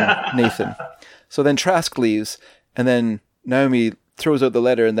 on Nathan. So then Trask leaves, and then Naomi throws out the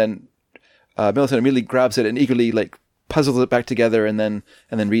letter, and then Millicent immediately grabs it and eagerly like puzzles it back together, and then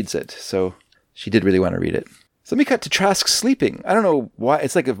reads it. So she did really want to read it. So let me cut to Trask sleeping. I don't know why.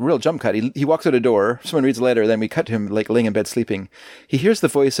 It's like a real jump cut. He walks out a door. Someone reads a letter. Then we cut to him like laying in bed sleeping. He hears the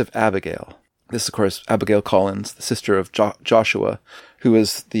voice of Abigail. This is, of course, Abigail Collins, the sister of Joshua, who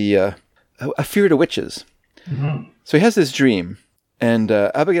is a feared of witches. Mm-hmm. So he has this dream. And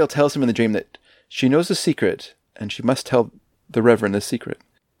Abigail tells him in the dream that she knows a secret and she must tell the Reverend this secret.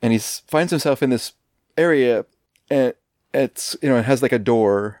 And he finds himself in this area, and it has like a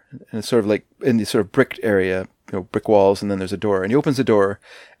door, and it's sort of like in the sort of bricked area, brick walls, and then there's a door. And he opens the door,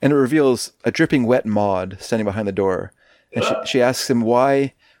 and it reveals a dripping wet Maud standing behind the door. And she asks him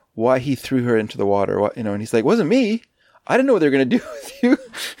why he threw her into the water, and he's like, "Wasn't me. I didn't know what they were going to do with you."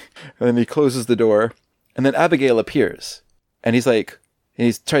 And then he closes the door, and then Abigail appears, and he's like, and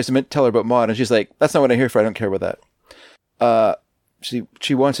he tries to tell her about Maud, and she's like, "That's not what I'm here for. I don't care about that."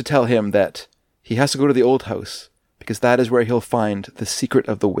 She wants to tell him that he has to go to the old house, because that is where he'll find the secret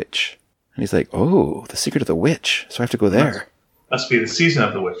of the witch. And he's like, "Oh, the secret of the witch. So I have to go there." Must be the season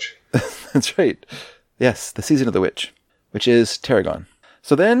of the witch. That's right. Yes, the season of the witch, which is Tarragon.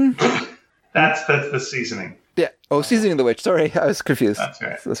 So then... That's the seasoning. Yeah. Oh, seasoning of the witch. Sorry, I was confused. That's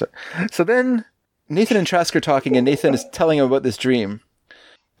right. That's right. So then Nathan and Trask are talking, and Nathan is telling him about this dream.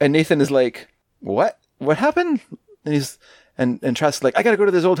 And Nathan is like, "What? What happened?" And Trask is like, "I got to go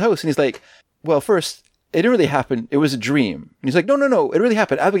to this old house." And he's like, "Well, first... it didn't really happen. It was a dream." And he's like, no, it really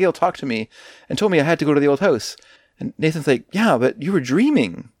happened. Abigail talked to me and told me I had to go to the old house. And Nathan's like, "Yeah, but you were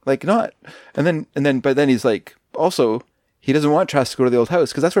dreaming. Like, not." But then he's like, also, he doesn't want Trask to go to the old house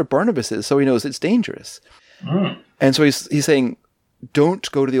because that's where Barnabas is. So he knows it's dangerous. Mm. And so he's saying,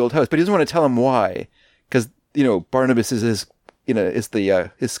 don't go to the old house. But he doesn't want to tell him why. Because, Barnabas is his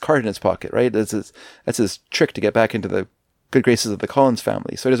card in his pocket, right? That's his trick to get back into the good graces of the Collins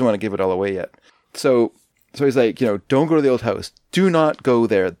family. So he doesn't want to give it all away yet. So he's like, don't go to the old house. Do not go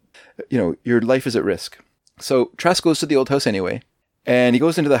there. Your life is at risk. So Trask goes to the old house anyway, and he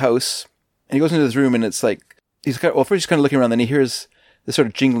goes into the house, and he goes into this room, and it's like, first he's kind of looking around, then he hears this sort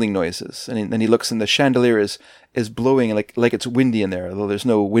of jingling noises, and then he looks, and the chandelier is blowing like it's windy in there, although there's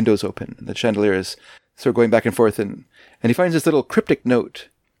no windows open. And the chandelier is sort of going back and forth, and he finds this little cryptic note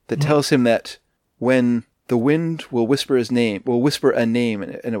that tells him that when the wind will whisper a name,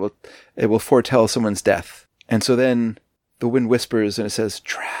 and it will foretell someone's death. And so then the wind whispers, and it says,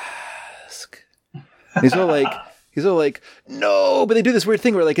 "Trask." And he's all like, "No!" But they do this weird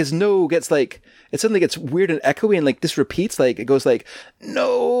thing where like his no gets like, it suddenly gets weird and echoey, and like this repeats, like it goes like,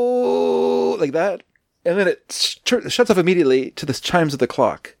 "No!" like that. And then it shuts off immediately to the chimes of the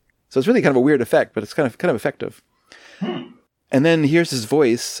clock. So it's really kind of a weird effect, but it's kind of effective. And then he hears his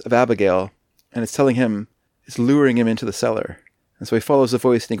voice of Abigail, and it's telling him, it's luring him into the cellar. And so he follows the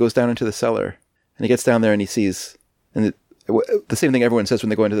voice, and he goes down into the cellar. And he gets down there, and he sees, and the same thing everyone says when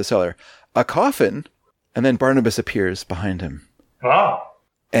they go into the cellar, a coffin. And then Barnabas appears behind him. Wow.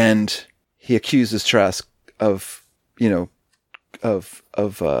 And he accuses Trask he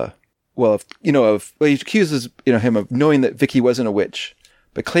accuses him of knowing that Vicky wasn't a witch,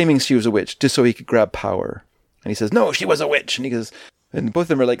 but claiming she was a witch just so he could grab power. And he says, "No, she was a witch." And he goes, and both of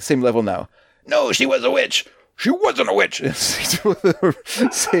them are like same level now. "No, she was a witch. She wasn't a witch."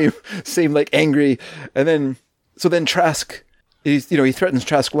 same like angry. And then Trask, he threatens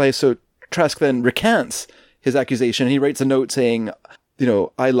Trask's life. So Trask then recants his accusation. He writes a note saying,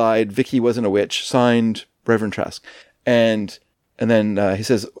 "I lied. Vicky wasn't a witch. Signed, Reverend Trask." And then he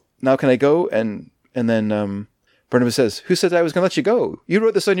says, "Now can I go?" And then Barnabas says, "Who said I was going to let you go? You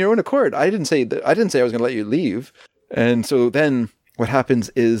wrote this on your own accord. I didn't say I was going to let you leave." And so then what happens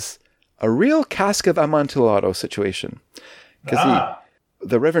is a real Cask of Amontillado situation. Because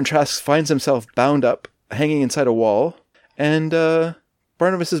the Reverend Trask finds himself bound up, hanging inside a wall, and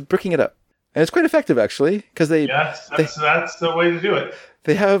Barnabas is bricking it up. And it's quite effective, actually, because that's the way to do it.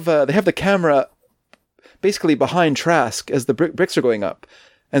 They have the camera basically behind Trask as the bricks are going up.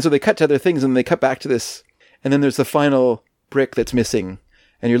 And so they cut to other things, and they cut back to this. And then there's the final brick that's missing.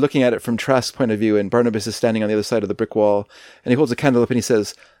 And you're looking at it from Trask's point of view, and Barnabas is standing on the other side of the brick wall. And he holds a candle up and he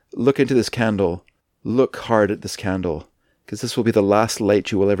says, "Look into this candle. Look hard at this candle, because this will be the last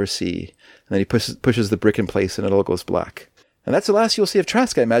light you will ever see." And then he pushes the brick in place, and it all goes black. And that's the last you'll see of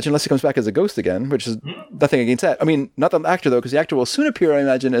Trask, I imagine, unless he comes back as a ghost again, which is nothing against that. I mean, not the actor, though, because the actor will soon appear, I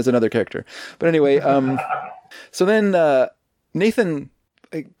imagine, as another character. But anyway, so then Nathan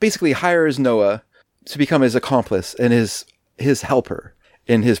basically hires Noah to become his accomplice and his helper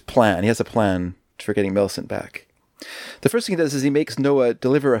in his plan. He has a plan for getting Millicent back. The first thing he does is he makes Noah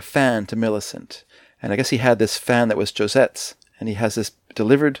deliver a fan to Millicent. And I guess he had this fan that was Josette's, and he has this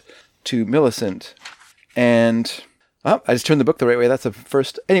delivered to Millicent. And I just turned the book the right way. That's the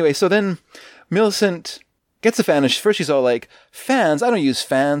first. Anyway, so then Millicent gets a fan, and first she's all like, "Fans? I don't use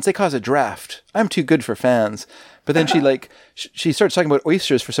fans. They cause a draft. I'm too good for fans." But then she starts talking about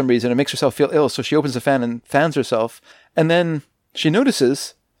oysters for some reason. It makes herself feel ill, so she opens the fan and fans herself. And then she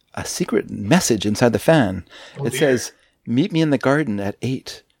notices a secret message inside the fan. It says, "Meet me in the garden at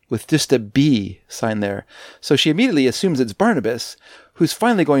 8, with just a B sign there." So she immediately assumes it's Barnabas, who's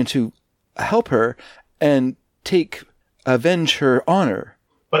finally going to help her and avenge her honor.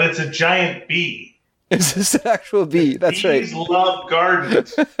 But it's a giant bee. It's just an actual bee. That's right. Bees love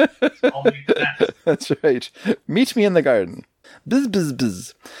gardens. That's right. Meet me in the garden. Bzz, bzz,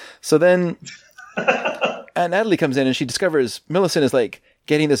 bzz. So then Aunt Natalie comes in and she discovers Millicent is like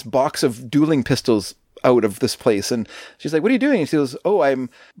getting this box of dueling pistols out of this place. And she's like, "What are you doing?" And she goes, "Oh, I'm,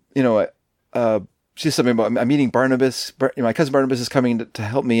 she's something about, I'm meeting Barnabas. My cousin Barnabas is coming to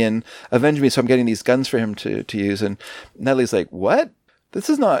help me and avenge me. So I'm getting these guns for him to use." And Natalie's like, "What? This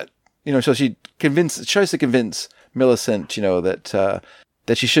is not," so she tries to convince Millicent, that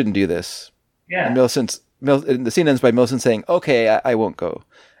she shouldn't do this. Yeah. And the scene ends by Millicent saying, "Okay, I won't go."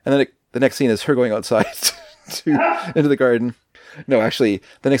 And then the next scene is her going outside into the garden. No, actually,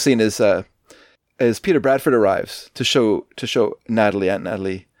 the next scene is Peter Bradford arrives to show Natalie, Aunt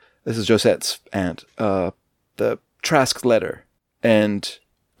Natalie, this is Josette's aunt, the Trask letter. And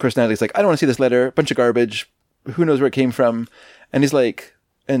of course, Natalie's like, "I don't want to see this letter. Bunch of garbage. Who knows where it came from?" And he's like,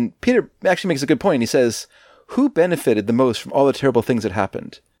 and Peter actually makes a good point. He says, "Who benefited the most from all the terrible things that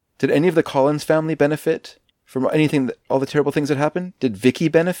happened? Did any of the Collins family benefit from all the terrible things that happened? Did Vicky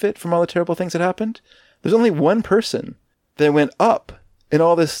benefit from all the terrible things that happened? There's only one person that went up in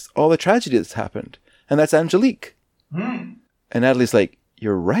all the tragedy that's happened, and that's Angelique." And Natalie's like,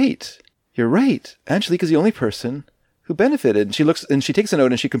 You're right. Angelique is the only person who benefited." And she looks and she takes a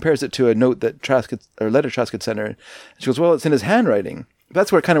note and she compares it to a note that letter Trask had sent her. And she goes, "Well, it's in his handwriting."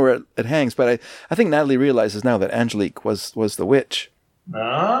 That's where it hangs. But I think Natalie realizes now that Angelique was the witch.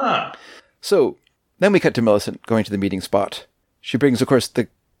 So then we cut to Millicent going to the meeting spot. She brings, of course, the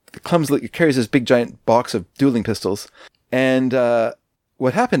clumsily carries this big giant box of dueling pistols. And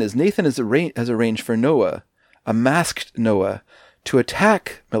what happened is Nathan has arranged for Noah, a masked Noah, to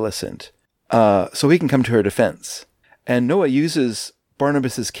attack Millicent so he can come to her defense. And Noah uses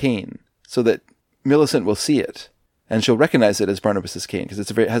Barnabas's cane so that Millicent will see it. And she'll recognize it as Barnabas's cane because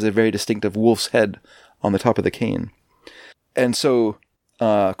it has a very distinctive wolf's head on the top of the cane. And so,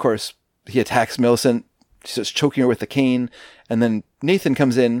 of course, he attacks Millicent. He starts choking her with the cane. And then Nathan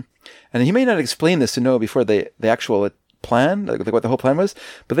comes in. And he may not explain this to Noah before the actual plan, like what the whole plan was.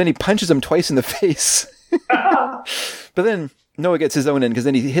 But then he punches him twice in the face. But then Noah gets his own in because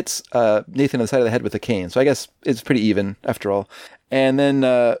then he hits Nathan on the side of the head with a cane. So I guess it's pretty even after all. And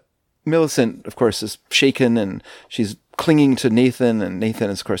then Millicent, of course, is shaken and she's clinging to Nathan, and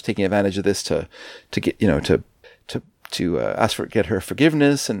Nathan is, of course, taking advantage of this to get, to get her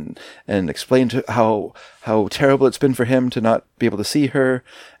forgiveness and explain to how terrible it's been for him to not be able to see her,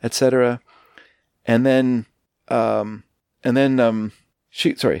 etc. And then so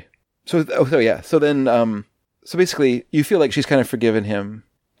basically you feel like she's kind of forgiven him,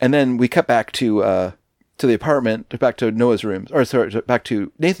 and then we cut back to the apartment, back to Noah's rooms, or sorry, back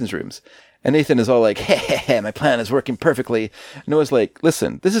to Nathan's rooms. And Nathan is all like, hey, my plan is working perfectly. Noah's like,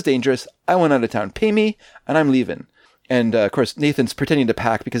 listen, this is dangerous. I went out of town. Pay me, and I'm leaving. And, of course, Nathan's pretending to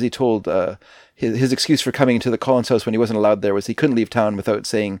pack because he told his excuse for coming to the Collins house when he wasn't allowed there was he couldn't leave town without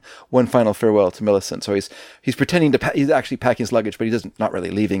saying one final farewell to Millicent. So he's pretending to he's actually packing his luggage, but he doesn't, not really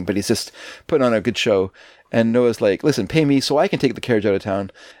leaving, but he's just putting on a good show. And Noah's like, listen, pay me so I can take the carriage out of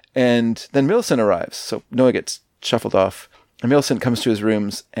town. And then Millicent arrives. So Noah gets shuffled off. And Millicent comes to his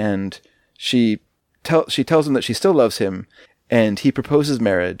rooms, and she tells him that she still loves him, and he proposes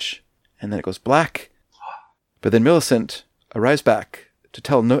marriage, and then it goes black. But then Millicent arrives back to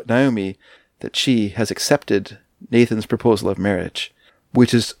tell Naomi that she has accepted Nathan's proposal of marriage,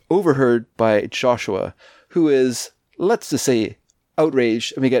 which is overheard by Joshua, who is, let's just say,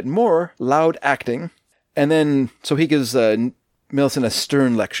 outraged, and we get more loud acting. And then, so he gives Millicent a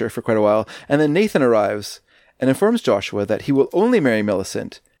stern lecture for quite a while, and then Nathan arrives and informs Joshua that he will only marry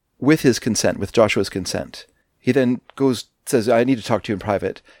Millicent with his consent, with Joshua's consent. He then says, I need to talk to you in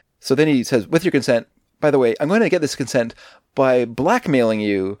private. So then he says, with your consent, by the way, I'm going to get this consent by blackmailing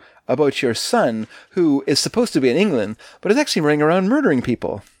you about your son, who is supposed to be in England, but is actually running around murdering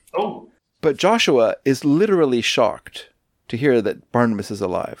people. Oh. But Joshua is literally shocked to hear that Barnabas is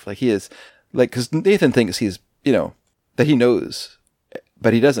alive. Like, he is, like, because Nathan thinks he's, that he knows,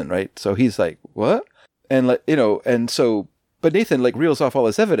 but he doesn't, right? So he's like, what? And, like, and so, but Nathan, like, reels off all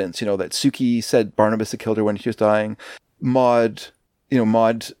this evidence, that Suki said Barnabas had killed her when she was dying. Maud,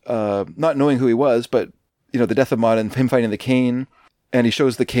 not knowing who he was, but, the death of Maud and him finding the cane. And he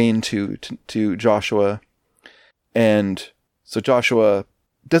shows the cane to Joshua. And so Joshua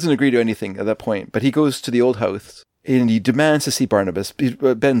doesn't agree to anything at that point, but he goes to the old house and he demands to see Barnabas.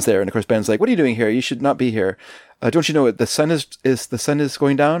 Ben's there. And of course, Ben's like, what are you doing here? You should not be here. Don't you know the sun is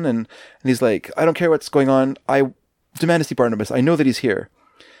going down? And he's like, I don't care what's going on. I demand to see Barnabas. I know that he's here.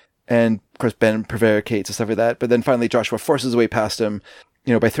 And of course, Ben prevaricates and stuff like that. But then finally, Joshua forces his way past him,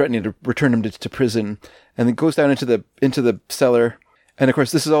 by threatening to return him to prison, and then goes down into the cellar. And of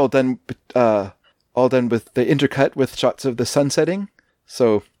course, this is all done with the intercut with shots of the sun setting.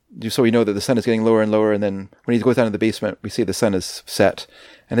 So we know that the sun is getting lower and lower. And then when he goes down to the basement, we see the sun is set.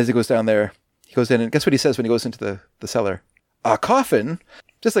 And as he goes down there, he goes in, and guess what he says when he goes into the cellar? A coffin.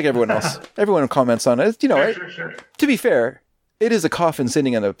 Just like everyone else. Everyone comments on it. Sure. To be fair, it is a coffin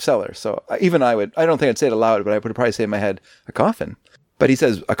sitting in a cellar. So even I don't think I'd say it aloud, but I would probably say in my head, a coffin. But he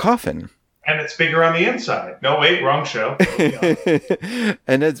says, a coffin. And it's bigger on the inside. No, wait, wrong show.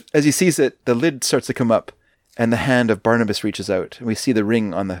 And as he sees it, the lid starts to come up, and the hand of Barnabas reaches out. And we see the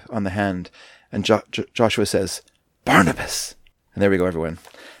ring on the hand. And Joshua says, Barnabas. And there we go, everyone.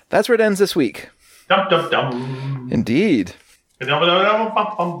 That's where it ends this week. Dum, dum, dum. Indeed. A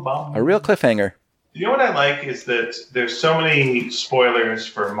real cliffhanger. You know what I like is that there's so many spoilers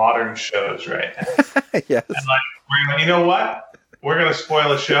for modern shows right now. Yes. And you know what? We're going to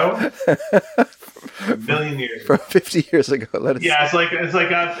spoil a show a million years from 50 years ago. It's like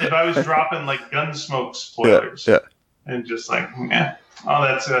if I was dropping like Gunsmoke spoilers. Yeah. And just like,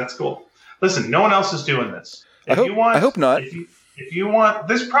 that's cool. Listen, no one else is doing this. I hope not. If you want,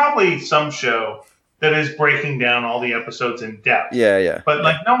 there's probably some show that is breaking down all the episodes in depth. Yeah. But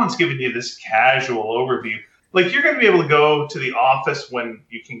no one's giving you this casual overview. Like, you're going to be able to go to the office when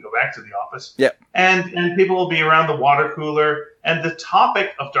you can go back to the office. Yep. And people will be around the water cooler, and the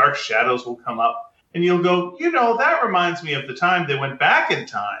topic of Dark Shadows will come up, and you'll go, that reminds me of the time they went back in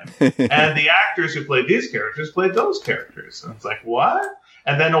time, and the actors who played these characters played those characters. And it's like, what?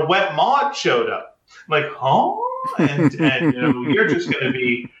 And then a wet Maud showed up. Like, huh? And you're just going to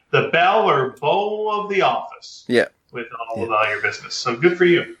be the Belle or Beau of the office. Yeah. With all your business. So good for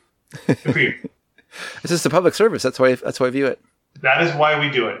you. Good for you. It's just a public service. That's why I view it. That is why we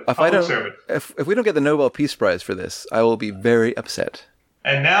do it. If we don't get the Nobel Peace Prize for this, I will be very upset.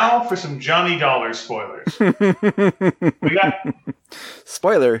 And now for some Johnny Dollar spoilers. We got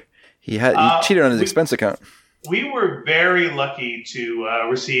spoiler. He cheated on his expense account. We were very lucky to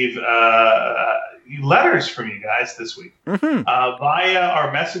receive letters from you guys this week via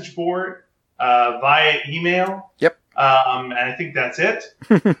our message board, via email. Yep. And I think that's it.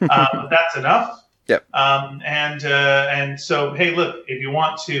 That's enough. Yep. And so, hey, look, if you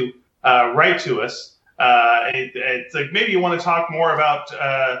want to write to us, it's like maybe you want to talk more about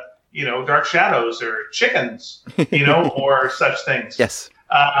Dark Shadows or chickens, or such things. Yes.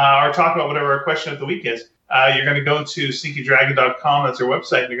 Or talk about whatever our question of the week is. You're going to go to sneakydragon.com. That's our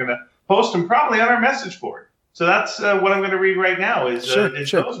website. And you're going to post them probably on our message board. So that's what I'm going to read right now is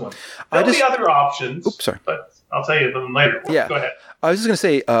those ones. There'll be other options. Oops, sorry. But I'll tell you them later. Yeah. Go ahead. I was just going to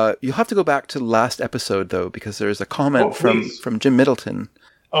say, you'll have to go back to the last episode, though, because there's a comment from Jim Middleton.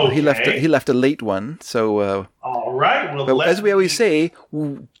 Oh, he left a late one. So all right. Well, as we always say,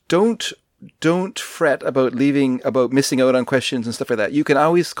 don't fret about missing out on questions and stuff like that. You can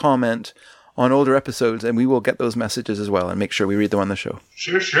always comment on older episodes, and we will get those messages as well and make sure we read them on the show.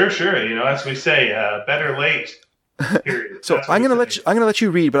 Sure. As we say, better late. Period. So I'm gonna let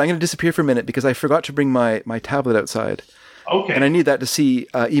you read, but I'm gonna disappear for a minute because I forgot to bring my tablet outside. Okay. And I need that to see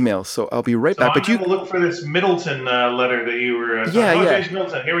emails, so I'll be right back. But you look for this Middleton letter that you were. James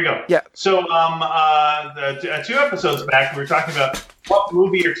Middleton. Here we go. Yeah. So 2 episodes back, we were talking about what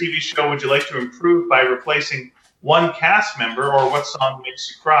movie or TV show would you like to improve by replacing one cast member, or what song makes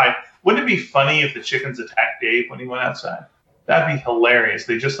you cry. Wouldn't it be funny if the chickens attacked Dave when he went outside? That'd be hilarious.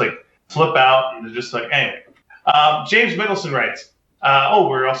 They just flip out and they're just anyway. James Middleton writes,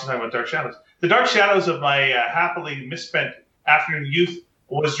 we're also talking about Dark Shadows. The dark shadows of my happily misspent afternoon youth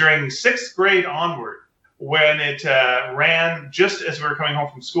was during 6th grade onward, when it ran just as we were coming home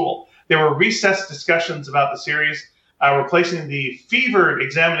from school. There were recess discussions about the series, replacing the fevered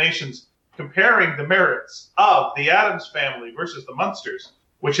examinations comparing the merits of the Addams Family versus the Munsters,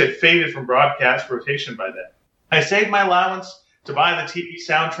 which had faded from broadcast rotation by then. I saved my allowance to buy the TV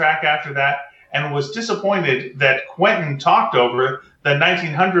soundtrack after that, and was disappointed that Quentin talked over the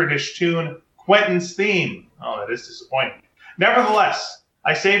 1900-ish tune Quentin's Theme. Oh, that is disappointing. Nevertheless,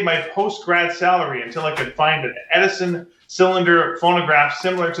 I saved my post-grad salary until I could find an Edison cylinder phonograph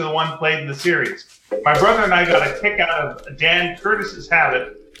similar to the one played in the series. My brother and I got a kick out of Dan Curtis's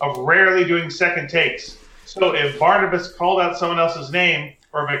habit of rarely doing second takes. So if Barnabas called out someone else's name,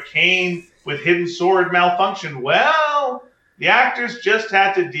 or if a cane with hidden sword malfunctioned, well, the actors just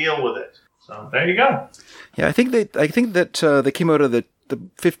had to deal with it. So there you go. Yeah, I think that they came out of the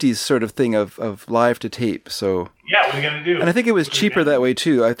 50s sort of thing of live to tape. So yeah, what are you gonna do? And I think it was cheaper that way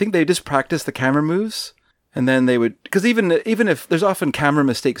too. I think they just practiced the camera moves, and then they would, because even if there's often camera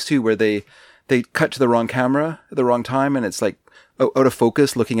mistakes too, where they cut to the wrong camera at the wrong time, and it's like out of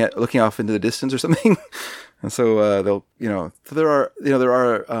focus, looking off into the distance or something. And so they'll so there are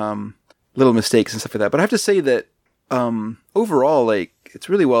little mistakes and stuff like that. But I have to say that overall,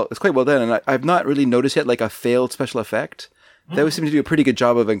 it's quite well done, and I've not really noticed yet a failed special effect. They always seem to do a pretty good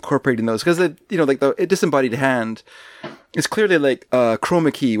job of incorporating those, because the disembodied hand is clearly a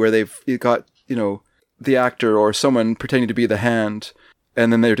chroma key where they've got the actor or someone pretending to be the hand,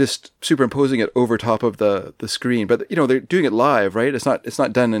 and then they're just superimposing it over top of the screen. But they're doing it live, right? It's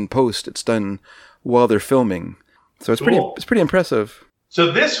not done in post. It's done while they're filming. So it's cool. pretty impressive.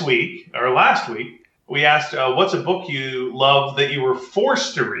 So this week or last week, we asked, what's a book you love that you were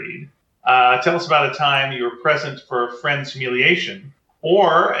forced to read? Tell us about a time you were present for a friend's humiliation.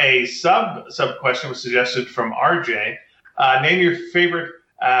 Or a sub question was suggested from RJ. Name your favorite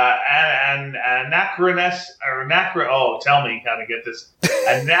tell me how to get this.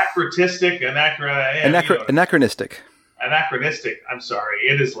 Anachronistic. I'm sorry,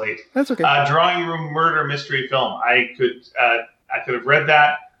 it is late. That's okay. Drawing room murder mystery film. I could have read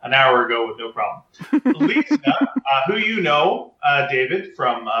that an hour ago with no problem. Lisa, who David,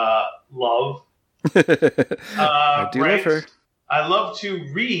 from Love. I do love her. I love to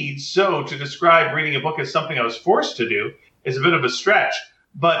read, so to describe reading a book as something I was forced to do is a bit of a stretch.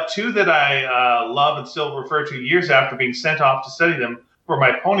 But 2 that I love and still refer to years after being sent off to study them for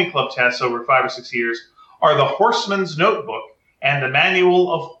my Pony Club tests over 5 or 6 years are The Horseman's Notebook and The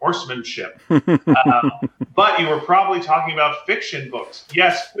Manual of Horsemanship. But you were probably talking about fiction books.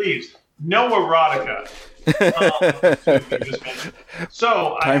 Yes, please. No erotica.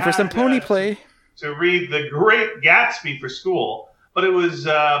 So time for some pony play. To read The Great Gatsby for school, but it was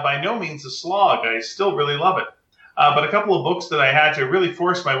by no means a slog. I still really love it. But a couple of books that I had to really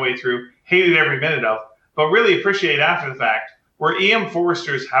force my way through, hated every minute of, but really appreciate after the fact, were E.M.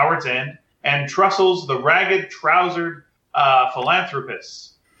 Forster's Howard's End and Trussell's The Ragged-Trousered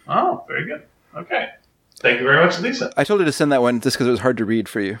Philanthropists. Oh, very good. Okay. Thank you very much, Lisa. I told her to send that one just because it was hard to read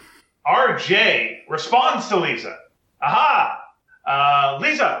for you. RJ responds to Lisa. Aha!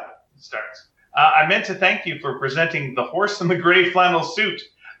 Lisa starts. I meant to thank you for presenting The Horse in the Gray Flannel Suit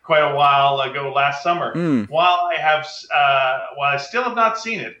quite a while ago last summer. While I still have not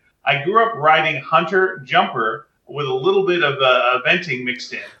seen it, I grew up riding Hunter Jumper with a little bit of eventing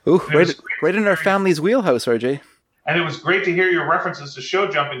mixed in. Ooh, right in our family's wheelhouse, RJ. and it was great to hear your references to show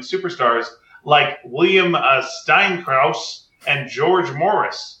jumping superstars like William Steinkraus and George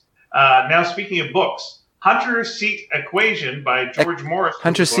Morris. Now, speaking of books, Hunter Seat Equation by George Morris.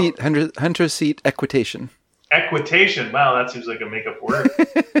 Hunter Seat Equitation. Equitation. Wow, that seems like a make-up word.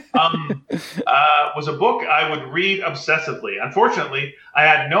 Was a book I would read obsessively. Unfortunately, I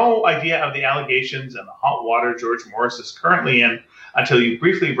had no idea of the allegations and the hot water George Morris is currently in until you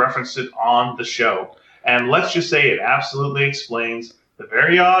briefly referenced it on the show. And let's just say it absolutely explains the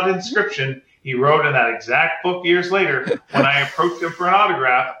very odd inscription he wrote in that exact book years later when I approached him for an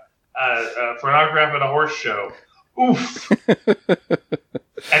autograph at a horse show. Oof.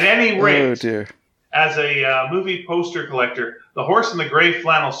 At any rate, oh dear. As a movie poster collector, the horse in the gray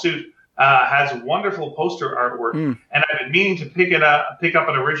flannel suit has wonderful poster artwork, and I've been meaning to pick up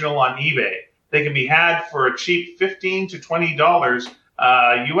an original on eBay. They can be had for a cheap $15 to $20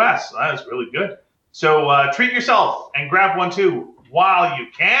 US. That is really good. So treat yourself and grab one too while you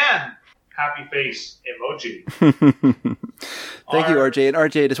can. Happy face emoji. Thank you, RJ. And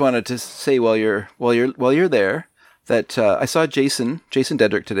RJ, I just wanted to say while you're there that I saw Jason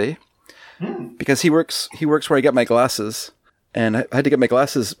Dedrick today. Because he works where I get my glasses, and I had to get my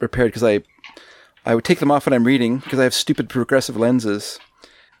glasses repaired because I would take them off when I'm reading because I have stupid progressive lenses,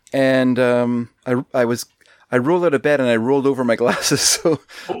 and I rolled out of bed and I rolled over my glasses, so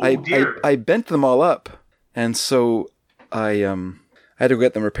I bent them all up, and so I had to go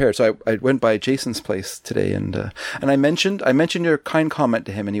get them repaired. So I went by Jason's place today, and I mentioned your kind comment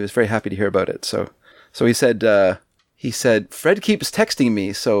to him, and he was very happy to hear about it. So he said Fred keeps texting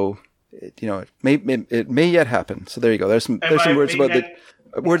me, so. It may yet happen. So there you go. There's some words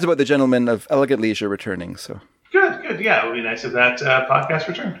about the gentleman of elegant leisure returning. So good. Yeah, it would be nice if that podcast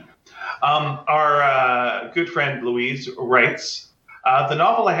returned. Our good friend Louise writes, the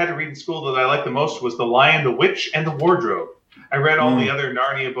novel I had to read in school that I liked the most was The Lion, the Witch, and the Wardrobe. I read all the other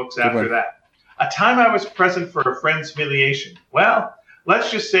Narnia books after that. A time I was present for a friend's humiliation. Well, let's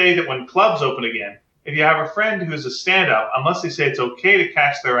just say that when clubs open again, if you have a friend who's a stand-up, unless they say it's okay to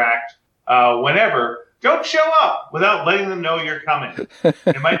catch their act whenever, don't show up without letting them know you're coming.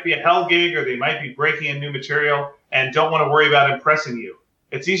 It might be a hell gig, or they might be breaking in new material and don't want to worry about impressing you.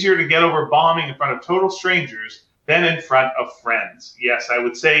 It's easier to get over bombing in front of total strangers than in front of friends. Yes, I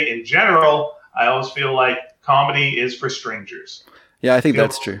would say in general, I always feel like comedy is for strangers. Yeah, I think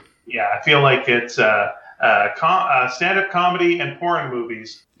that's true. Yeah, I feel like it's stand-up comedy and porn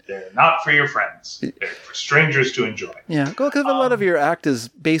movies. They're not for your friends. They're for strangers to enjoy. Yeah, because a lot of your act is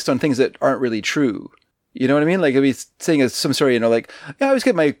based on things that aren't really true. You know what I mean? Like, if he's saying some story, I always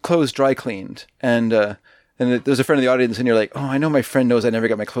get my clothes dry cleaned. And there's a friend in the audience, and you're like, oh, I know my friend knows I never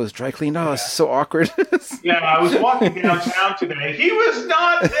got my clothes dry cleaned. Oh, This is so awkward. Yeah, I was walking downtown today. He was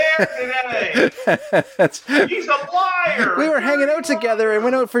not there today. He's a liar. We were hanging out together and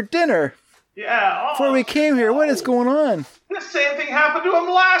went out for dinner. Yeah. Before we came here, what is going on? The same thing happened to him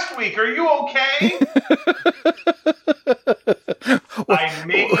last week. Are you okay? I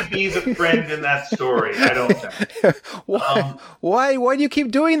may be the friend in that story. I don't know. Why do you keep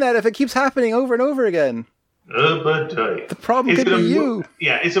doing that if it keeps happening over and over again? The problem could be you.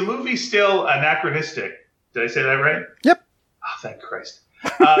 Is a movie still anachronistic? Did I say that right? Yep. Oh, thank Christ.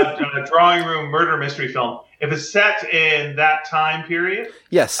 A drawing room murder mystery film. If it's set in that time period,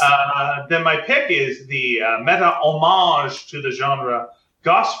 yes, then my pick is the meta homage to the genre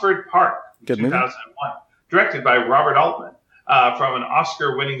Gosford Park, 2001, directed by Robert Altman, from an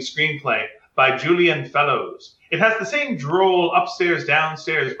Oscar-winning screenplay by Julian Fellows. It has the same droll upstairs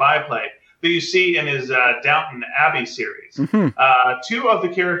downstairs byplay that you see in his Downton Abbey series. Mm-hmm. Two of the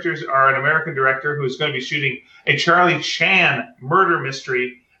characters are an American director who is going to be shooting a Charlie Chan murder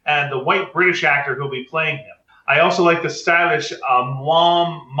mystery, and the white British actor who will be playing him. I also like the stylish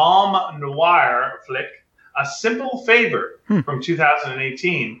mom noir flick, A Simple Favor, from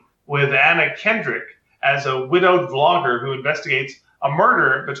 2018, with Anna Kendrick as a widowed vlogger who investigates a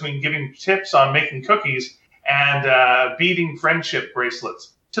murder between giving tips on making cookies and beading friendship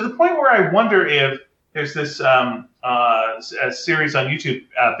bracelets. To the point where I wonder if there's this a series on YouTube,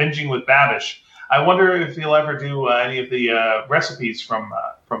 Binging with Babish. I wonder if he'll ever do any of the recipes from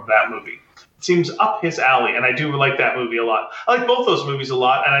that movie. It seems up his alley, and I do like that movie a lot. I like both those movies a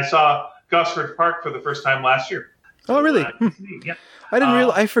lot, and I saw Gosford Park for the first time last year. So, oh, really? Yeah. I didn't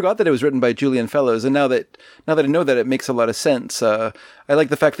realize. I forgot that it was written by Julian Fellows, and now that I know that, it makes a lot of sense. I like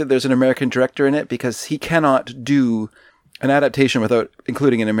the fact that there's an American director in it because he cannot do an adaptation without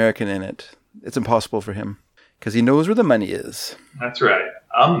including an American in it. It's impossible for him because he knows where the money is. That's right.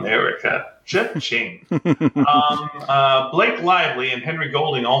 America. Cha-ching. Blake Lively and Henry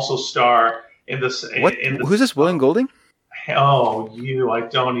Golding also star What? Who's this? William Golding? Oh, I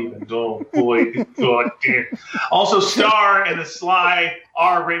don't even know. Boy, God damn. Also star in the sly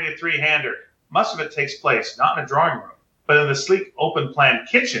R-rated three-hander. Much of it takes place not in a drawing room, but in the sleek, open-plan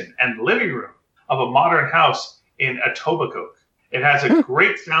kitchen and living room of a modern house in Etobicoke. It has a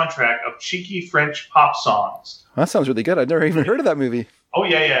great soundtrack of cheeky French pop songs. That sounds really good. I've never even heard of that movie. Oh,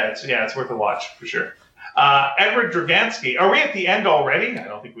 yeah. It's worth a watch, for sure. Edward Dragansky. Are we at the end already? I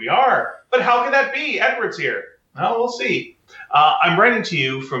don't think we are. But how can that be? Edward's here. Well, we'll see. I'm writing to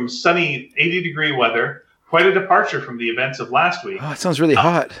you from sunny 80-degree weather. Quite a departure from the events of last week. Oh, it sounds really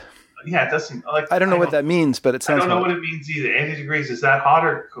hot. Yeah, it doesn't. I don't know what that means, but it sounds hot. I don't know what it means either. 80 degrees, is that hot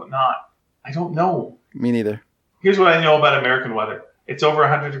or not? I don't know. Me neither. Here's what I know about American weather. It's over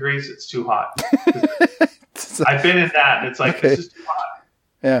 100 degrees, it's too hot. I've been in that, and it's like, okay. This is too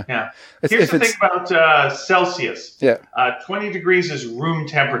hot. Yeah. Here's the thing about Celsius. Yeah. 20 degrees is room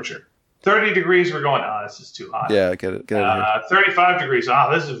temperature. 30 degrees, we're going, this is too hot. Yeah, get it. 35 degrees,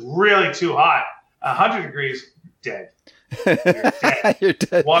 this is really too hot. 100 degrees, dead. You're dead. You're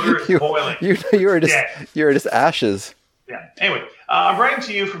dead. Water is boiling. You're just ashes. Yeah. Anyway, I'm writing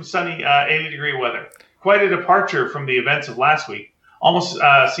to you from sunny 80-degree weather. Quite a departure from the events of last week. Almost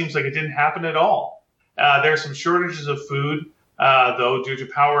seems like it didn't happen at all. There are some shortages of food, though, due to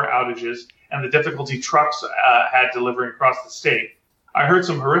power outages and the difficulty trucks had delivering across the state. I heard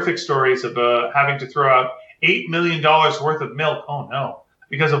some horrific stories of having to throw out $8 million worth of milk. Oh, no.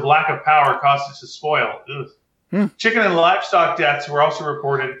 Because of lack of power caused it to spoil. Chicken and livestock deaths were also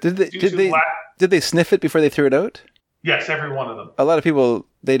reported. Did they sniff it before they threw it out? Yes, every one of them. A lot of people,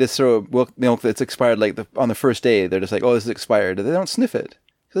 they just throw milk that's expired on the first day. They're just like, oh, this is expired. They don't sniff it.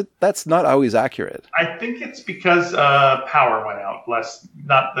 That's not always accurate. I think it's because power went out.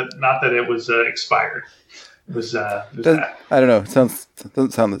 Not that it was expired. It was I don't know. It sounds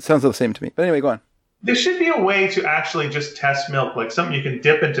the same to me. But anyway, go on. There should be a way to actually just test milk, like something you can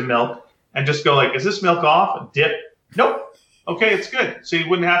dip into milk and just go like, is this milk off? Dip. Nope. Okay, it's good. So you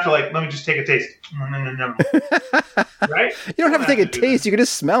wouldn't have to let me just take a taste. No. Right? You don't have to take a taste. You can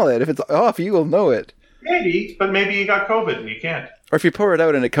just smell it. If it's off, you will know it. Maybe, but maybe you got COVID and you can't. Or if you pour it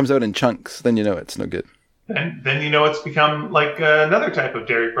out and it comes out in chunks, then you know it's no good. Then you know it's become like another type of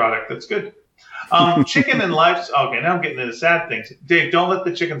dairy product that's good. Chicken and livestock. Okay, now I'm getting into sad things. Dave, don't let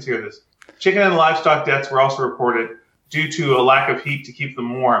the chickens hear this. Chicken and livestock deaths were also reported due to a lack of heat to keep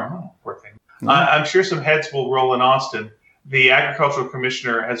them warm. Oh, poor thing. I'm sure some heads will roll in Austin. The agricultural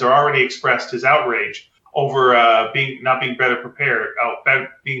commissioner has already expressed his outrage over being better prepared,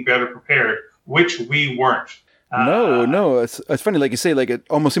 which we weren't. No, it's funny, like you say, like it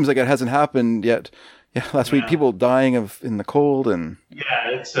almost seems like it hasn't happened yet. Yeah, last week people dying in the cold and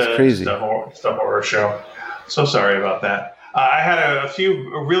it's crazy. It's a horror show. So sorry about that. I had a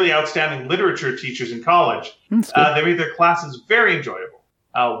few really outstanding literature teachers in college. They made their classes very enjoyable.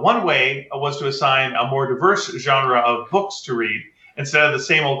 One way was to assign a more diverse genre of books to read instead of the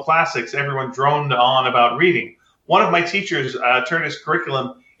same old classics everyone droned on about reading. One of my teachers turned his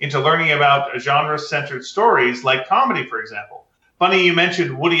curriculum into learning about genre-centered stories like comedy, for example. Funny you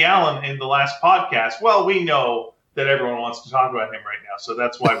mentioned Woody Allen in the last podcast. Well, we know that everyone wants to talk about him right now, so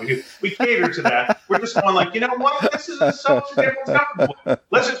that's why we do. We cater to that. We're just going like, you know what? This is a subject everyone's comfortable with.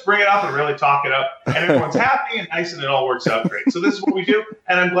 Let's just bring it up and really talk it up, and everyone's happy and nice, and it all works out great. So this is what we do,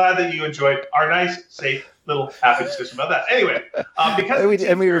 and I'm glad that you enjoyed our nice, safe, little happy discussion about that. Anyway, because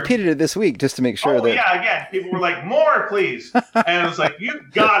we repeated it this week just to make sure that. Yeah, again, people were like, "More, please," and I was like, "You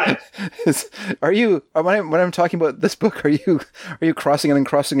got it." Are you when I'm talking about this book? Are you crossing and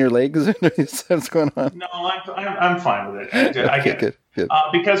uncrossing your legs? What's going on? No, I'm fine with it. I get it. Good.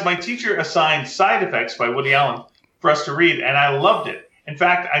 Because my teacher assigned Side Effects by Woody Allen for us to read, and I loved it. In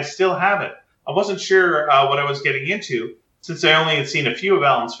fact, I still have it. I wasn't sure what I was getting into since I only had seen a few of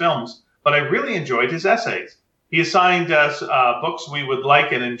Allen's films, but I really enjoyed his essays. He assigned us books we would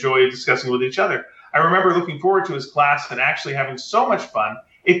like and enjoy discussing with each other. I remember looking forward to his class and actually having so much fun,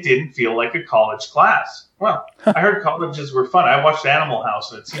 it didn't feel like a college class. Well, I heard colleges were fun. I watched Animal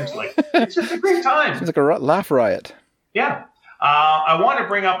House, and it seems like it's just a great time. Seems like a laugh riot. Yeah. I want to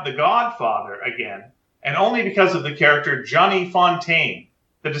bring up The Godfather again, and only because of the character Johnny Fontaine.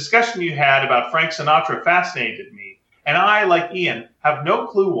 The discussion you had about Frank Sinatra fascinated me, and I, like Ian, have no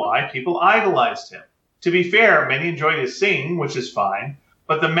clue why people idolized him. To be fair, many enjoyed his singing, which is fine,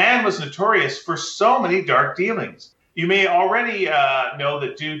 but the man was notorious for so many dark dealings. You may already know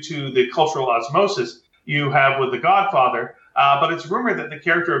that due to the cultural osmosis you have with The Godfather, but it's rumored that the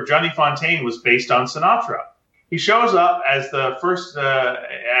character of Johnny Fontaine was based on Sinatra. He shows up as the first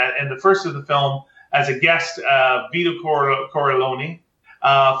in the first of the film as a guest, Vito Corleone.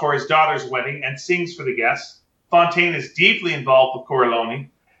 for his daughter's wedding and sings for the guests. Fontaine is deeply involved with Corleone.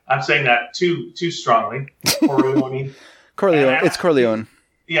 I'm saying that too strongly. Corleone. Corleone. It's Corleone.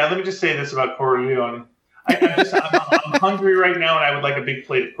 Yeah, let me just say this about Corleone. I'm hungry right now, and I would like a big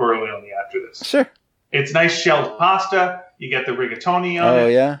plate of Corleone after this. Sure. It's nice shelled pasta. You get the rigatoni on it. Oh,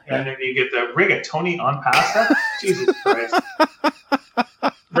 yeah? And then you get the rigatoni on pasta. Jesus Christ.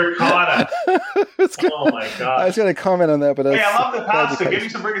 Ricotta. Oh, my God. I was going to comment on that, but hey, I love the pasta. Give me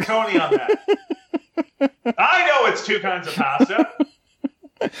some rigatoni on that. I know it's two kinds of pasta.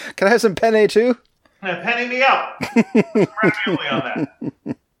 Can I have some penne, too? Penny me up. Ravioli on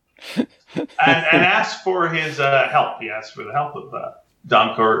that. And asked for his help. He asked for the help of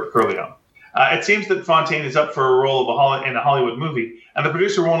Don Corleone. It seems that Fontaine is up for a role in a Hollywood movie, and the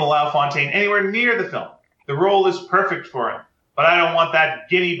producer won't allow Fontaine anywhere near the film. The role is perfect for him, but I don't want that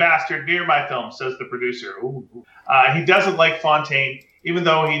guinea bastard near my film, says the producer. He doesn't like Fontaine, even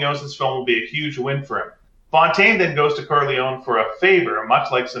though he knows this film will be a huge win for him. Fontaine then goes to Corleone for a favor,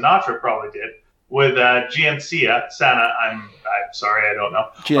 much like Sinatra probably did, with Giancana. I'm sorry, I don't know.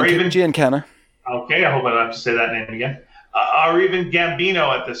 Giancana. Okay, I hope I don't have to say that name again. Or even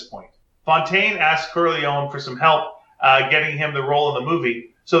Gambino at this point. Fontaine asks Corleone for some help getting him the role in the movie,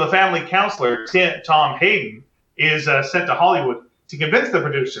 so the family counselor, Tom Hayden, is sent to Hollywood to convince the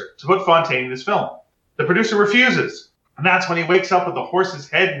producer to put Fontaine in his film. The producer refuses, and that's when he wakes up with a horse's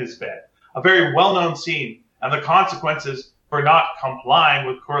head in his bed, a very well-known scene, and the consequences for not complying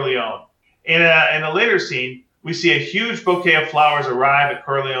with Corleone. In a later scene, we see a huge bouquet of flowers arrive at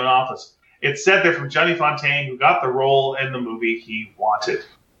Corleone office. It's said they're from Johnny Fontaine, who got the role in the movie he wanted.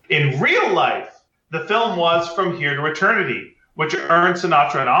 In real life, the film was From Here to Eternity, which earned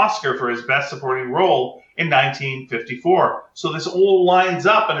Sinatra an Oscar for his Best Supporting Role in 1954. So this all lines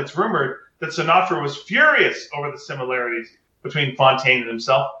up, and it's rumored that Sinatra was furious over the similarities between Fontaine and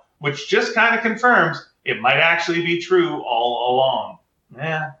himself, which just kind of confirms it might actually be true all along.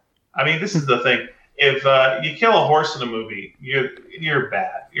 Yeah, I mean, this is the thing. If you kill a horse in a movie, you're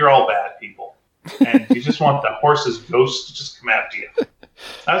bad. You're all bad people. And you just want the horse's ghost to just come after you.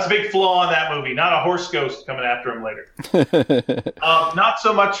 That's a big flaw in that movie. Not a horse ghost coming after him later. Not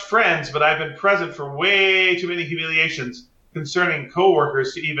so much friends, but I've been present for way too many humiliations concerning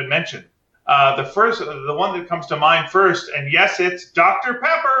coworkers to even mention. The one that comes to mind first, and yes, it's Dr.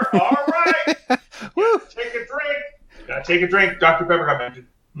 Pepper. All right. Woo. Take a drink. Gotta take a drink. Dr. Pepper got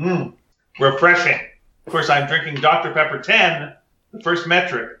mentioned. Refreshing. Of course, I'm drinking Dr. Pepper 10, the first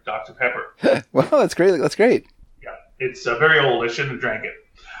metric Dr. Pepper. Wow, that's great. That's great. Yeah, it's very old. I shouldn't have drank it.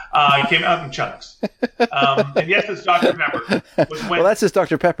 It came out in chunks. And yes, it's Dr. Pepper. Well, that's just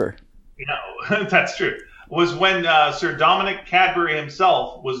Dr. Pepper. No, that's true. Was when Sir Dominic Cadbury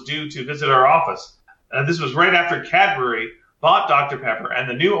himself was due to visit our office. This was right after Cadbury bought Dr. Pepper, and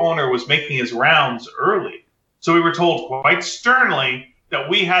the new owner was making his rounds early. So we were told quite sternly that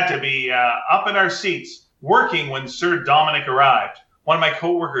we had to be up in our seats working when Sir Dominic arrived. One of my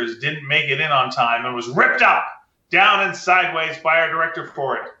coworkers didn't make it in on time and was ripped up, down and sideways by our director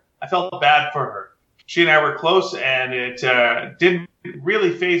for it. I felt bad for her. She and I were close, and it didn't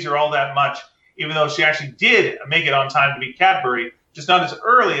really faze her all that much, even though she actually did make it on time to meet Cadbury, just not as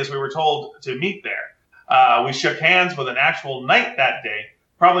early as we were told to meet there. We shook hands with an actual knight that day,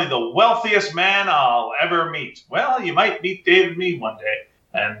 probably the wealthiest man I'll ever meet. Well, you might meet Dave and me one day,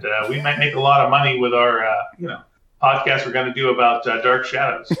 and we might make a lot of money with our, podcast we're going to do about Dark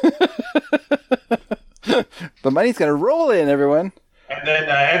Shadows. The money's going to roll in, everyone. And then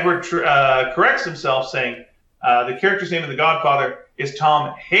Edward corrects himself, saying the character's name in The Godfather is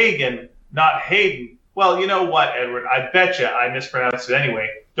Tom Hagen, not Hayden. Well, you know what, Edward? I bet you I mispronounced it anyway.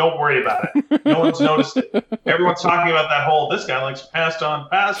 Don't worry about it. No one's noticed it. Everyone's talking about that whole, this guy likes passed on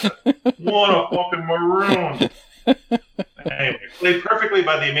pasta. What a fucking maroon. Anyway, played perfectly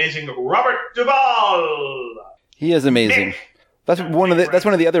by the amazing Robert Duvall. He is amazing. Nick. That's one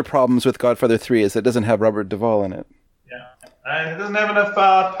of the other problems with Godfather 3 is it doesn't have Robert Duvall in it. Yeah. And it doesn't have enough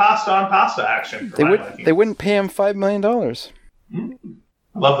pasta on pasta action. They wouldn't pay him $5 million.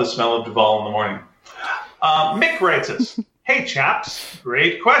 I love the smell of Duvall in the morning. Mick writes us, "Hey chaps,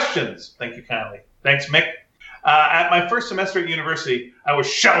 great questions. Thank you kindly." Thanks, Mick. At my first semester at university, I was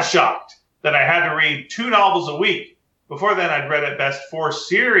shell-shocked that I had to read 2 novels a week. Before then, I'd read at best 4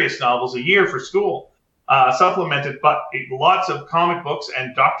 serious novels a year for school, supplemented but lots of comic books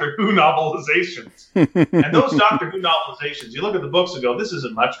and Doctor Who novelizations. And those Doctor Who novelizations, you look at the books and go, this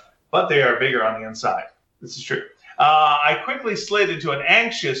isn't much, but they are bigger on the inside. This is true. I quickly slid into an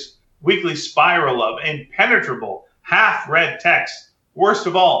anxious weekly spiral of impenetrable, half-read text. Worst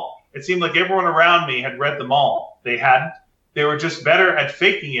of all, it seemed like everyone around me had read them all. They hadn't. They were just better at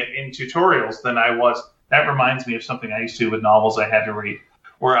faking it in tutorials than I was. That reminds me of something I used to do with novels I had to read,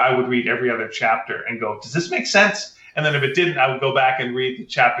 where I would read every other chapter and go, does this make sense? And then if it didn't, I would go back and read the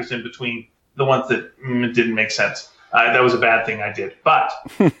chapters in between, the ones that didn't make sense. That was a bad thing I did, but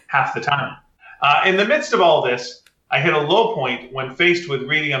half the time. In the midst of all this, I hit a low point when faced with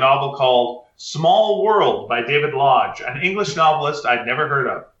reading a novel called Small World by David Lodge, an English novelist I'd never heard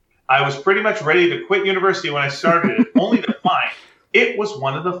of. I was pretty much ready to quit university when I started it, only to find it was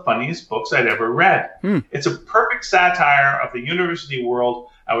one of the funniest books I'd ever read. It's a perfect satire of the university world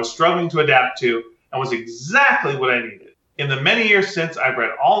I was struggling to adapt to, and was exactly what I needed. In the many years since, I've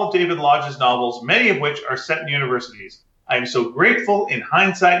read all of David Lodge's novels, many of which are set in universities. I am so grateful in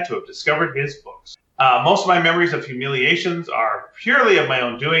hindsight to have discovered his books. Most of my memories of humiliations are purely of my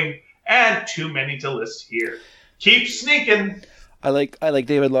own doing, and too many to list here. Keep sneaking. I like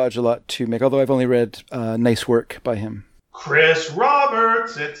David Lodge a lot too, Mick, although I've only read Nice Work by him. Chris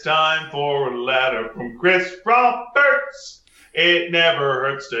Roberts, it's time for a letter from Chris Roberts. It never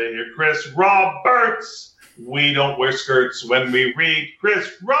hurts to hear Chris Roberts. We don't wear skirts when we read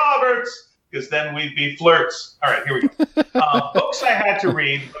Chris Roberts, because then we'd be flirts. All right, here we go. Books I had to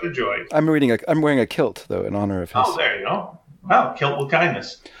read but enjoyed. I'm wearing a kilt, though, in honor of his. Oh, there you go. Well, kilt with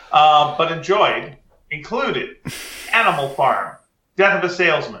kindness. But enjoyed included Animal Farm, Death of a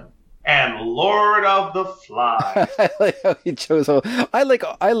Salesman, and Lord of the Flies. I like how he chose all. I like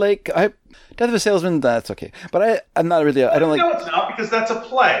Death of a Salesman. That's okay, but I'm not really. I don't like. No, it's not, because that's a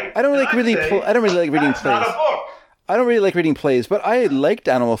play. I don't like reading. I don't really like reading that's plays. Not a book. I don't really like reading plays, but I liked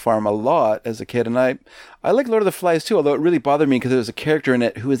Animal Farm a lot as a kid, and I like Lord of the Flies too. Although it really bothered me because there was a character in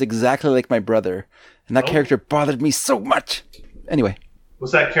it who was exactly like my brother, and that character bothered me so much. Anyway,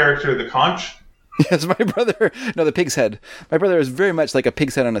 was that character the conch? Yes, my brother. No, the pig's head. My brother is very much like a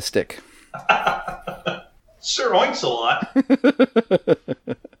pig's head on a stick. Sir Oinks a lot.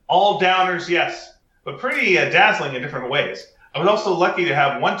 All downers, yes, but pretty dazzling in different ways. I was also lucky to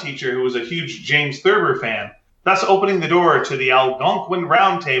have one teacher who was a huge James Thurber fan, thus opening the door to the Algonquin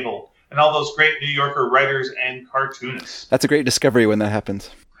Round Table and all those great New Yorker writers and cartoonists. That's a great discovery when that happens.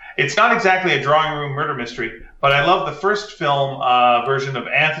 It's not exactly a drawing room murder mystery, but I love the first film version of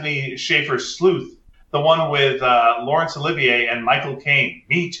Anthony Schaefer's Sleuth, the one with Laurence Olivier and Michael Caine.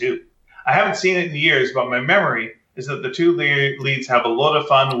 Me too. I haven't seen it in years, but my memory is that the two leads have a load of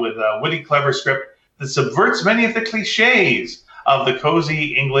fun with a witty, clever script that subverts many of the cliches of the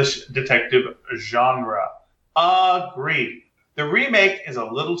cozy English detective genre. Agreed. The remake is a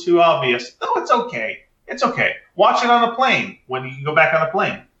little too obvious, though it's okay. It's okay. Watch it on a plane when you can go back on a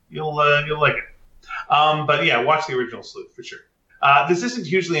plane. You'll like it. But yeah, watch the original Sleuth for sure. This isn't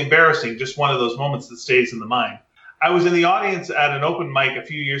hugely embarrassing, just one of those moments that stays in the mind. I was in the audience at an open mic a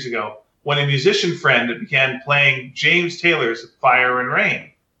few years ago when a musician friend began playing James Taylor's Fire and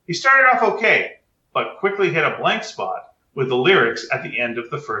Rain. He started off okay, but quickly hit a blank spot with the lyrics at the end of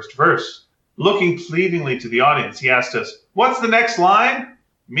the first verse. Looking pleadingly to the audience, he asked us, "What's the next line?"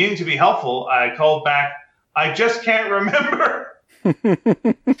 Meaning to be helpful, I called back, "I just can't remember."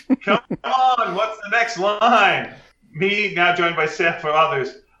 Come on, what's the next line? Me, now joined by Seth for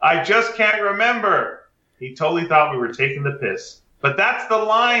others, "I just can't remember." He totally thought we were taking the piss. But that's the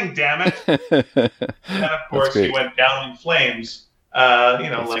line, damn it. And of course, he went down in flames, like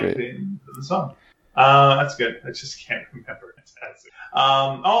the song. That's good. I just can't remember.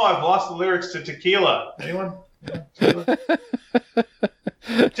 I've lost the lyrics to Tequila. Anyone? Yeah, Tequila?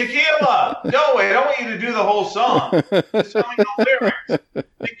 Tequila! No, wait, I don't want you to do the whole song. Just tell me the lyrics.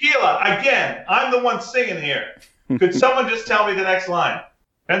 Tequila, again, I'm the one singing here. Could someone just tell me the next line?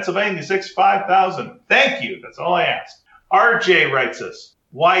 Pennsylvania 65000. Thank you. That's all I asked. RJ writes us.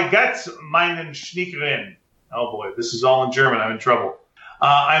 Why gats meinen Schniekerin? Oh boy, this is all in German. I'm in trouble.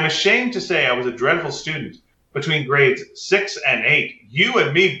 I'm ashamed to say I was a dreadful student between grades 6 and 8. You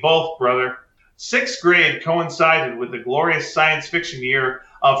and me both, brother. 6th grade coincided with the glorious science fiction year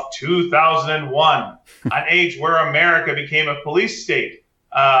of 2001, an age where America became a police state,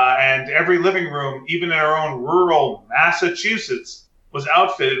 and every living room, even in our own rural Massachusetts, was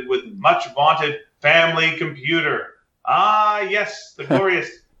outfitted with much vaunted family computer. Ah, yes, the glorious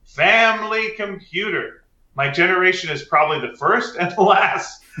family computer. My generation is probably the first and the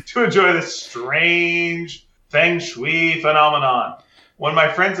last to enjoy this strange feng shui phenomenon. When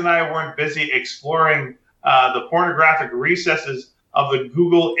my friends and I weren't busy exploring the pornographic recesses of the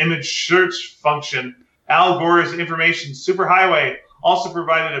Google image search function, Al Gore's information superhighway also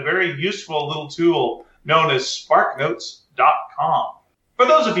provided a very useful little tool known as SparkNotes.com. For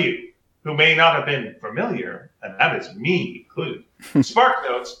those of you who may not have been familiar, and that is me included,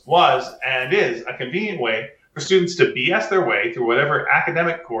 SparkNotes was and is a convenient way for students to BS their way through whatever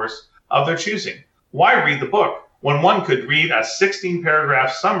academic course of their choosing. Why read the book when one could read a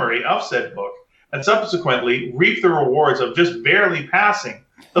 16-paragraph summary of said book and subsequently reap the rewards of just barely passing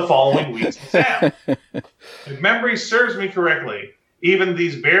the following week's exam? If memory serves me correctly, even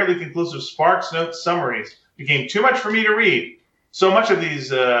these barely conclusive Sparks Notes summaries became too much for me to read. So much of these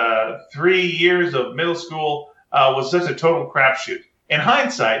 3 years of middle school was such a total crapshoot. In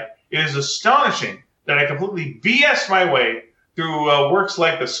hindsight, it is astonishing that I completely BS'd my way through works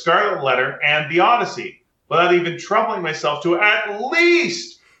like The Scarlet Letter and The Odyssey without even troubling myself to at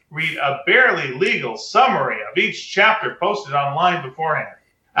least read a barely legal summary of each chapter posted online beforehand.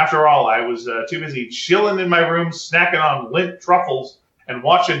 After all, I was too busy chilling in my room, snacking on Lindt truffles and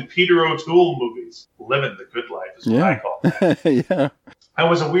watching Peter O'Toole movies. Living the good life is what I call that. Yeah. I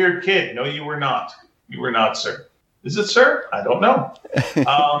was a weird kid. No, you were not. You were not, sir. Is it, sir? I don't know.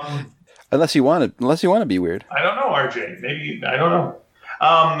 Unless you want to be weird. I don't know, RJ. Maybe, I don't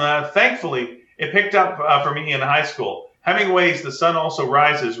know. Thankfully, it picked up for me in high school. Hemingway's The Sun Also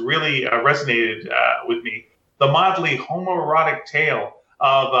Rises really resonated with me. The mildly homoerotic tale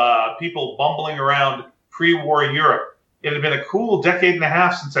of people bumbling around pre-war Europe. It had been a cool decade and a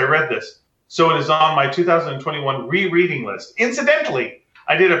half since I read this, so it is on my 2021 rereading list. Incidentally,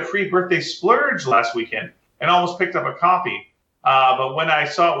 I did a pre-birthday splurge last weekend and almost picked up a copy. But when I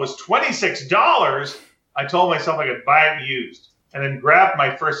saw it was $26, I told myself I could buy it used and then grabbed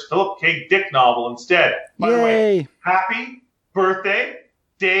my first Philip K. Dick novel instead. By the way, happy birthday,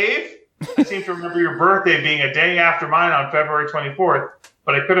 Dave. I seem to remember your birthday being a day after mine on February 24th,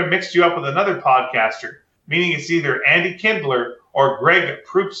 but I could have mixed you up with another podcaster, meaning it's either Andy Kindler or Greg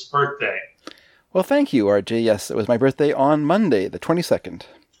Proup's birthday. Well, thank you, RJ. Yes, it was my birthday on Monday, the 22nd.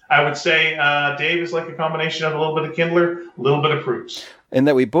 I would say Dave is like a combination of a little bit of Kindler, a little bit of Proup's. And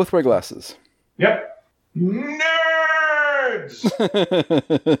that we both wear glasses. Yep. Nerds!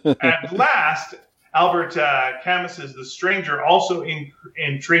 At last, Albert Camus's The Stranger also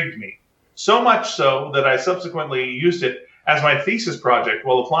intrigued me. So much so that I subsequently used it as my thesis project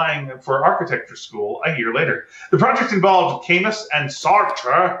while applying for architecture school a year later. The project involved Camus and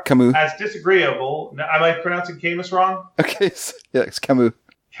Sartre Camus. as disagreeable. Am I pronouncing Camus wrong? Okay, yeah, it's Camus.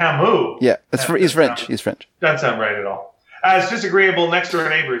 Camus. Yeah, he's French. He's French. Doesn't sound right at all. As disagreeable next-door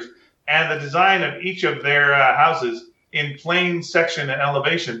neighbors, and the design of each of their houses in plan section and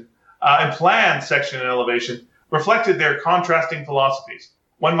elevation reflected their contrasting philosophies.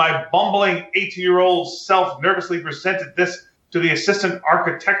 When my bumbling 18-year-old self nervously presented this to the assistant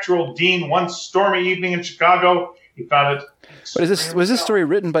architectural dean one stormy evening in Chicago, he found it. What is this? Was this story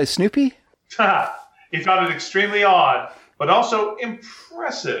written by Snoopy? He found it extremely odd, but also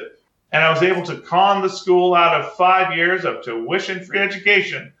impressive. And I was able to con the school out of 5 years of tuition-free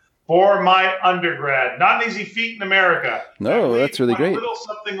education for my undergrad. Not an easy feat in America. No, that's really great. A little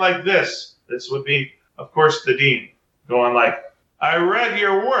something like this. This would be, of course, the dean going like, I read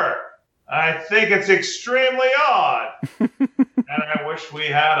your work. I think it's extremely odd. And I wish we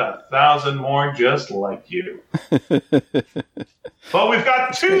had 1,000 more just like you. But we've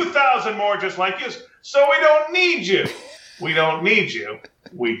got 2,000 more just like you, so we don't need you. We don't need you.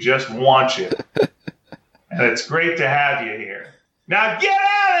 We just want you. And it's great to have you here. Now get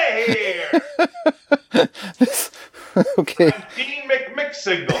out of here! Okay. I'm Dean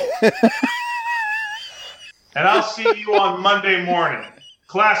McMixigle. And I'll see you on Monday morning.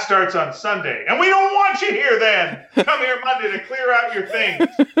 Class starts on Sunday. And we don't want you here then. Come here Monday to clear out your things.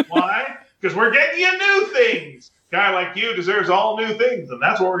 Why? Because we're getting you new things. A guy like you deserves all new things, and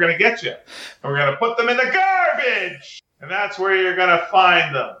that's what we're going to get you. And we're going to put them in the garbage. And that's where you're going to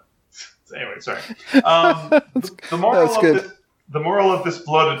find them. Anyway, sorry. The moral of this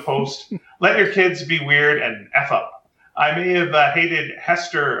bloated post, let your kids be weird and F up. I may have hated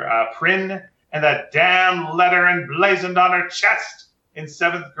Hester Prynne and that damn letter emblazoned on her chest in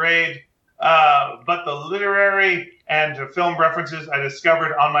 7th grade. But the literary and film references I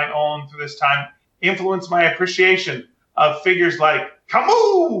discovered on my own through this time influenced my appreciation of figures like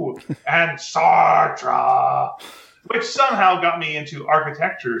Camus and Sartre, which somehow got me into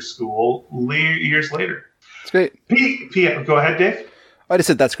architecture school years later. That's great. Go ahead, Dave. I just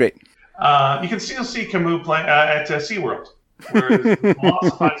said that's great. You can still see Camus playing at SeaWorld, where it's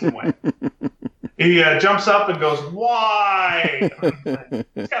philosophizing way. He jumps up and goes, why?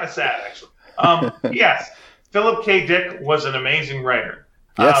 It's kind of sad, actually. Yes, Philip K. Dick was an amazing writer.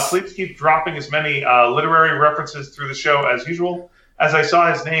 Yes. Please keep dropping as many literary references through the show as usual. As I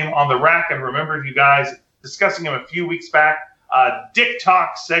saw his name on the rack and remembered you guys discussing him a few weeks back, Dick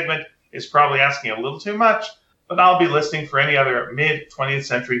Talk segment is probably asking a little too much, but I'll be listening for any other mid-20th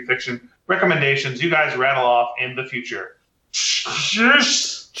century fiction recommendations you guys rattle off in the future.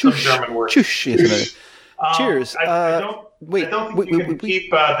 Some German word. Cheers. Cheers. I don't think you can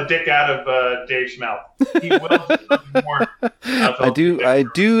keep the dick out of Dave's mouth. He will do more. I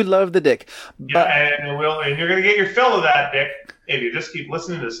do love the dick. Yeah, and you're going to get your fill of that dick if you just keep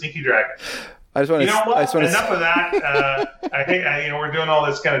listening to Sneaky Dragon. I just want to. Enough of that. I think we're doing all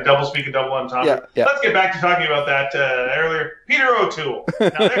this kind of double speak and double entendre. Yeah. Let's get back to talking about that earlier. Peter O'Toole. Now,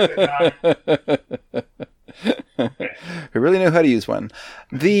 there's the guy. We really know how to use one.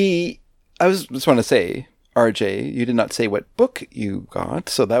 I just want to say, RJ, you did not say what book you got,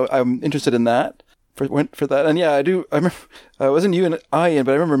 so that I'm interested in that. For that, and yeah, I do. I remember it wasn't you and Ian,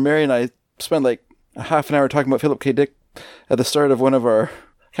 but I remember Mary and I spent like a half an hour talking about Philip K. Dick at the start of one of our.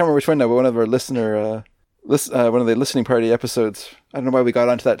 I can't remember which one now, but one of our one of the listening party episodes. I don't know why we got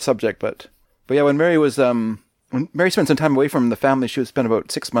onto that subject, but yeah, when Mary spent some time away from the family, she would spend about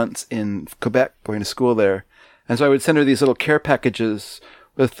 6 months in Quebec going to school there, and so I would send her these little care packages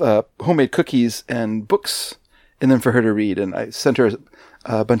with homemade cookies and books in them for her to read, and I sent her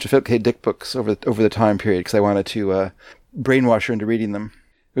a bunch of Philip K. Dick books over the time period because I wanted to brainwash her into reading them.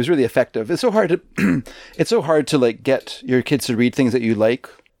 It was really effective. It's so hard to like get your kids to read things that you like.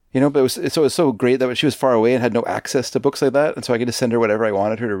 But it was so great that she was far away and had no access to books like that. And so I could just send her whatever I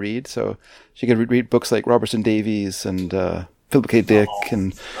wanted her to read. So she could read books like Robertson Davies and Philip K. Dick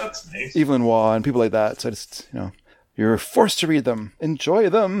and nice. Evelyn Waugh and people like that. So I just, you're forced to read them. Enjoy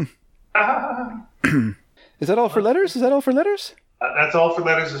them. Is that all for letters? That's all for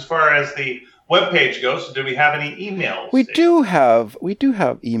letters as far as the webpage goes. So do we have any emails? We do have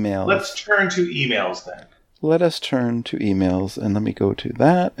emails. Let's turn to emails then. Let us turn to emails, and let me go to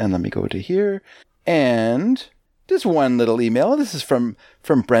that, and let me go to here, and just one little email. This is from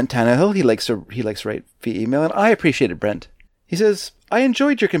Brent Tannehill. He likes to write via email, and I appreciate it, Brent. He says, I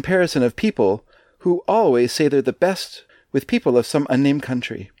enjoyed your comparison of people who always say they're the best with people of some unnamed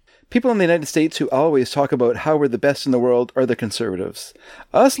country. People in the United States who always talk about how we're the best in the world are the conservatives.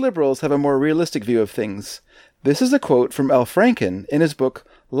 Us liberals have a more realistic view of things. This is a quote from Al Franken in his book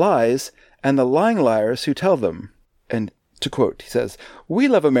Lies and the Lying Liars Who Tell Them. And to quote, he says, we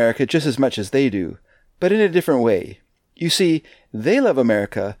love America just as much as they do, but in a different way. You see, they love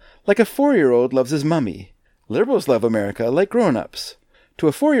America like a 4-year-old loves his mummy. Liberals love America like grown-ups. To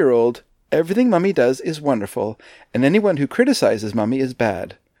a 4-year-old, everything Mummy does is wonderful, and anyone who criticizes Mummy is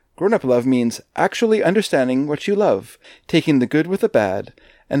bad. Grown-up love means actually understanding what you love, taking the good with the bad,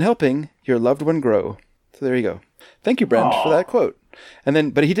 and helping your loved one grow. So there you go. Thank you, Brent, for that quote. And then,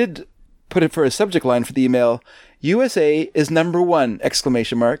 but he did put it for a subject line for the email, USA is number 1,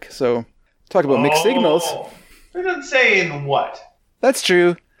 exclamation mark. So talk about mixed signals. It doesn't say in what. That's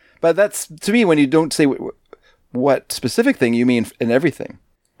true. But that's, to me, when you don't say what specific thing, you mean in everything.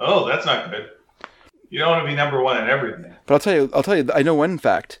 Oh, that's not good. You don't want to be number 1 in everything. But I'll tell you, I know one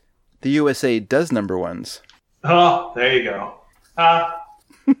fact. The USA does number 1s. Oh, there you go.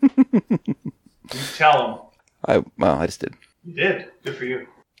 You tell them. I just did. You did. Good for you.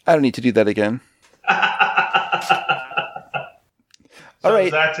 I don't need to do that again. All right.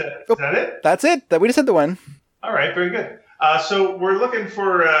 Is that it? That's it. We just said the one. All right. Very good. So we're looking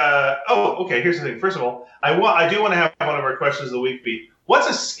for... okay. Here's the thing. First of all, I do want to have one of our questions of the week be, what's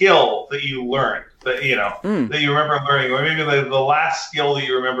a skill that you learned that that you remember learning, or maybe the last skill that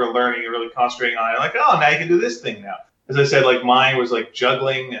you remember learning and really concentrating on? Like, oh, now you can do this thing now. As I said, like mine was like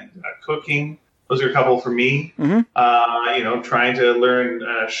juggling and cooking. Those are a couple for me. Mm-hmm. Trying to learn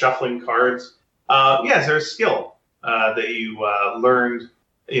shuffling cards. Is there a skill that you learned?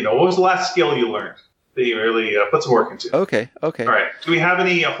 What was the last skill you learned that you really put some work into? Okay. All right. Do we have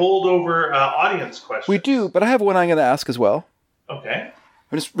any holdover audience questions? We do, but I have one I'm going to ask as well. Okay.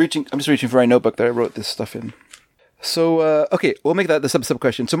 I'm just reaching for my notebook that I wrote this stuff in. So, we'll make that the sub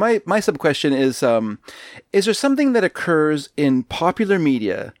question. So my sub question is there something that occurs in popular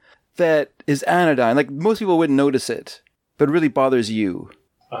media that is anodyne, like most people wouldn't notice it, but really bothers you?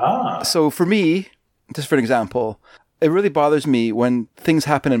 So for me, just for an example, it really bothers me when things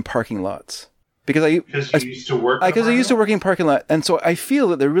happen in parking lots. Because I used to work in parking lot, and so I feel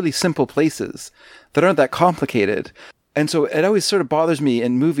that they're really simple places that aren't that complicated. And so it always sort of bothers me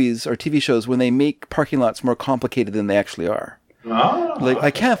in movies or TV shows when they make parking lots more complicated than they actually are. Like,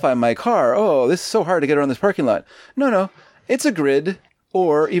 I can't find my car. Oh, this is so hard to get around this parking lot. No, it's a grid,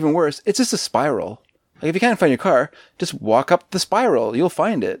 or even worse, it's just a spiral. Like, if you can't find your car, just walk up the spiral. You'll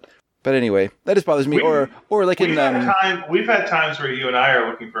find it. But anyway, that just bothers me. We've had times where you and I are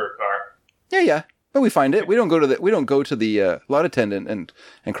looking for a car. Yeah, but we find it. We don't go to the lot attendant and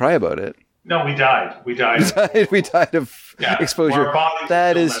cry about it. No, we died. We died. We died of exposure.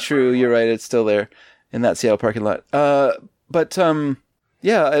 That is true. You're right. It's still there in that Seattle parking lot. But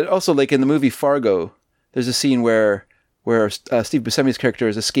also like in the movie Fargo, there's a scene where Steve Buscemi's character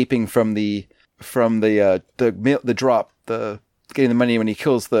is escaping from the drop, getting the money when he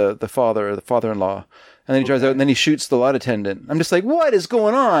kills the father or the father-in-law, and then he drives out and then he shoots the lot attendant. I'm just like, what is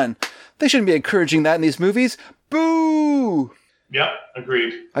going on? They shouldn't be encouraging that in these movies. Boo! Yep,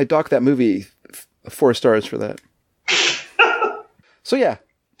 agreed. I docked that movie 4 stars for that. So yeah,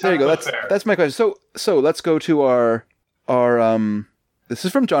 there you go. That's my question. So let's go to our this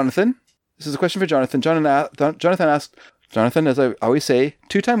is from Jonathan. This is a question for Jonathan. Jonathan asked, as I always say,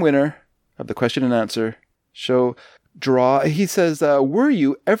 2-time winner of the question and answer show draw. He says, were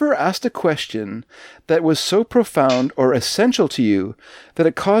you ever asked a question that was so profound or essential to you that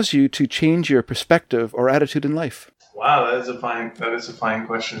it caused you to change your perspective or attitude in life? Wow, that is a fine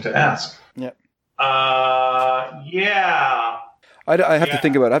question to ask. Yeah. Yeah. I have to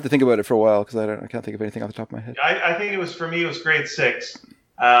think about it. I have to think about it for a while because I can't think of anything off the top of my head. I think it was grade 6.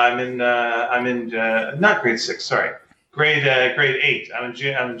 I'm in not grade 6. Sorry, grade 8. I'm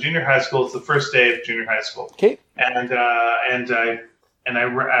in junior high school. It's the first day of junior high school. Okay. And I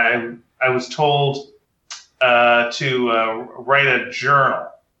was told to write a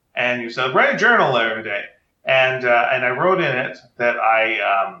journal, and you said write a journal every day, and I wrote in it that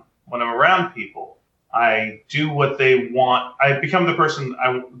I when I'm around people, I do what they want. I become the person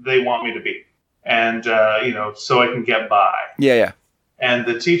they want me to be, and so I can get by. Yeah. And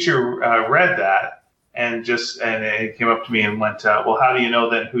the teacher read that and it came up to me and went, well, how do you know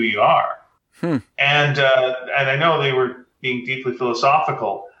then who you are? And I know they were being deeply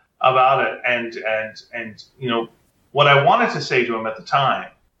philosophical about it. And what I wanted to say to him at the time,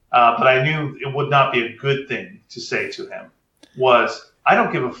 but I knew it would not be a good thing to say to him, was, I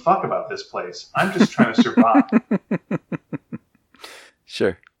don't give a fuck about this place. I'm just trying to survive.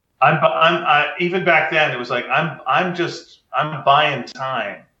 Sure. I even back then it was like I'm buying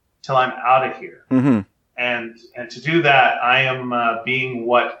time till I'm out of here. Mm-hmm. And to do that, I am being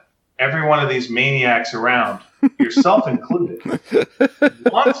what every one of these maniacs around, yourself included,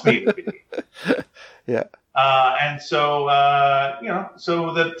 wants me to be. Yeah. And so,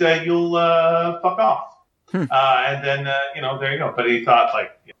 so that you'll fuck off. And then, there you go. But he thought,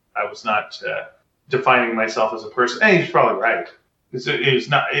 I was not defining myself as a person. And he's probably right. It's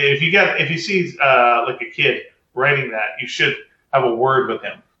not. If you see a kid writing that, you should have a word with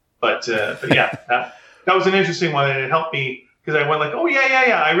him. But yeah, that was an interesting one, and it helped me because I went like, oh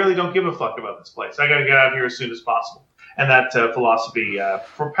yeah, I really don't give a fuck about this place. I got to get out of here as soon as possible. And that philosophy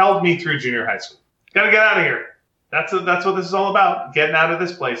propelled me through junior high school. Got to get out of here. That's what this is all about. Getting out of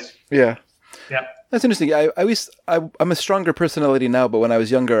this place. Yeah. Yeah. That's interesting. I'm a stronger personality now, but when I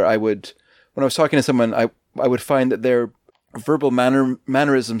was younger, when I was talking to someone, I would find that their verbal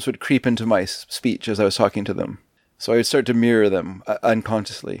mannerisms would creep into my speech as I was talking to them. So I would start to mirror them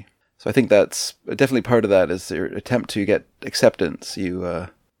unconsciously. So I think that's definitely part of that is your attempt to get acceptance. You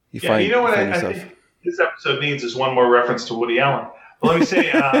find yourself. I think this episode needs is one more reference to Woody Allen. But let me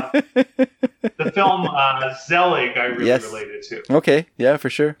say, the film Zelig I really related to. Okay, yeah, for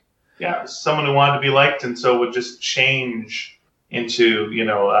sure. Yeah, someone who wanted to be liked and so would just change into,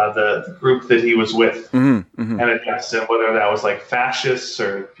 the group that he was with. Mm-hmm, mm-hmm. And adjust, whether that was like fascists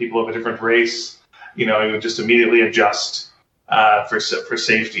or people of a different race, he would just immediately adjust for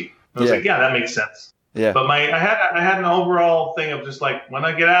safety. I was like, yeah, that makes sense. Yeah. But I had an overall thing of just like, when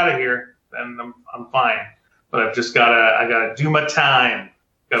I get out of here, then I'm fine. But I gotta do my time.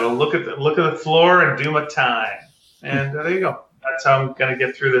 Gotta look at the floor and do my time. And there you go. That's how I'm gonna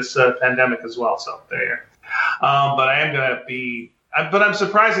get through this pandemic as well. So there. But I am gonna be. But I'm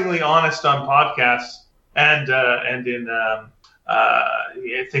surprisingly honest on podcasts and in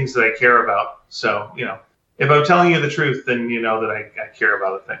things that I care about. So if I'm telling you the truth, then you know that I care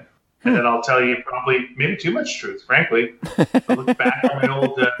about a thing. And then I'll tell you probably maybe too much truth, frankly. I look back on my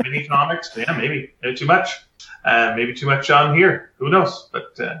old mini comics. Yeah, maybe too much. Maybe too much on here. Who knows?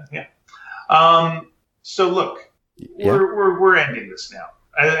 But yeah. So look, we're ending this now,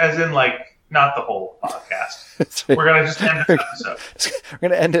 as in not the whole podcast. Right. We're gonna just end this episode. We're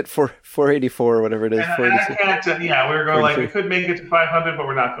gonna end it for 484 or whatever it is. And I can't. We're going we could make it to 500, but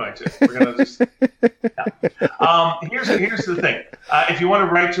we're not going to. We're gonna just. Yeah. Here's the thing. If you want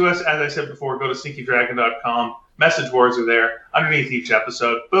to write to us, as I said before, go to sneakydragon.com. Message boards are there underneath each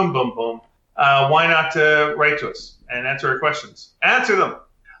episode. Boom, boom, boom. Why not write to us and answer our questions? Answer them.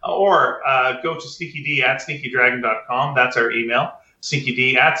 Or go to sneakyd@sneakydragon.com. That's our email.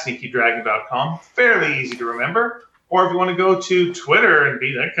 sneakyd@sneakydragon.com. Fairly easy to remember. Or if you want to go to Twitter and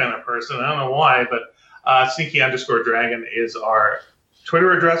be that kind of person, I don't know why, but sneaky_dragon is our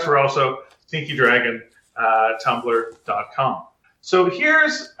Twitter address. We're also sneakydragon.tumblr.com. So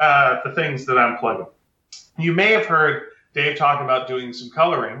here's the things that I'm plugging. You may have heard Dave talk about doing some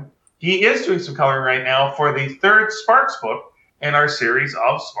coloring. He is doing some coloring right now for the third Sparks book in our series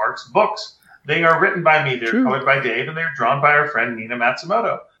of Sparks books. They are written by me, they're colored by Dave, and they're drawn by our friend Nina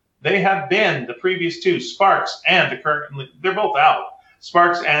Matsumoto. They have been the previous two, Sparks, and they're both out.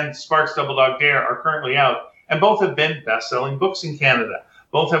 Sparks and Sparks Double Dog Dare are currently out, and both have been best-selling books in Canada.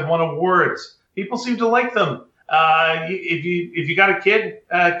 Both have won awards. People seem to like them. If you got a kid,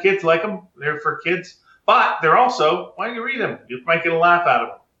 kids like them. They're for kids. But they're also, why don't you read them? You might get a laugh out of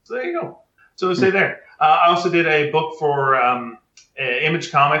them. So there you go. So to say there. I also did a book for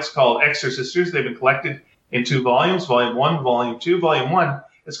Image Comics called Exorcisters. They've been collected in 2 volumes, Volume 1, Volume 2. Volume 1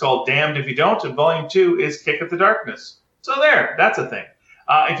 is called Damned If You Don't, and Volume 2 is Kick of the Darkness. So there, that's a thing.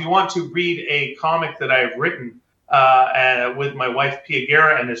 If you want to read a comic that I've written with my wife Pia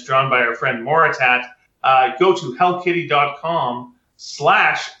Guerra and is drawn by our friend Moritat, go to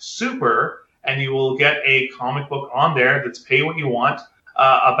hellkitty.com/super and you will get a comic book on there that's pay what you want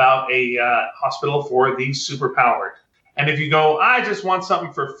about a hospital for the superpowered. And if you go, I just want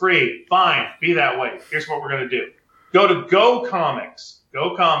something for free, fine, be that way. Here's what we're going to do. Go to Go Comics.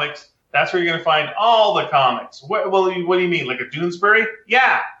 Go Comics. That's where you're going to find all the comics. What do you mean? Like a Doonesbury?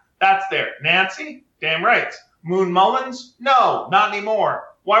 Yeah, that's there. Nancy? Damn right. Moon Mullins? No, not anymore.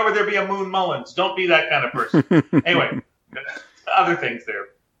 Why would there be a Moon Mullins? Don't be that kind of person. Anyway, other things there,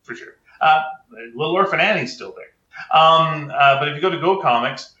 for sure. Little Orphan Annie's still there. But if you go to Go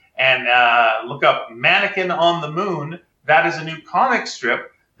Comics and look up Mannequin on the Moon, that is a new comic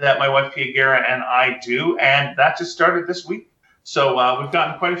strip that my wife Pia Guerra and I do, and that just started this week. So we've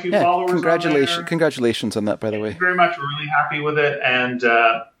gotten quite a few followers. Congratulations on that, by the way. Thank you very much. We're really happy with it, and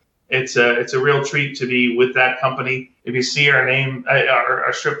it's a real treat to be with that company. If you see our name,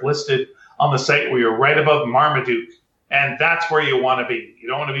 our strip listed on the site, we are right above Marmaduke, and that's where you want to be. You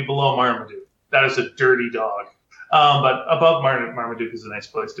don't want to be below Marmaduke. That is a dirty dog. But above Marmaduke is a nice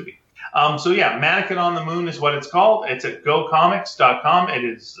place to be. So yeah, Mannequin on the Moon is what it's called. It's at gocomics.com. It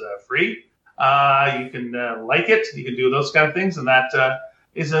is free. You can like it. You can do those kind of things, and that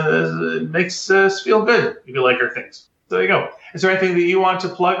makes us feel good if you like our things. So there you go. Is there anything that you want to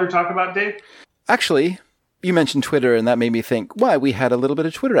plug or talk about, Dave? Actually, you mentioned Twitter, and that made me think, why, we had a little bit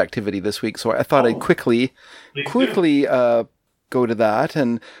of Twitter activity this week, so I thought I'd quickly go to that.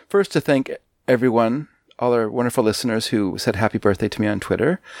 And first to thank everyone, all our wonderful listeners who said happy birthday to me on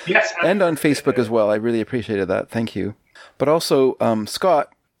Twitter. Yes. And on Facebook as well. I really appreciated that. Thank you. But also, Scott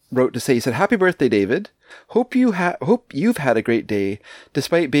wrote to say, he said, happy birthday, David. Hope you've had a great day,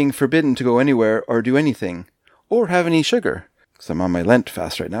 despite being forbidden to go anywhere or do anything, or have any sugar. Because I'm on my Lent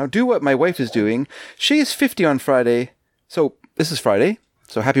fast right now. Do what my wife is doing. She is 50 on Friday. So this is Friday.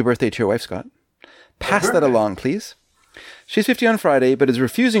 So happy birthday to your wife, Scott. Pass that along, please. She's 50 on Friday, but is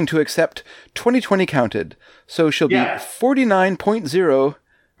refusing to accept 2020 counted. So she'll be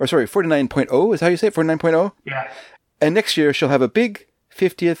 49.0 is how you say it? 49.0? Yeah. And next year she'll have a big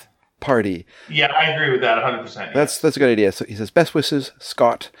 50th party. Yeah, I agree with that 100%. That's a good idea. So he says, best wishes,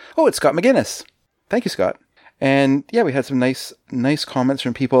 Scott. Oh, it's Scott McGinnis. Thank you, Scott. And yeah, we had some nice comments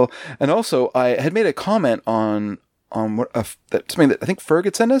from people. And also, I had made a comment on something that I think Ferg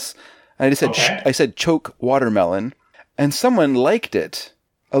had sent us. And I just said, I said choke watermelon. And someone liked it.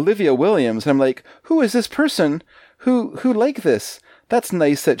 Olivia Williams. And I'm like, who is this person who liked this? That's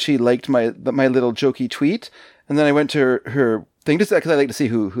nice that she liked my little jokey tweet. And then I went to her thing, just because I like to see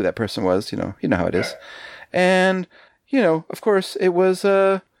who that person was. You know how it is. And, of course, it was,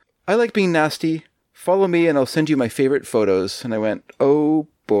 I like being nasty. Follow me and I'll send you my favorite photos. And I went, oh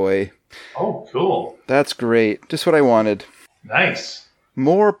boy. Oh, cool. That's great. Just what I wanted. Nice.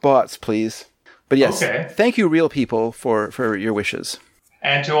 More bots, please. But yes, Thank you, real people, for your wishes.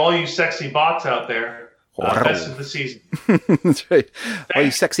 And to all you sexy bots out there, best of the season. That's right. All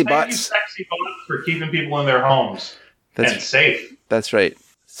you sexy bots. Thank you, sexy bots, for keeping people in their homes and safe. That's right.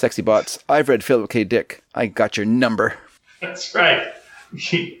 Sexy bots. I've read Philip K. Dick. I got your number. That's right.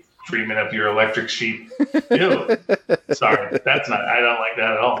 Keep dreaming up your electric sheep. Ew. Sorry. I don't like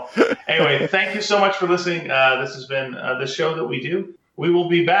that at all. Anyway, thank you so much for listening. This has been the show that we do. We will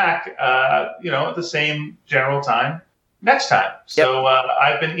be back, at the same general time next time. So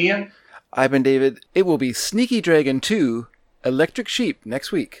I've been Ian. I've been David. It will be Sneaky Dragon 2, Electric Sheep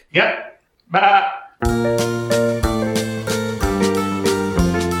next week. Yep. Bye.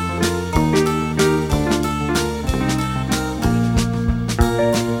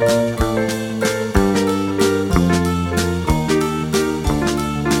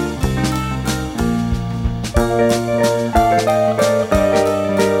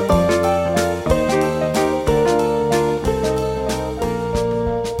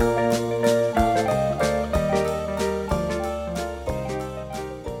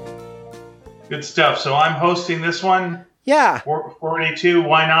 Good stuff. So I'm hosting this one. Yeah. 42.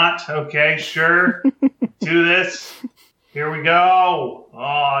 Why not? Okay, sure. Do this. Here we go.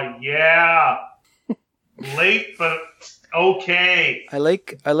 Oh yeah. Late, but okay. I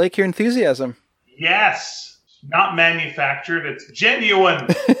like your enthusiasm. Yes. Not manufactured. It's genuine.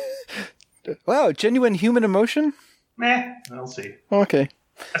 Wow, genuine human emotion? Meh. We'll see. Okay.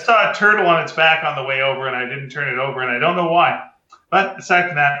 I saw a turtle on its back on the way over, and I didn't turn it over, and I don't know why. But aside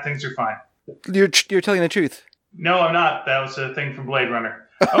from that, things are fine. You're telling the truth. No, I'm not. That was a thing from Blade Runner.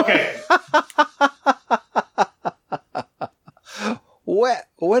 Okay.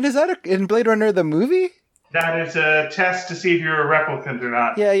 What is that in Blade Runner the movie? That is a test to see if you're a replicant or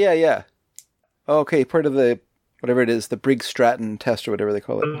not. Yeah. Okay, part of the whatever it is, the Briggs Stratton test or whatever they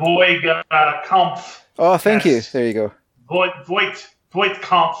call it. The Voigt Kampf. Oh, thank test. you. There you go. Voigt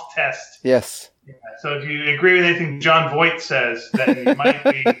Kampf test. Yes. Yeah, so if you agree with anything John Voight says, then you might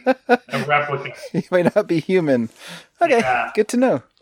be a replicant. You might not be human. Okay, Yeah. good to know.